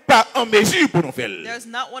que nous pas en mesure pour nous faire. There's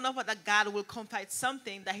not one of us that God will confide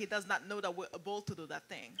something that he does not know that we're able to do that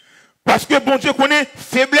thing. Parce que bon Dieu connaît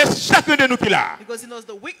faiblesse chacun de nous qu'il a. Because he knows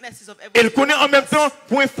the weaknesses of every Et il connaît en même temps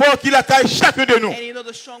point fort qu'il a caché chacun de nous. and he knows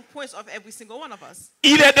the strong points of every single one of us.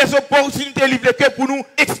 Il y a des opportunités libres que pour nous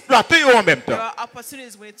exploiter en même There temps. are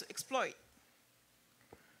opportunities we need to exploit.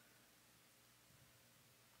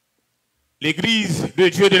 L'église de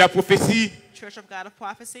Dieu de la prophétie, Church of God of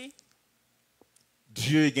Prophecy,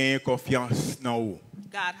 Dieu gagne confiance dans vous.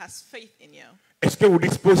 God has faith in you. Est-ce que vous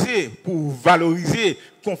disposez pour valoriser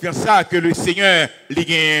confiance ça que le Seigneur lui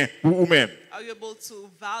gagne pour vous-même? Are you able to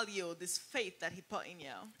value this faith that he put in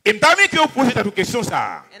you? Et parmi que vous posez cette question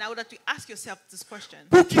ça. And I would like to ask yourself this question.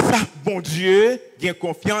 Pour qui ça bon Dieu gagne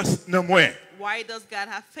confiance dans moi? Why does God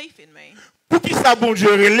have faith in me? Pour qui ça bon Dieu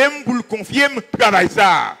relève pour le confier me travail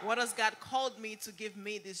ça? What has God called me to give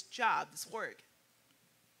me this job, this work?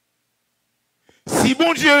 Si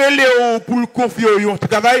bon Dieu relève pour le confier un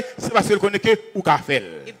travail, c'est parce qu'il connaît que vous pouvez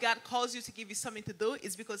faire. If God calls you to give you something to do,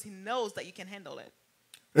 it's because he knows that you can handle it.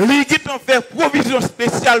 Il a fait provision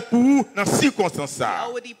spéciale pour vous dans ces circonstances He ça.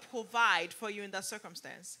 already provide for you in that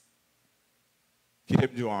circumstance. Qui t'aime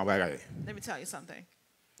dire en bagaille? Let me tell you something.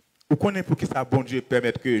 Vous connaissez pour qui ça bon Dieu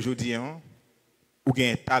permet que je dis ou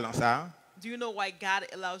gagne talent ça? Do you know why God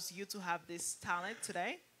allows you to have this talent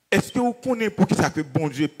today? Est-ce que vous connaissez pour qui ça que bon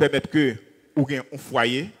Dieu permet que ou gagne un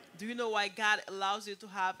foyer? Do you know why God allows you to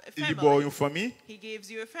have a Il bon family? une famille, He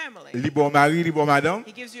gives you a family. il bon mari, il bon madame,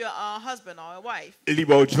 He gives you a husband or a wife. il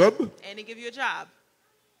bon job. And he gives you a job.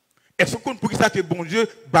 Est-ce que vous connaissez pour qui ça que bon Dieu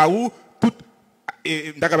ba ou toute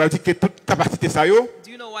d'accord dire que toute capacité ça yo?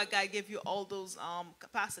 Do you know why God gave you all those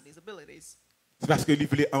capacities, abilities? C'est parce que il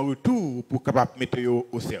voulait en retour pour capable mettre yo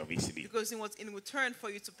au service. Because it was in return for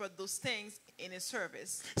you to put those things in his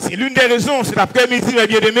service. C'est l'une des raisons, c'est l'après-midi mes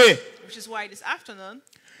bien-aimés. Which is why this afternoon,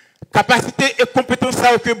 Capacité et compétence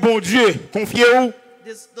ça que bon Dieu confie ou,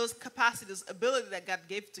 those capacities, ability that God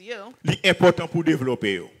gave to you, c'est important pour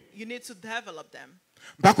développer yo. you need to develop them.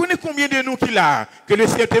 Bah connaît combien de nous qui là que le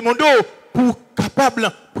Seigneur demande pour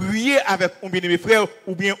capable prier avec un bien-aimé frère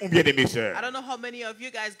ou bien un bien-aimé sœur. I don't know how many of you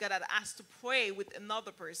guys got asked to pray with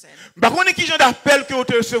another person. Bah connaît qui genre d'appel que vous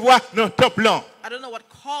te recevoir dans top plan. I don't know what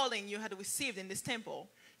calling you had received in this temple.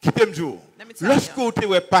 Qui t'aime jour. Let me tell Lorsque you. vous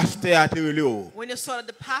te pasteur a te relé ou, When you saw that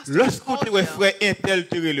the pastor had lorsque vous called te you, frère intel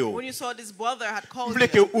te relé ou, when you saw this brother had vous called voulez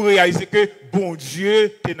que you, vous réalisez que bon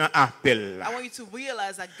Dieu te dans appel là. I want you to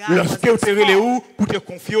realize that God was Lorsque vous te relé called ou pour te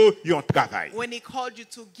confier un travail. when he called you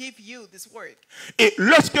to give you this work. Et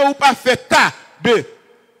lorsque vous pas fait cas de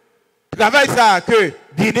travail ça que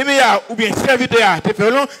bien-aimé ou bien serviteur te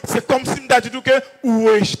fait long, c'est comme si m'ta dit que ou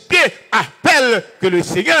rejeter appel que le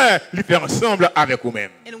Seigneur lui fait ensemble avec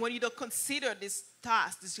vous-même. And when you don't consider this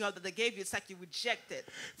task, this job that they gave you, it's like you reject it.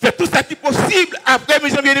 Faites tout ça qui est possible après mes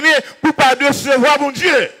bien-aimés pour pas décevoir mon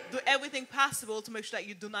Dieu. Do everything possible to make sure that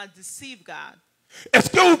you do not deceive God. Est-ce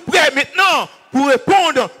que vous êtes prêts maintenant pour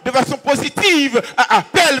répondre de façon positive à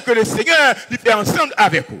l'appel que le Seigneur lui fait ensemble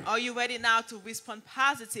avec vous? Are you ready now to respond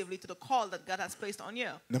positively to the call that God has placed on you?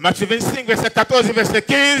 Dans Matthieu 25, verset 14 et verset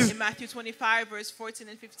 15, In Matthew 25, verse 14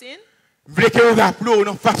 and 15, vous voulez que vous rappelez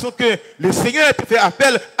de façon que le Seigneur te fait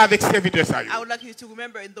appel avec serviteur ça. I would like you to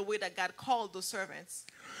remember in the way that God called those servants.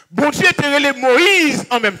 Bon Dieu te relève Moïse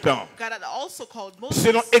en même temps. God had also called Moses.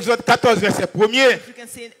 Selon Exode 14, verset 1er, If you can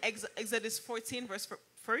see in Exodus 14, verse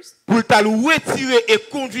 1st, pour t'aller retirer et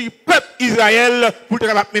conduire le peuple Israël pour te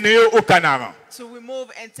mener au Canaan. to remove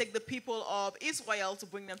and take the people of Israel to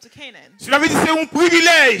bring them to Canaan. Cela veut dire que c'est un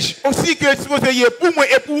privilège aussi que vous ayez pour moi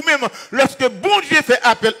et pour vous-même lorsque bon Dieu fait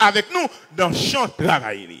appel avec nous dans le champ de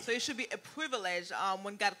travail. So it should be a privilege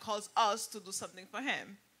when God calls us to do something for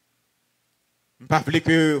Him. Je ne veux pas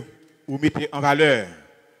que vous mettez en valeur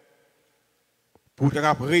pour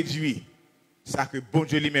réduire ça que bon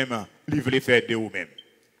Dieu lui-même lui voulait faire de vous-même.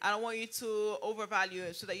 I don't want you to overvalue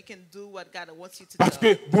it so that you can do what God wants you to Parce do.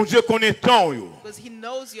 que bon Dieu connaît tant yo. Because He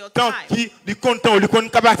knows your Tant time. qu'il connaît tant, il connaît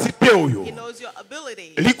capacité yo. He knows your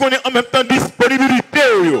ability. Il connaît en même temps disponibilité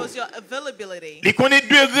He yo. knows your availability. Il connaît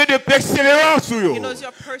degré de persévérance yo. He knows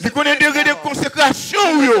your Il connaît degré de level. consécration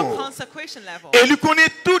He knows your yo. consecration level. Et il connaît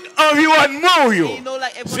tout environnement yo. You know,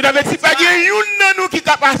 like, Cela veut dire pas qu'il y a un nous qui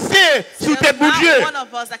a passé sous tes There's bout not Dieu. one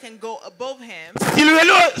of us that can go above Him. Il est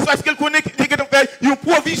là parce qu'il connaît qu'il y a une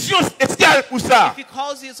provision spéciale pour ça. If He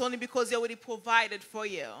calls you, it's only because He already provided for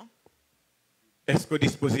you. Est-ce que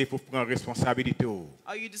disposé pour prendre responsabilité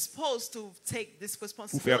Are you disposed to take this pour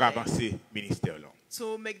faire responsibility avancer le ministère là?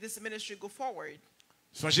 to make this ministry go forward?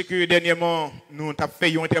 Songez que dernièrement, nous avons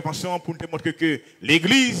fait une intervention pour nous montrer que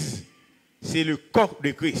l'Église, c'est le corps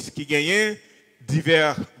de Christ qui gagne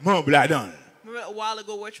divers membres là-dedans. Remember a while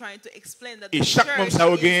ago, we're trying to explain that Et the chaque membre church ça a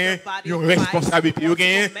is the gagné body une of Christ, responsabilité, il a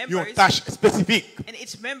gagné multiple une members, tâche spécifique. and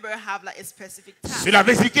each member have like a specific task. Cela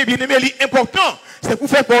veut dire que bien aimé, l'important, c'est pour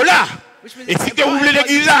faire pour là. Which means Et it's si que vous voulez important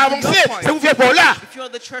l'Église for you à to do avancer, your part. c'est pour faire pour là. If you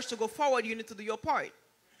want the church to go forward, you need to do your part.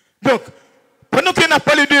 Donc, pendant qu'on a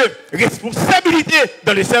parlé de responsabilité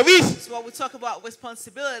dans le service, So when we talk about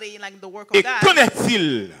responsibility, like the work et of God, qu'en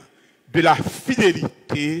est-il de la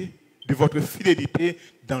fidélité, de votre fidélité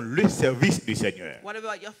dans le service du Seigneur? what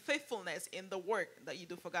about your faithfulness in the work that you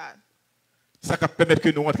do for God? Ça va permettre que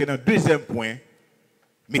nous rentrions dans le deuxième point,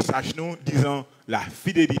 message nous disant la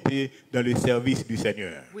fidélité dans le service du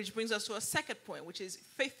Seigneur. Which brings us to a second point, which is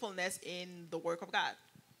faithfulness in the work of God.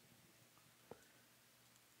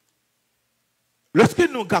 Lorsque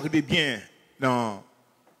nous regardons bien dans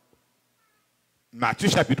Matthieu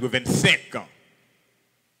chapitre 25,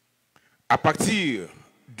 à partir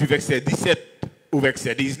du verset 17 au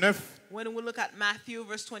verset 19, When we look at Matthew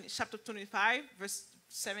chapter 25, verse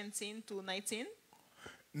 17 to 19,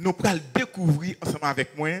 nous allons découvrir ensemble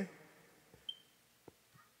avec moi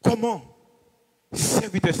comment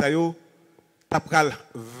serviteur ça yo t'a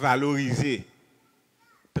valoriser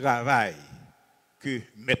le travail que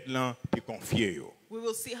maintenant te confié yo. we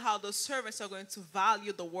will see how the servants are going to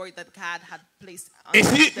value the work that God had placed on Et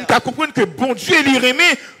si them. nous comprenons que bon Dieu lui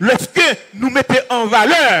remet lorsque nous mettons en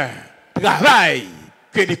valeur le travail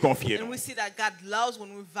que lui confie. And we see that God loves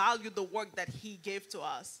when we value the work that He gave to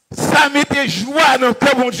us. Ça mettait joie dans le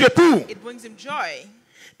cœur bon Dieu tout. It brings Him joy.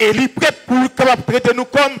 Et il est prêt pour capable traiter nous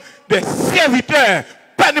comme des serviteurs,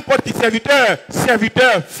 pas n'importe qui serviteur,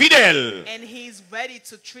 serviteur fidèle. And He's ready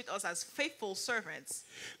to treat us as faithful servants.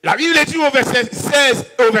 La Bible dit au verset 16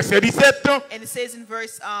 et au verset 17, And it says in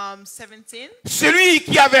verse 17, celui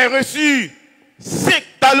qui avait reçu 5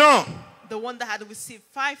 talents the one that had received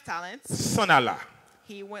 5 talents, s'en alla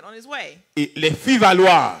he went on his way. et les fit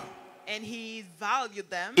valoir And he valued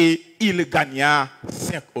them, et il gagna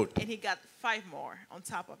 5 autres. and he got 5 more on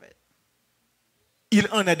top of it. Il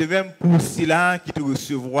en est de même pour ceux-là qui te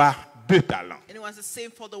recevoir 2 talents. And it was the same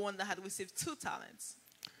for the one that had received 2 talents.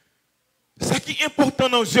 Ce qui est important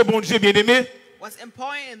dans ce bon Dieu bien-aimé, What's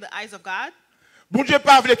important in the eyes of God, bon Dieu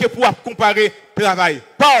pas voulu que pour comparer travail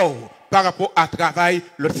pauvre par rapport à travail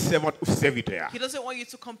l'autre servant ou serviteur. He doesn't want you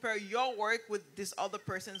to compare your work with this other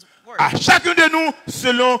person's work. À chacun de nous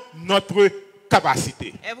selon notre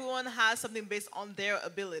capacité. Everyone has something based on their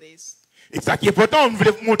abilities. Et ça qui est important, on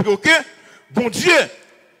voulait vous montrer que bon Dieu,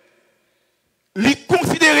 il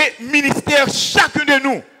considérait ministère chacun de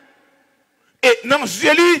nous. Et dans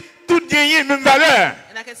lui, tout gagne même valeur.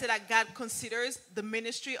 And I can say that God considers the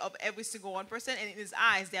ministry of every single one person, and in His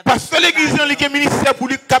eyes, they have Parce que l'église est un ministère pour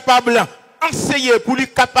lui capable d'enseigner, pour lui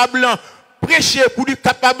capable de prêcher, pour lui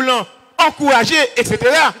capable d'encourager, etc.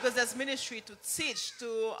 because there's ministry to teach, to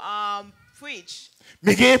preach.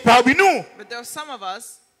 Mais il y a parmi nous, But there are some of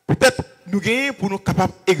us, Peut-être nous gagnons pour nous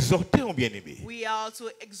capables d'exhorter un bien-aimé. We are to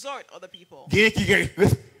exhort other people. Gagnons qui a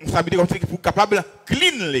responsabilité comme ça pour capable de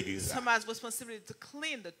clean l'église. Some has responsibility to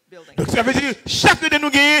clean the building. Donc ça veut dire chacun de nous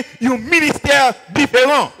gagne un ministère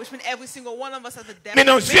différent. Which means every single one of us has a different Mais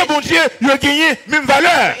dans Dieu, bon Dieu, il a gagné même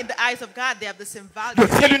valeur. in the eyes of God, they have the same value. Donc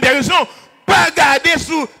c'est l'une des raisons. Pas garder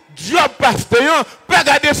sous job pasteur, pas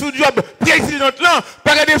garder sous job président là,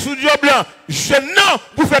 pas garder sous job là, jeune non,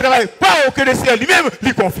 pour faire travail, pas au que le Seigneur lui-même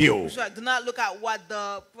lui confie. So do not look at what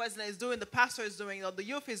the president is doing, the pastor is doing, or the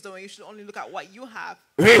youth is doing. You should only look at what you have.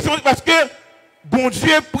 Raison parce que bon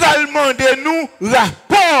Dieu pral demander nous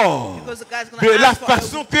rapport Because the guy's de going to la ask for a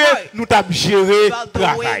façon que report nous t'avons géré about the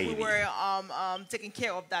way travail. we were taking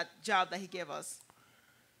care of that job that he gave us.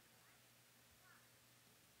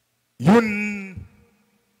 Yon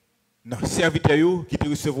nan serviteur yo qui te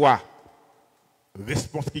recevoir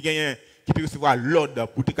réponse qui gagne qui te recevoir l'ordre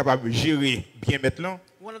pour être capable de gérer bien maintenant.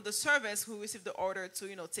 One of the servants who received the order to,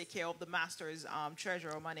 take care of the master's treasure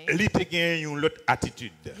or money, Li te gagne une autre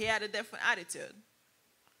attitude. he had a different attitude.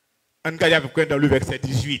 On regarde avec moi dans le verset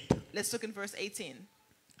 18. Let's look in verse 18.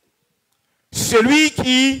 Celui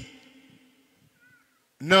qui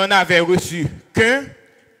n'en avait reçu qu'un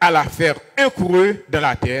alla faire un creux dans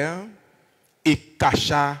la terre et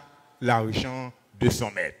cacha l'argent de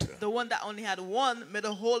son maître. The one that only had one made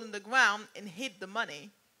a hole in the ground and hid the money.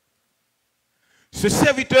 Ce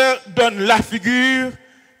serviteur donne la figure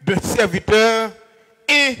d'un serviteur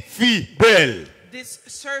infidèle, This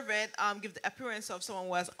servant gives the appearance of someone who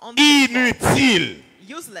was unfaithful, inutile,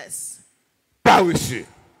 useless. paresseux.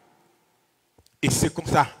 Et c'est comme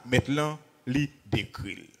ça maintenant il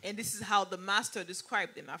décrit. And this is how the master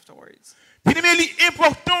described him afterwards. Puis il est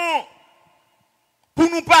important pour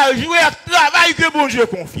nous pas jouer à travail que bon Dieu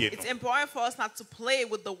confie. It's important for us not to play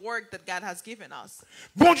with the work that God has given us.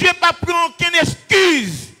 Bon Dieu pas prend aucune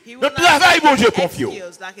excuse. He Le will not travail take bon Dieu an confie.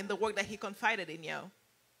 excuse, like in the work that he confided in you.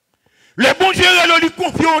 Le bon Dieu lui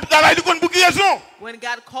confie au travail du compte pour quelle raison? When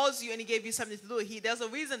God calls you and he gave you something to do, there's a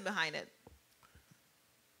reason behind it.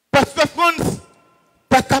 Parce que France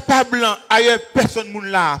pas capable ailleurs personne moun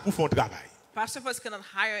là pour faire un travail. Pastor First cannot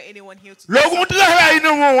hire anyone here to do Le bon travail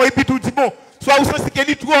non et puis tout dit bon, soit vous sentez qu'il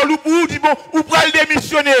est trop lourd ou dit bon, ou pour le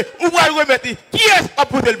démissionner, ou pour le remettre. Qui est-ce qui a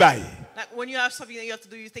posé le bail? Like when you have something that you have to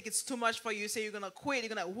do, you think it's too much for you, say you're gonna quit,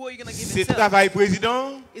 who are you gonna give C'est it to? travail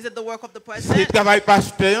président, Is it the work of the c'est president? travail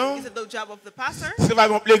pasteur, Is it the job of the pastor? c'est travail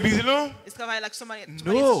de l'église non? Is it like somebody at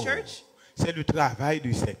Non. church? C'est le travail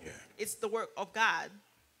du Seigneur. It's the work of God.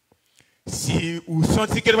 Si vous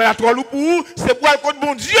sentez qu'il est trop lourd pour vous, c'est pour le compte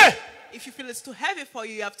bon Dieu. If you feel it's too heavy for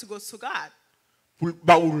you, you have to go to God Pour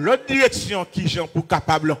bah, ou l'autre direction qui gens pour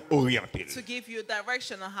capable orienter. to give you a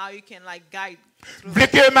direction on how you can guide. Vous voulez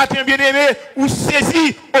que matin bien aimé ou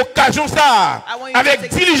saisi occasion ça I want you to avec take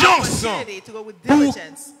this diligence opportunity to go with pour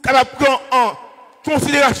diligence capable prendre en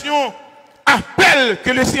considération appel que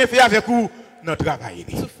le Seigneur fait avec vous dans le travail.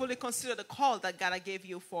 to fully consider the call that God gave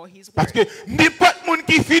you for His Parce work. que n'importe monde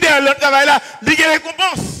qui est fidèle dans le travail là, il y a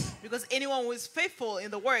récompense. Because anyone who is faithful in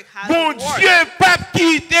the work has Bon a reward. Dieu, pas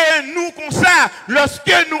quitter nous comme ça lorsque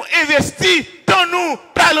nous investissons dans nous,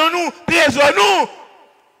 talons nous, trésors nous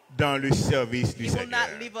dans le service du He will Seigneur.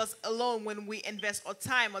 not leave us alone when we invest our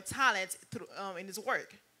time or talent through, in His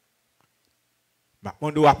work.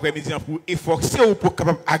 Maintenant, après-midi, pour efforcer ou pour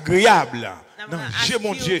capable agréable. I'm Non, gonna Dieu ask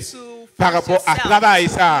mon you Dieu, to par force rapport à yourself travail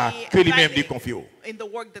to ça be que lui-même lui abiding confie. in the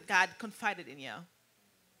work that God confided in you.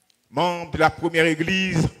 Membre de la première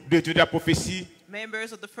église de Dieu de la prophétie,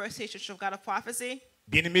 Members of the First Church of God of Prophecy,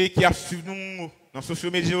 bien-aimés qui a suivi nous dans les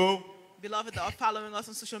social media, beloved that are following us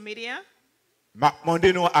on social media, m'a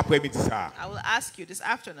demandé nous après-midi ça I will ask you this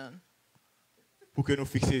afternoon pour que nous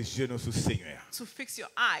fixions les yeux sur le Seigneur. to fix your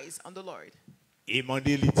eyes on the Lord Et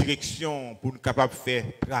demander les directions pour nous capables de faire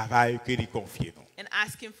le travail que lui confie nous. and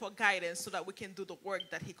ask Him for guidance so that we can do the work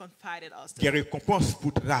that He confided us to Il y a do. récompense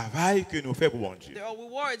pour le travail que nous faisons pour bon Dieu. There are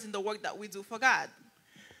rewards in the work that we do for God.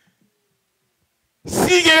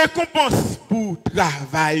 Si il y a récompense pour le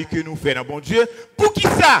travail que nous faisons bon Dieu, pour qui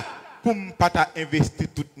ça? Pour ne pas investir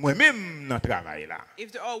tout moi-même dans le travail là.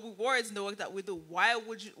 If there are rewards in the work that we do, why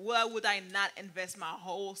would I not invest my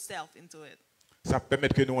whole self into it? Ça permet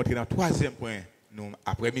que nous entrions dans le troisième point, nous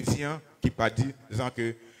après-midi, qui pas disant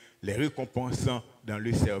que les récompenses dans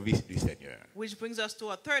le service du Seigneur. Which brings us to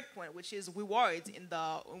a third point, which is rewards in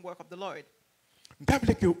the work of the Lord. Vous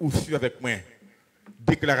savez que vous suivez avec moi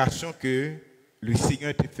déclaration que le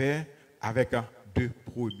Seigneur te fait avec un deux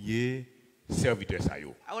premiers serviteurs.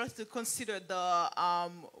 I want us to consider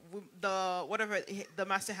whatever the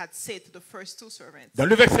master had said to the first two servants. Dans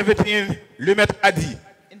le verset 21, le maître a dit,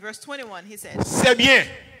 In verse 21, he said, c'est bien,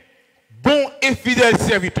 bon et fidèle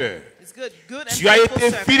serviteur. It's good and Tu as faithful été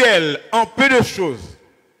servant. fidèle en peu de choses.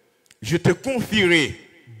 Je te confierai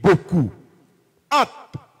beaucoup.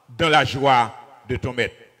 Entre dans la joie de ton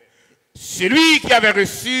maître. Celui qui avait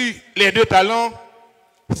reçu les 2 talents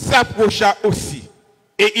s'approcha aussi.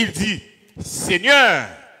 Et il dit, Seigneur,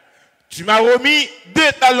 tu m'as remis 2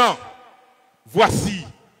 talents. Voici,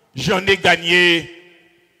 j'en ai gagné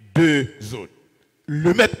 2 autres.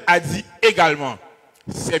 Le maître a dit également,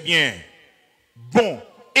 c'est bien, bon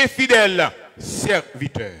et fidèle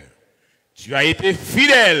serviteur. Tu as été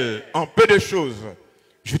fidèle en peu de choses.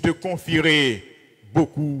 Je te confierai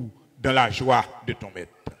beaucoup dans la joie de ton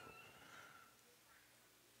maître.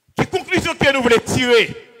 Quelle conclusion que nous voulons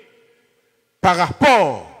tirer par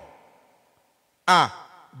rapport à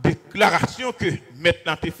la déclaration que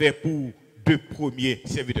maintenant tu fais pour 2 premiers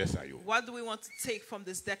serviteurs? What do we want to take from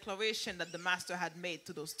this declaration that the master had made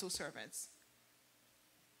to those 2 servants?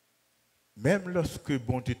 Même lorsque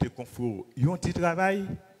bon Dieu te confie un petit travail,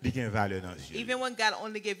 il y a une valeur dans Dieu. Even when God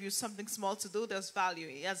only gave you something small to do, there's value.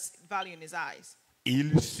 He has value in his eyes.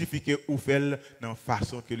 Il suffit que vous faites de la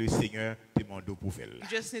façon que le Seigneur te demande pour faire. You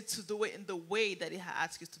just need to do it in the way that he has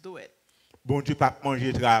asked you to do it. Bon Dieu pas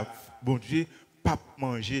manger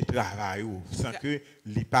travail sans que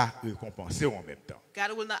il pas récompensé en même temps.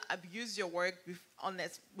 God will not abuse your work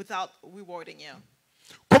without rewarding you.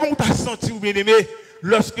 Comment tu as senti, bien-aimé,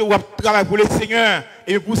 lorsque vous travaillez pour le Seigneur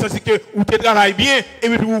et vous sentez que vous travaillez bien et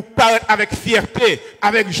vous parlez avec fierté,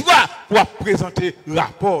 avec joie pour présenter le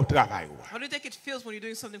rapport travail? How do you think it feels when you're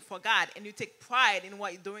doing something for God and you take pride in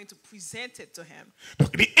what you're doing to present it to Him? Donc,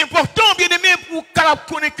 il est important, bien-aimé, pour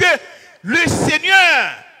connaître que le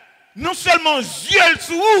Seigneur, non seulement Dieu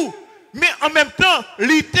sur vous, mais en même temps, il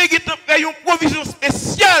a fait une provision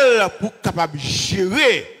spéciale pour capable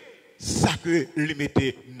gérer ça que il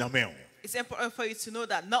mettait dans la main. It's important for you to know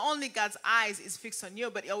that not only God's eyes is fixed on you,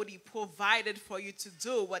 but He already provided for you to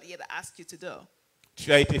do what He had asked you to do.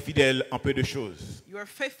 Tu as été fidèle en peu de choses. You are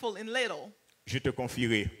faithful in little, Je te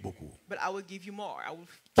confierai beaucoup. but I will give you more.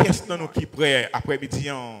 Qu'est-ce que nous qui prêt après-midi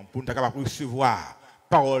pour nous capable recevoir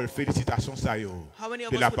parole, félicitations ça yo How many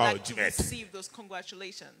of de us la would parole like du to maître? receive those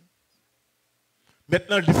congratulations?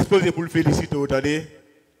 Maintenant disposé pour le féliciter, attendez.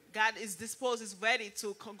 God is disposed, is ready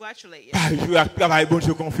to congratulate you. Pas jouer à travail bon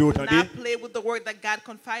Dieu confie, attendez. Not play with the word that God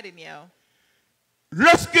confided in you.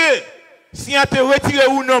 Lorsque si on te retire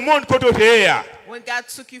ou dans le monde côté When God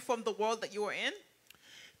took you from the world that you were in,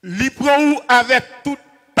 il prend ou avec tout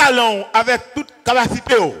talent, avec toute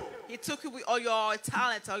capacité He took you with all your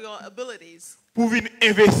talents, all your abilities pour venir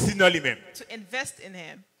investir dans lui-même. to invest in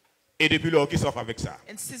Him. Et depuis lors qui s'offre avec ça.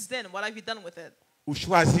 And since then, what have you done with it? Ou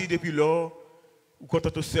choisi depuis lors ou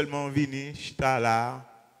content seulement venir, chita là,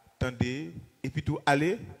 tendez et puis tout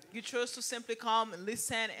aller? You chose to simply come and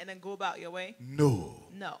listen and then go about your way? Non.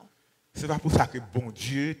 No. C'est pas pour ça que bon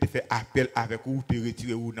Dieu te fait appel avec ou te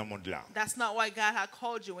retire ou dans le monde là. That's not why God had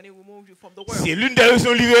called you when He removed you from the world. C'est l'une des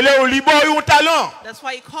raisons livrées au Liban et un talent. That's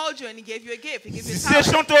why He called you and He gave you a gift. He gave you Si a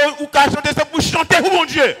c'est talent. chanter ou qu'à chanter, c'est pour chanter pour mon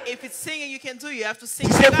Dieu. If it's singing you can do, you have to sing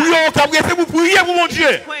Si for c'est prier God. ou qu'à prier, c'est pour prier pour mon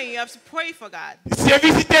Dieu. Praying, you have to pray for God. Si c'est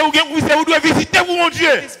visiter ou bien vous devez visiter pour mon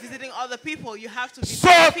Dieu. If it's visiting other people, you have to visit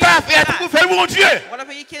Sauf other people qu'à for faire pour God. faire mon Dieu.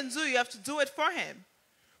 Whatever you can do, you have to do it for Him.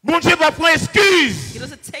 Mon Dieu va prendre excuse He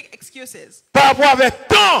doesn't take excuses par rapport avec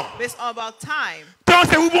temps. based on about time. Temps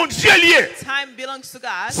c'est où mon Dieu lié. Time belongs to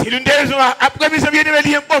God. C'est l'une des raisons après mes amis,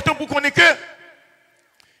 il est important pour qu'on ait que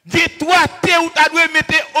dis-toi où tu dois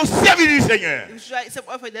mettre au service du Seigneur.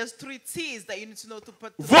 There's 3 T's that you need to know to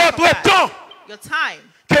put Votre temps your time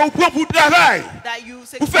que vous prenez pour le travail, that you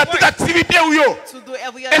say pour faire toute activité ou yo. to do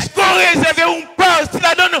every other Est-ce qu'on réserve une part si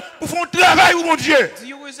la donne pour faire un travail ou mon Dieu? Do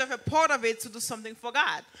you reserve a part of it to do something for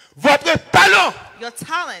God? Votre talent, Your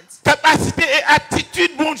talent, capacité et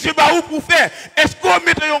attitude, bon Dieu, bah, où pour faire? Est-ce qu'on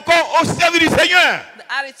met encore au service du Seigneur? the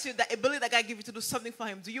attitude, the ability that God gave you to do something for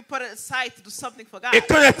Him. Do you put it aside to do something for God? Et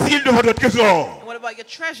qu'en est-il de votre trésor? And what about your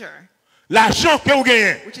treasure, L'argent que vous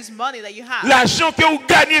gagnez, which is money that you have? l'argent que vous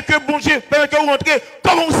gagnez, que bon Dieu, permet que vous rentrez,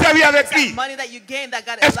 comment vous servez avec That lui? money that you gain that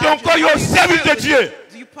God Est-ce allowed qu'encore il y a au service de Dieu?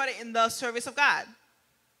 Do you put it in the service of God?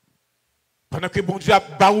 Pendant que bon Dieu a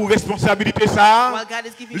barré responsabilité ça, While God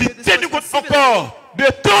is giving il you this tient compte responsibility, encore de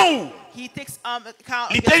temps, He takes account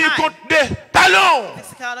of il your tient time. compte de talents, He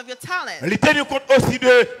takes account of your talent. il tient compte aussi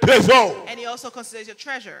de trésors. And He also considers your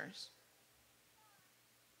treasures.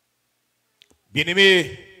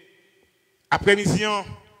 Bien-aimé, après-midi,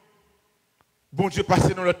 bon Dieu passe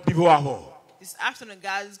dans notre niveau avant. This afternoon,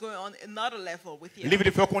 God is going on another level with you. Il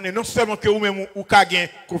veut faire qu'on est non seulement que vous-même ou qu'à gagner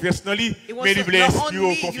confiance dans lui, He wants mais il to, veut not inspirer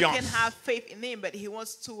only you confiance. can have faith in Him, but He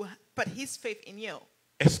wants to put His faith in you.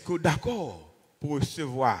 est-ce que d'accord pour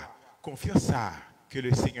recevoir confiance ça que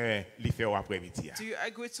le Seigneur lui fait après-midi? Do you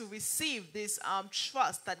agree to receive this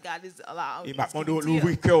trust that God is allowing? Et maintenant,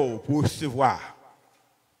 l'ouvrir cœur pour recevoir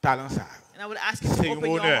talent ça. And I would ask you to C'est un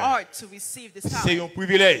open your honneur. heart to receive this C'est talent. un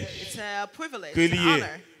privilège It's a privilege, que it's an lié.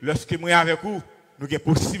 honor. Lorsque moi avec vous, nous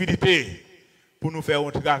avons possibilité pour nous faire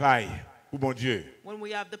un travail pour bon Dieu. When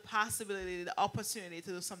we have the possibility, the opportunity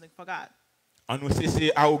to do something for God. En nous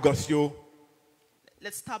cesser arrogance.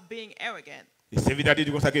 Let's stop being arrogant. Et c'est évident de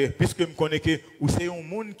dire comme ça que puisque je connais que vous c'est un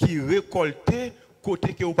monde qui récolte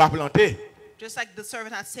côté que vous pas planté. Just like the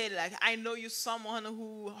servant had said, like, I know you someone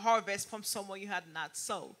who harvests from somewhere you had not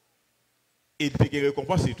sown. Et il te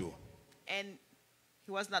récompense et tout. And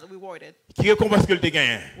he was not rewarded. Qui récompense que il te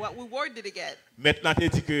gagne? What reward did he get? Maintenant, tu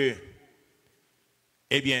dis que,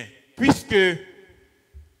 eh bien, puisque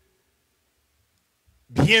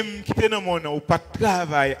bien quitter dans le monde ou pas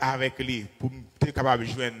travailler avec lui pour être capable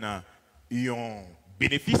de joindre un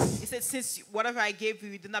bénéfice, He said, since whatever I gave you,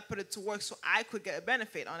 you did not put it to work so I could get a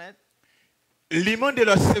benefit on it. lui demande de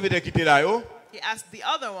leur serviteur qui était là, He asked the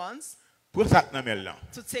other ones pour ça que nous là.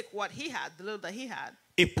 to take what he had, the little that he had,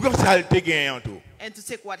 Et pour ça, il te gagne en tout. and to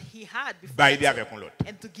take what he had before Bah, aider avec l'autre.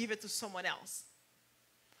 and to give it to someone else.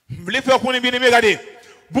 Je voulais faire qu'on est bien aimé, regardez.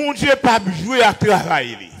 Bon Dieu pas jouer à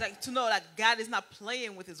travail. It's like to know that God is not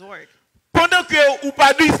playing with his work. Pendant que ou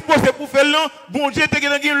pas disposé pour faire là, bon Dieu te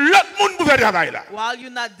gagne l'autre monde pour faire travail là. While you're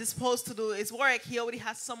not disposed to do his work, he already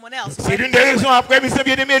has someone else. C'est une des raisons après, monsieur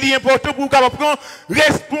bien-aimé, il est important pour qu'on prenne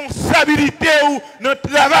responsabilité ou notre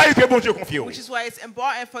travail que bon Dieu confie. Which is why it's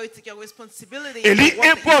important for you to get responsibility. Et in the il est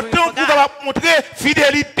work that you're doing important for pour God. qu'on montrer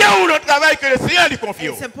fidélité ou notre travail que le Seigneur lui confie.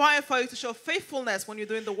 It's important for you to show faithfulness when you're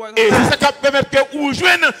doing the work Et of c'est ça God. qui permet que vous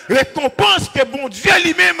joignez récompense que bon Dieu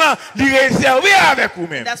lui-même lui réserve avec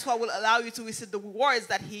vous-même. That's what will allow you to receive the rewards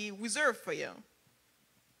that he reserved for you.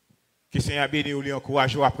 Que le Seigneur bénisse ou lui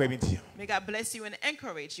encourage après-midi. May God bless you and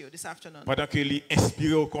encourage you this afternoon. Pendant que lui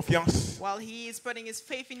inspire aux confiance, While he is spreading his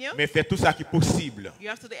faith in you, mais fait tout ça qui est possible you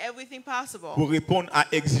have to do everything possible pour répondre à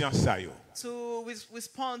l'exigence ça yo. to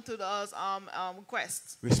respond to those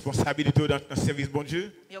requests. Responsabilité dans le service bon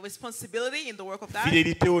Dieu, Your responsibility in the work of God,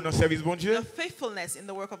 fidélité dans le service bon Dieu your faithfulness in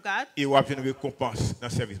the work of God, et vous avez une récompense dans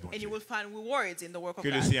le service bon and you Dieu. will find rewards in the work of Que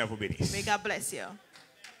le God. Seigneur vous bénisse. May God bless you.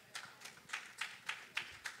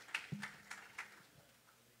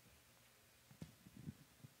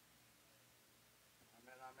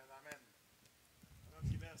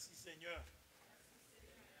 Merci Seigneur.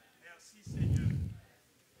 Merci Seigneur.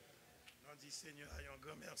 Nous disons Seigneur, un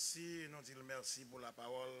grand merci. Nous disons merci pour la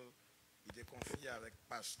parole qui est confiée avec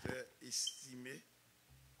pasteur estimé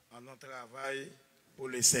en notre travail pour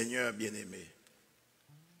le Seigneur bien-aimé.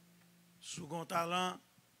 Sous ton talent,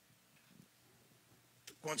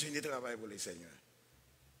 continue de travailler pour le Seigneur.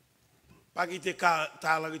 Pas quitter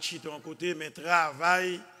talent de en côté, mais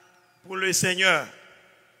travaille pour le Seigneur.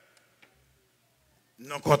 Nous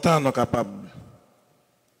sommes contents, nous sommes capables.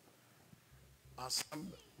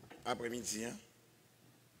 Ensemble, après-midi. Hein?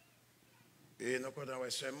 Et nous sommes contents de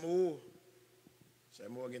ce mot. Ce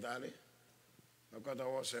mot qui est allé. Nous sommes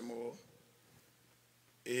contents de ce mot.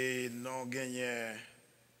 Et nous gagnons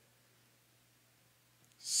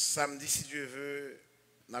samedi, si Dieu veut,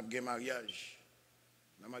 nous avons un mariage.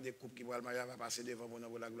 Nous avons des couples qui vont le mariage va passer devant pour nous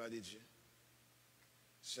pour la gloire de Dieu.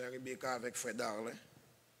 Sœur Rebecca avec frère Darlin.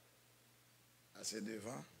 C'est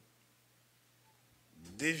devant.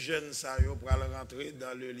 Des jeunes saillots pour aller rentrer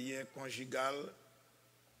dans le lien conjugal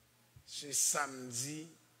ce samedi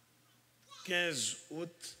 15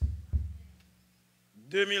 août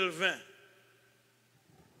 2020.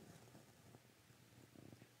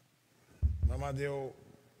 Maman Déo,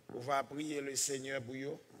 on va prier le Seigneur pour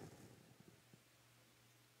vous.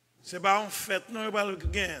 Ce n'est pas en fête, non, on va le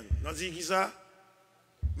gagner. On dit qui ça?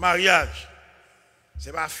 Mariage. Ce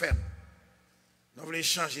n'est pas fête. Nous voulons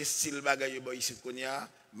changer style bagaille ici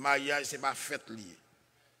mariage c'est pas fête lié.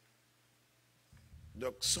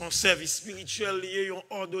 Donc son service spirituel lié une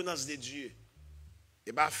ordonnance de Dieu.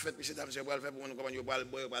 Et pas fête monsieur dame c'est pas le faire pour nous comment on va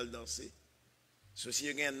boire pas danser. Ceci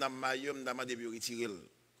est un nam mayom dama de retirer.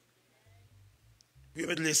 Puis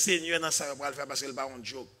mettre le Seigneur dans ça pour le faire parce que pas un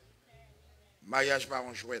joke. Mariage pas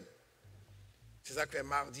un chouette. C'est ça que fait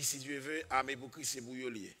mardi si Dieu veut armé pour Christ et pour yo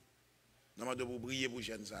lié. Nous demandons pour briller pour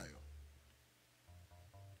jeunes ça.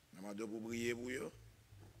 Nous demandons pour briller pour eux.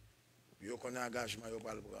 Yo connaît engagement yo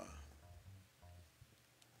pas le bras.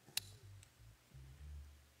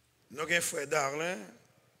 Nous avons un frère Darlin,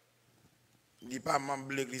 il n'est pas membre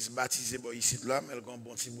de l'église baptisée ici là, mais il a un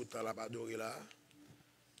bon petit bout de temps là pas adoré là.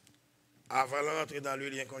 Avant de rentrer dans le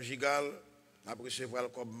lien conjugal, on a recevoir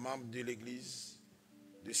comme membre de l'église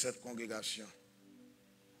de cette congrégation.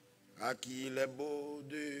 À qui il est beau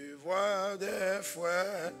de voir des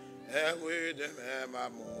frères heureux de même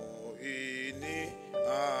amour unis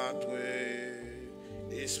entre eux.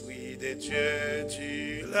 Esprit de Dieu,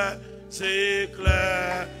 tu les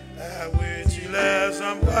éclaires, oui, tu les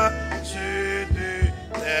embrasses de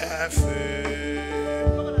tes feux.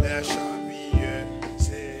 Les champilleux,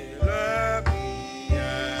 c'est leur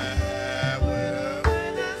prière.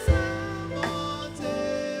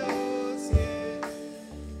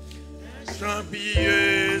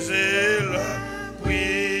 Champilleuse et la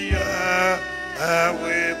prière,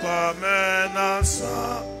 oui, comme un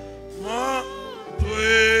ensemble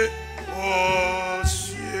monté aux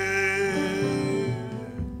cieux.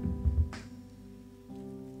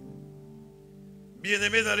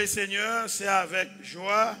 Bien-aimés dans le Seigneur, c'est avec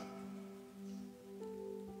joie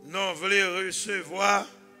nous voulons recevoir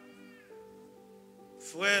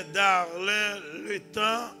frère Darlin le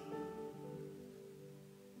temps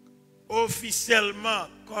officiellement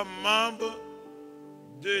comme membre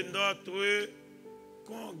de notre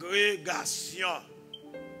congrégation.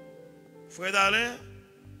 Frère Darlin,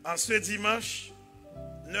 en ce dimanche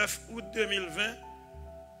 9 août 2020,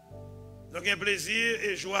 nous avons plaisir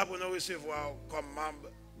et joie pour nous recevoir comme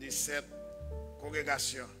membre de cette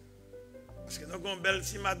congrégation. Parce que nous avons une belle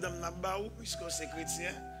madame Nabaou, puisque c'est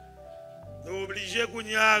chrétien, nous sommes obligés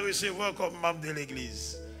de recevoir comme membre de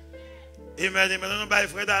l'église. Et maintenant, nous avons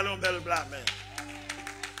frère Darlin une belle blâme.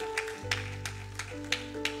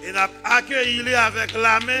 Et nous avons accueilli avec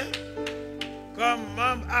la main comme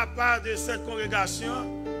membre à part de cette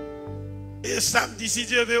congrégation. Et samedi, si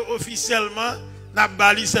Dieu veut officiellement, nous avons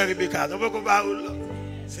bali Saint Rebecca. Nous avons baoul.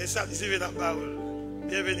 C'est samedi, si Dieu veut baoul.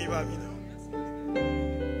 Bienvenue, Mamina.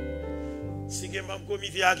 Si vous avez un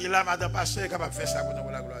comité qui est là, madame pasteur est capable de faire ça pour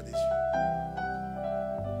la gloire de Dieu.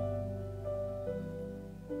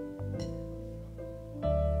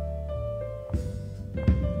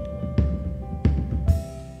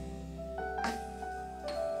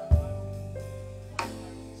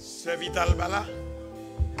 C'est Vital Bala.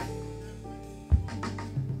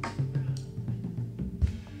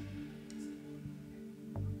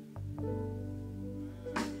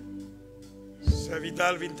 C'est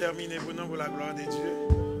Vital vient terminer pour nous pour la gloire de Dieu.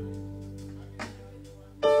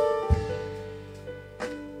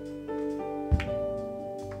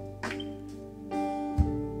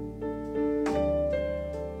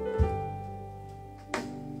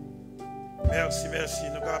 Merci, merci.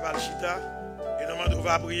 Nous avons chita. Et nous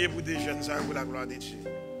va prier pour des jeunes pour la gloire de Dieu.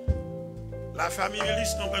 La famille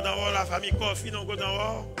Mélis, nous connaissons, la famille Kofi, nous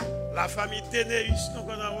connaissons, la famille Ténéus, nous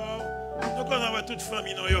connaissons toute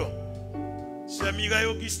famille. C'est Mireille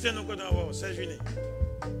Augustin, nous connaissons, c'est Junie.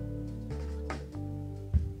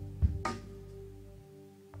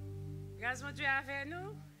 Grâce mon Dieu avec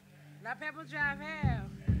nous, la paix mon Dieu avec nous.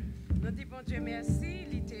 Nous disons bon Dieu merci,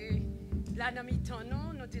 il était là dans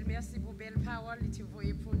nous, nous disons merci pour belle parole, il était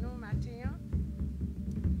envoyé pour nous matin.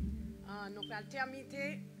 Nous allons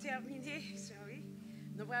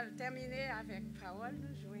terminer avec parole,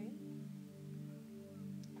 nous jouons.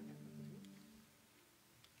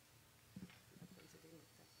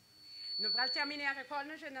 Nous allons terminer avec parole,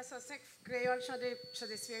 nous jouons dans 105 créole, chant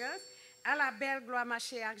d'espérance. À la belle gloire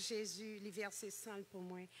marcher avec Jésus, les versets 100 pour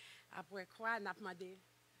moi. Après quoi, nous avons demandé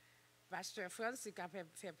Pasteur France si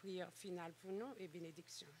capable de faire prière finale pour nous et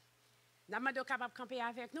bénédiction. Nous avons demandé capable de camper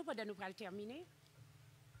avec nous pendant nous allons terminer.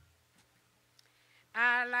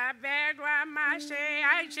 À la belle gloire marcher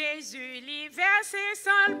avec Jésus, les versets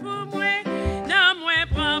 100 pour moi. Non, moi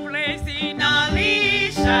prends plaisir dans lui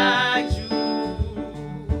chaque jour.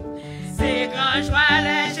 C'est grand joie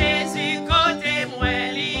de Jésus côté moi,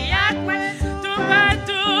 li à quoi. Tout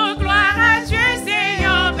partout, gloire à Dieu, c'est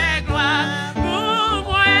une belle gloire pour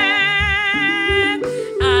moi.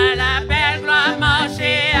 À la belle gloire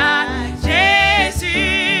marcher avec Jésus.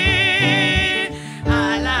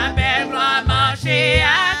 À la belle gloire marcher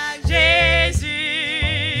avec Jésus.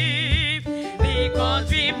 Lui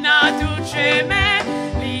conduit dans tout chemin,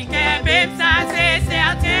 lui qu'aime ça c'est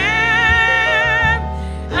certain.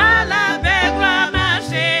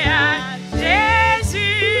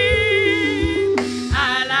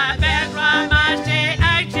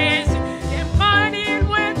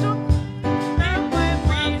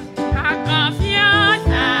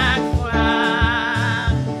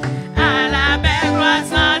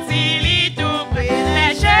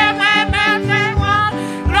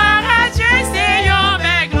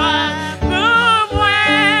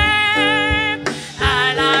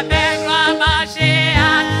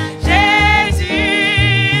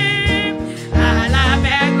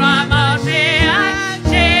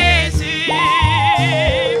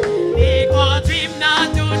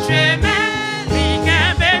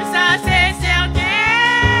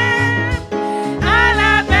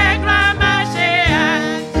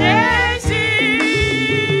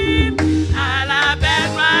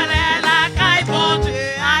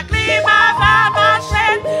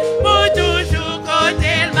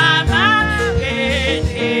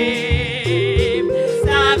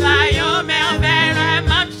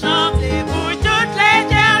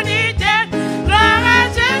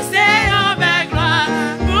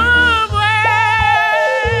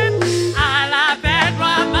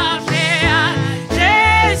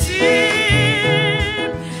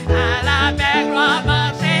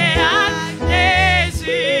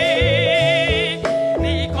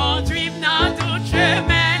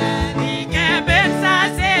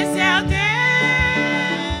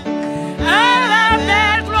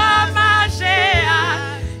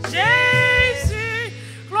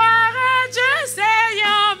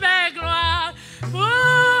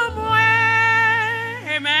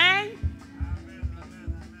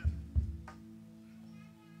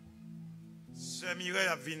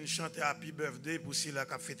 a venu chanter Happy Birthday pour ceux qui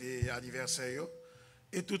a fêté l'anniversaire.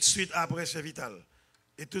 Et tout de suite après, c'est Vital.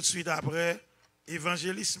 Et tout de suite après,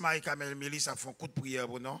 évangéliste Mike Kamel Mélis a fait un coup de prière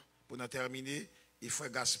pour nous terminer. Et frère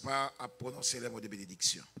Gaspard a prononcé les mots de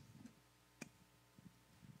bénédiction.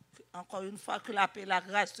 Encore une fois, que la paix et la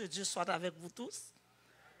grâce de Dieu soient avec vous tous.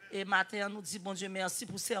 Et matin, nous disons, bon Dieu, merci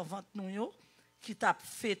pour servante nous qui t'a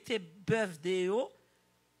fêté birthday.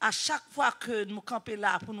 À chaque fois que nous campons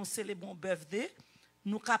là pour nous célébrer mon birthday,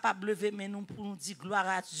 nous sommes capables de lever mais nous pour nous dire gloire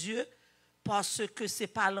à Dieu parce que ce n'est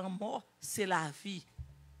pas la mort, c'est la vie.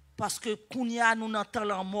 Parce que Kounia nous n'entend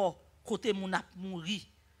la mort, côté nous n'a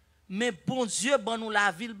mouri. Mais bon Dieu, bon nous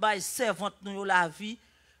la vie, il servante nous la vie.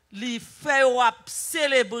 Li fait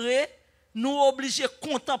célébrer, nous obligés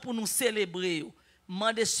contents pour nous célébrer.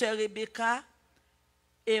 Mande sœur Rebecca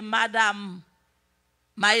et madame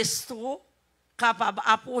Maestro capable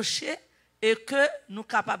d'approcher et que nous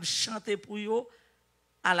capables de chanter pour eux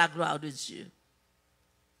à la gloire de Dieu.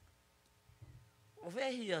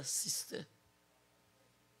 Over here, sister.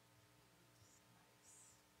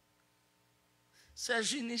 Sœur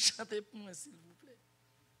Junie, chantez pour moi, s'il vous plaît.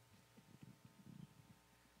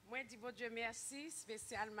 Moi, je dis bon Dieu merci,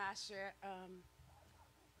 spécialement à chère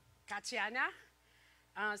Katiana.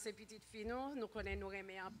 Ces petites filles, nous connaissons, nous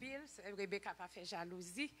remet en pile. Rebecca n'a pas fait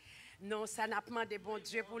jalousie. Non, ça n'a pas demandé bon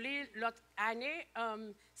Dieu pour lui. L'autre année,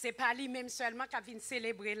 ce n'est pas lui-même seulement qui a venu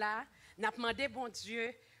célébrer là. N'a demandé bon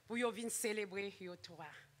Dieu pour qu'il vienne célébrer yo toi.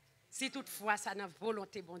 Si toutefois ça n'a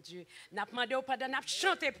volonté bon Dieu, n'a demandé au pardon, n'a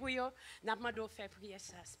chanté pour yo, n'a demandé au faire prier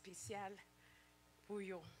ça spécial pour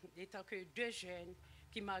yo. Étant que deux jeunes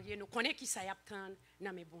qui marient, nous connaissons qui ça y attend,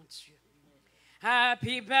 non mais bon Dieu.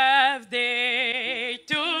 Happy birthday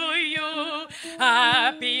to you.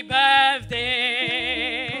 Happy birthday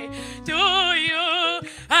to you.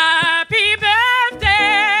 Happy birthday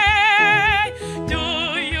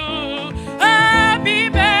to you. Happy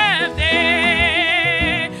birthday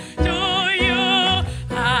to you.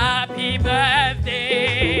 Happy birthday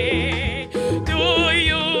to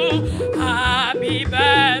you. Happy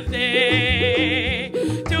birthday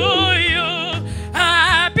to you.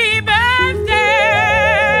 Happy birthday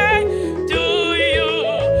to you.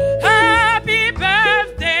 Happy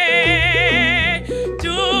birthday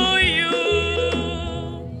to you.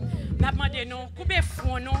 N'a demandé non, coupez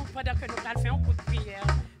fond non pendant que nous allons faire un coup de prière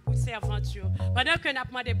pour servanture. Pendant que nous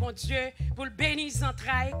demandé bon Dieu pour le bénir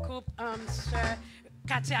entrailles coupe sœur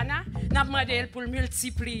Katiana, n'a demandé pour le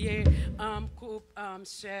multiplier coupe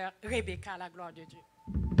sœur Rebecca, la gloire de Dieu.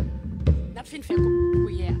 N'a fin fait coup de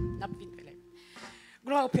prière, n'a fin fait.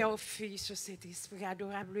 Gloire au Père, au Fils, au Saint-Esprit,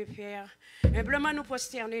 adorable Père. Humblement nous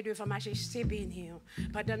prosterner devant Majesté bénie.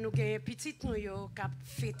 Pendant nous avons petit nous qui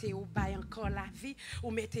fêté ou bail encore la vie, ou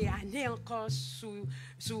mettez année encore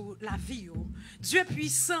sous la vie. Dieu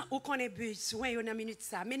puissant, ou qu'on ait besoin dans minute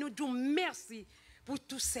ça. Mais nous disons merci pour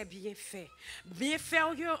tous ces bienfaits. Bienfaits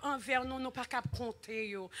envers nous, nous pas qu'à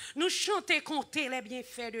compter. Nous chanter, compter les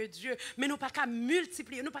bienfaits de Dieu, mais nous pas qu'à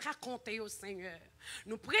multiplier, nous pas qu'à compter au Seigneur.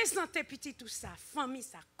 Nous présenter petit tout ça, famille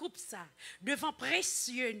ça, coupe ça, devant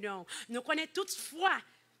précieux nom. Nous connaissons toutefois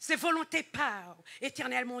ses volontés par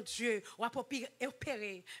éternel mon Dieu, ou à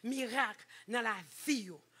opérer miracle dans la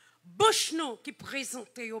vie. Bouche nous qui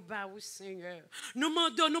présentez au bas au Seigneur. Nous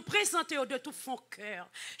demandons, nous présenter de tout fond cœur.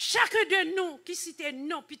 Chacun de nous qui cite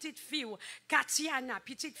nos petites filles, Katiana,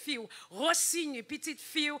 petite fille, Rossigne, petite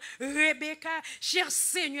fille, Rebecca, cher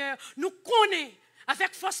Seigneur, nous connaissons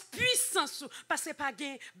avec force puissance, parce que pas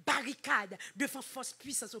de barricade devant force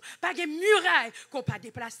puissance, pas de muraille qu'on pas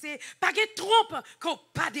déplacer, pas de trompe qu'on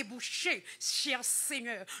pas déboucher. Cher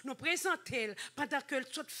Seigneur, nous présentons pendant que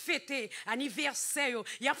tout fêté anniversaire,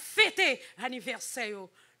 il y a fêté anniversaire.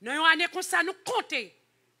 Nous une année comme ça nous compter.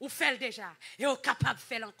 Ou fait déjà, et ou capable de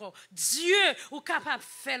faire encore. Dieu, ou capable de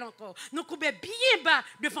faire encore. Nous coupons bien bas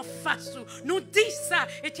devant face. Nous disons ça,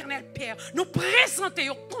 éternel Père. Nous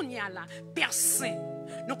présentons qu'on y a là, Père Saint.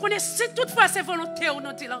 Nous connaissons toutefois ses volontés, ou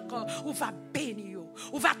nous disons encore, ou va bénir,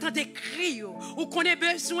 ou va attendre des cris, ou qu'on ait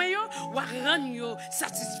besoin, ou va rendre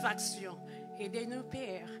satisfaction. Aidez-nous,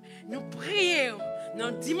 Père. Nous prions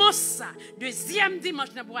dans dimanche, deuxième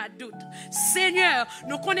dimanche dans le mois d'août. Seigneur,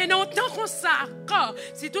 nous connaissons autant qu'on ça encore.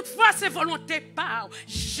 Si toutefois c'est volonté par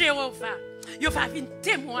Jéhovah, il va venir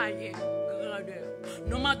témoigner grandeur.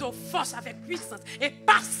 Nous demandons force avec puissance et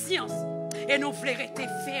patience. Et nous voulons rester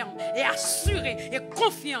fermes et assurés et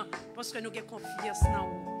confiants parce que nous avons confiance dans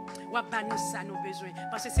vous. Ou à nous ça nos besoins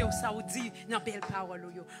parce que c'est ça où dit dans belle parole.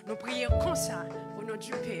 Nous prions comme ça au nom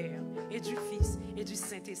du Père et du Fils et du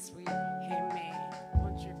Saint-Esprit. Amen.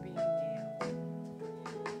 Mon Dieu béni.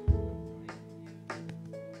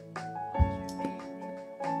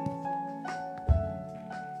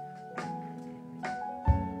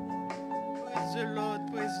 the Lord,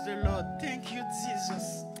 praise the Lord. Thank you,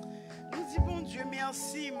 Jesus. Nous disons, bon Dieu,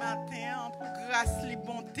 merci matin pour grâce, li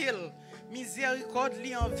bonté, miséricorde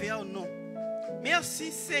li envers nous.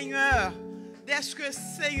 Merci Seigneur, d'être que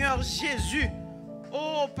Seigneur Jésus,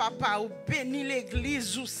 oh Papa, ou bénis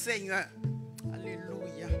l'église ou Seigneur.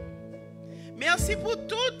 Alléluia. Merci pour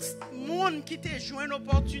tout le monde qui t'a joué une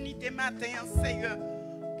opportunité matin, Seigneur,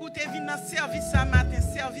 pour te venir dans le service à matin,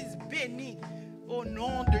 service béni, au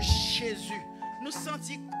nom de Jésus. Nous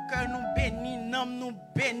sentons que nous bénis, nous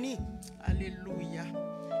bénis. Alléluia.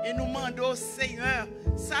 Et nous demandons au Seigneur,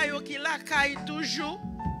 ça y est qui la caille toujours,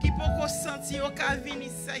 qui peut sentir qu'à venir,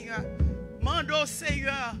 Seigneur. Demandons au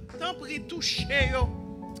Seigneur, t'en prie toucher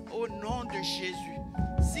au nom de Jésus.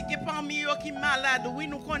 Si que parmi eux qui malade, oui,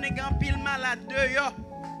 nous connaissons un pile malade de yo.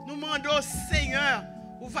 Nous demandons au Seigneur,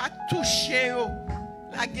 on va toucher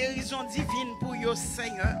la guérison divine pour eux,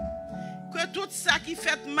 Seigneur. Que tout ça qui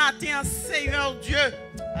fait matin, Seigneur Dieu,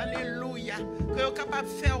 alléluia, que vous capable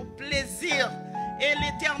de faire plaisir. Et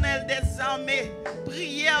l'Éternel des armées,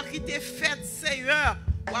 prière qui t'est faite, Seigneur,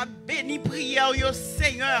 ou a béni prière,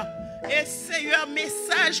 Seigneur. Et Seigneur,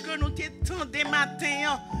 message que nous t'étendons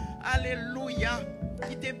matin, alléluia,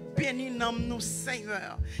 qui te béni dans nous,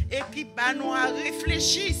 Seigneur. Et qui va nous à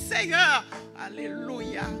réfléchir, Seigneur,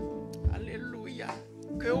 alléluia, alléluia.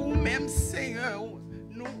 Que vous-même, Seigneur,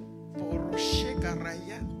 nous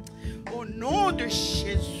au nom de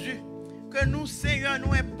Jésus, que nous, Seigneur,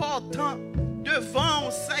 nous importants devant,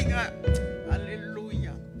 Seigneur.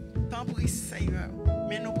 Alléluia. T'en prie, Seigneur.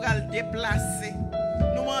 Mais nous pourrons le déplacer.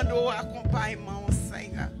 Nous demandons accompagnement,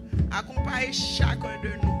 Seigneur. Accompagnez chacun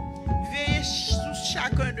de nous. Veillez sur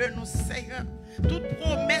chacun de nous, Seigneur. Toute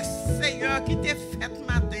promesse, Seigneur, qui t'est faite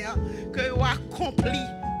matin, que vous accomplissez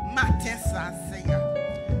matin, ça, Seigneur.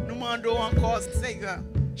 Nous demandons encore, Seigneur.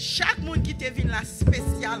 Chaque monde qui te vient là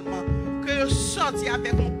spécialement, que sorti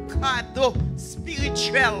avec un cadeau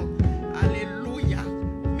spirituel. Alléluia.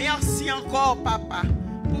 Merci encore, Papa,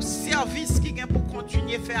 pour le service qui vient pour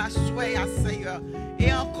continuer à faire à soi et à Seigneur.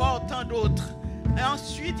 Et encore tant d'autres. Et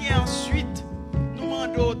ensuite, nous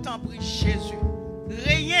demandons autant pour Jésus.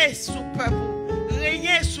 Régnez sur le peuple,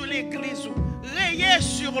 régnez sur l'église, régnez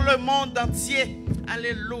sur le monde entier.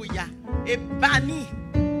 Alléluia. Et bannis.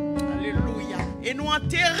 Alléluia. Et nous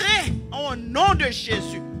enterrer au nom de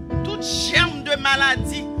Jésus toute germe de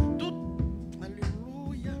maladie, toute...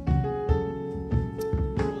 Alléluia.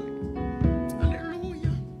 Alléluia.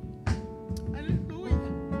 Alléluia.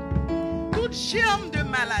 Toute germe de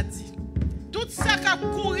maladie, tout ça qui a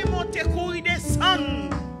couru, monter, courir, descendre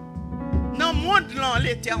dans le monde de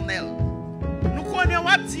l'Éternel. Nous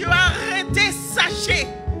connaissons Dieu, arrêtez, sachez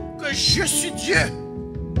que je suis Dieu.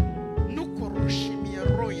 Nous courons.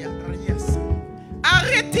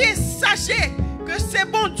 Arrêtez, sachez que c'est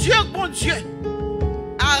bon Dieu, bon Dieu.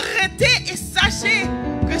 Arrêtez et sachez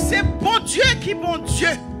que c'est bon Dieu qui est bon Dieu.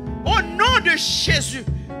 Au nom de Jésus,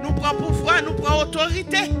 nous prenons pouvoir, nous prenons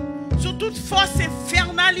autorité sur toute force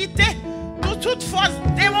infernalité, sur toute force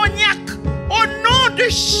démoniaque. Au nom de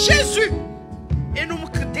Jésus. Et nous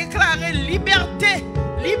déclarons liberté.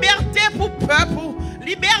 Liberté pour peuple.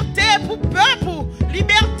 Liberté pour peuple.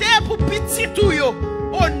 Liberté pour petit touyo.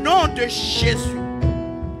 Au nom de Jésus.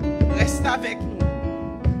 Reste avec nous.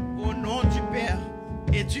 Au nom du Père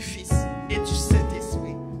et du Fils et du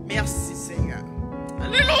Saint-Esprit. Merci Seigneur.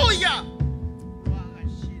 Alléluia. Gloire à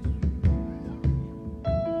Jésus.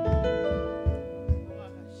 Gloire à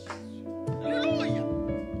Jésus. Alléluia.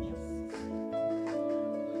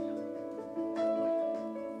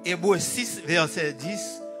 Hébreux 6, verset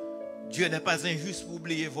 10. Dieu n'est pas injuste pour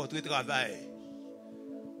oublier votre travail.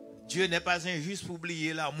 Dieu n'est pas injuste pour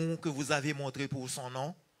oublier l'amour que vous avez montré pour son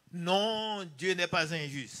nom. Non, Dieu n'est pas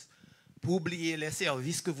injuste pour oublier les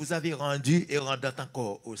services que vous avez rendus et rendant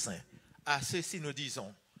encore au sein. À ceci nous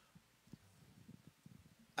disons,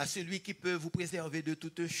 à celui qui peut vous préserver de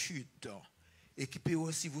toute chute et qui peut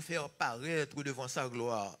aussi vous faire paraître devant sa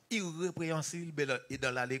gloire, irrépréhensible et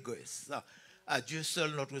dans l'allégresse. À Dieu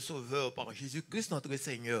seul notre Sauveur par Jésus-Christ notre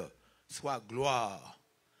Seigneur, soit gloire,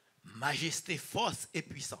 majesté, force et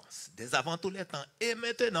puissance, dès avant tous les temps et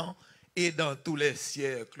maintenant et dans tous les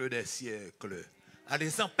siècles des siècles. Allez,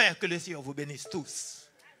 sans Père, que le Seigneur vous bénisse tous.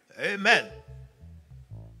 Amen.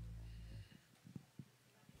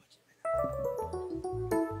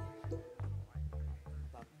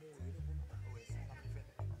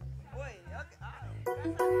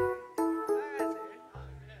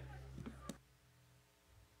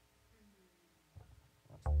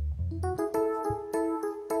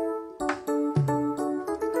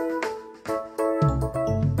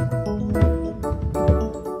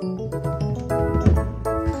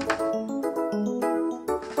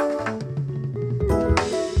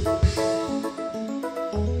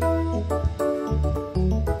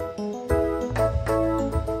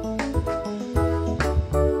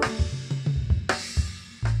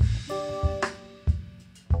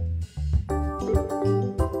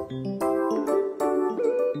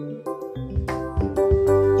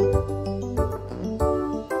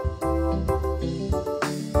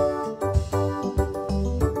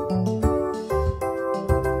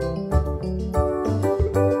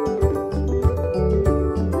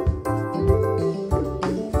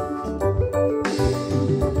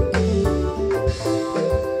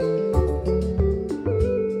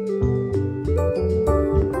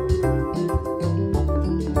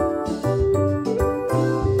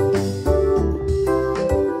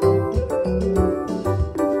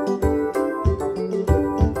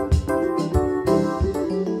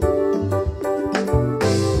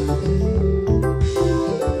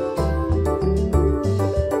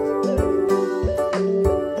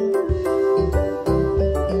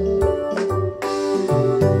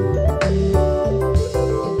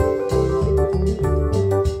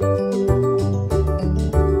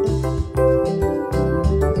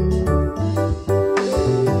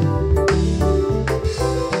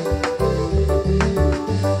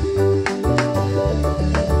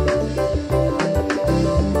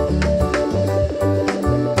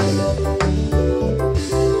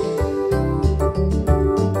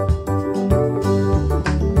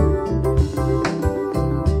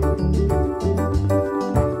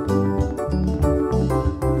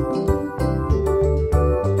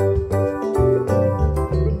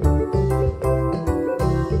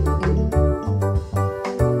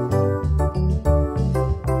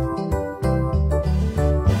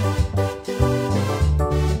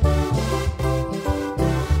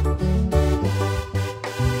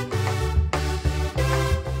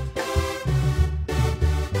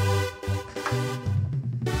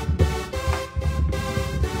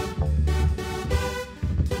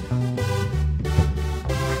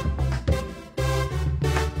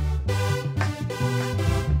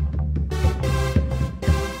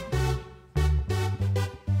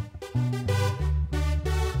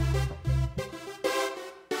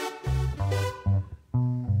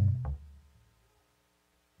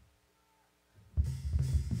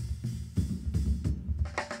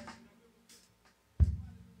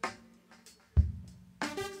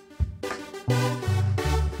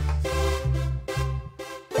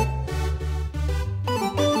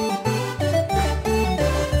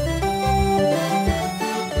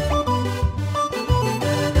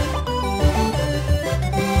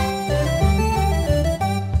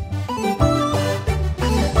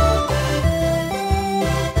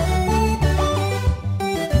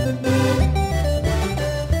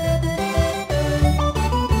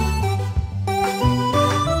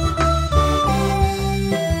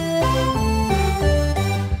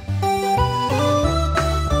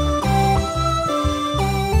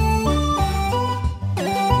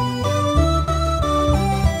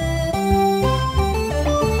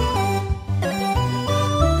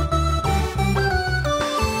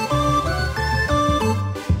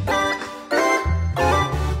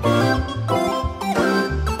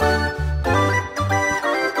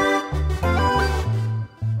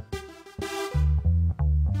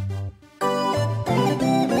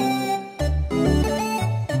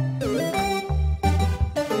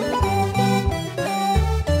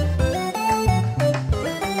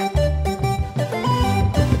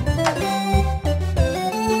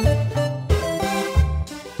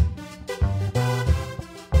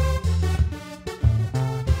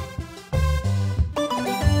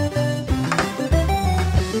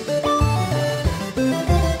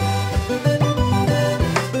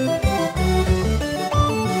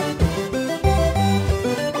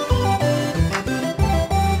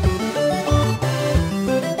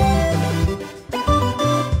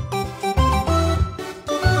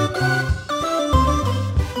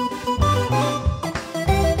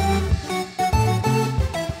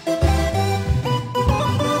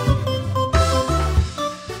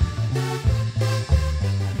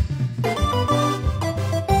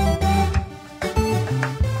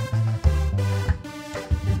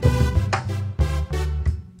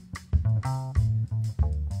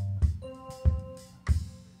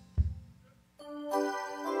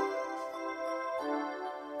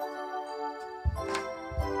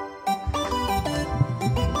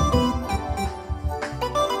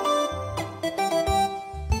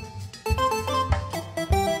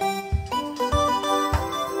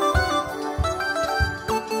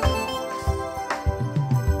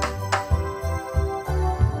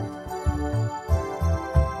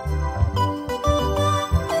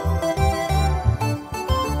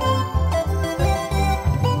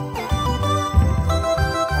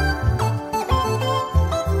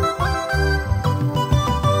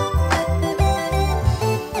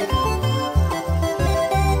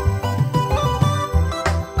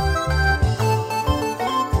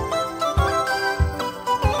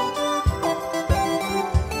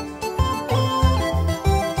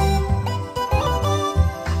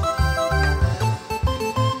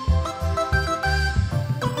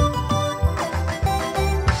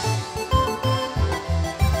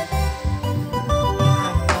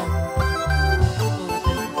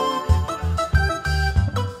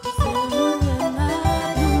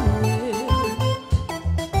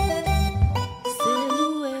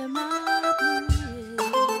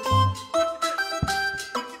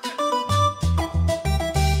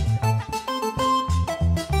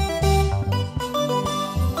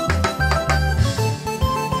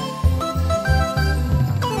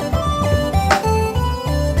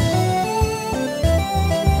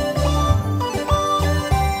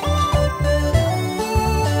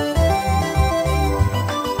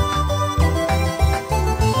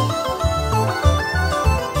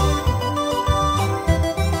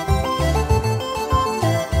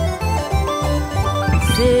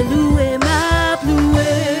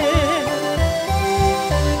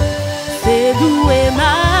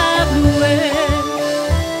 ta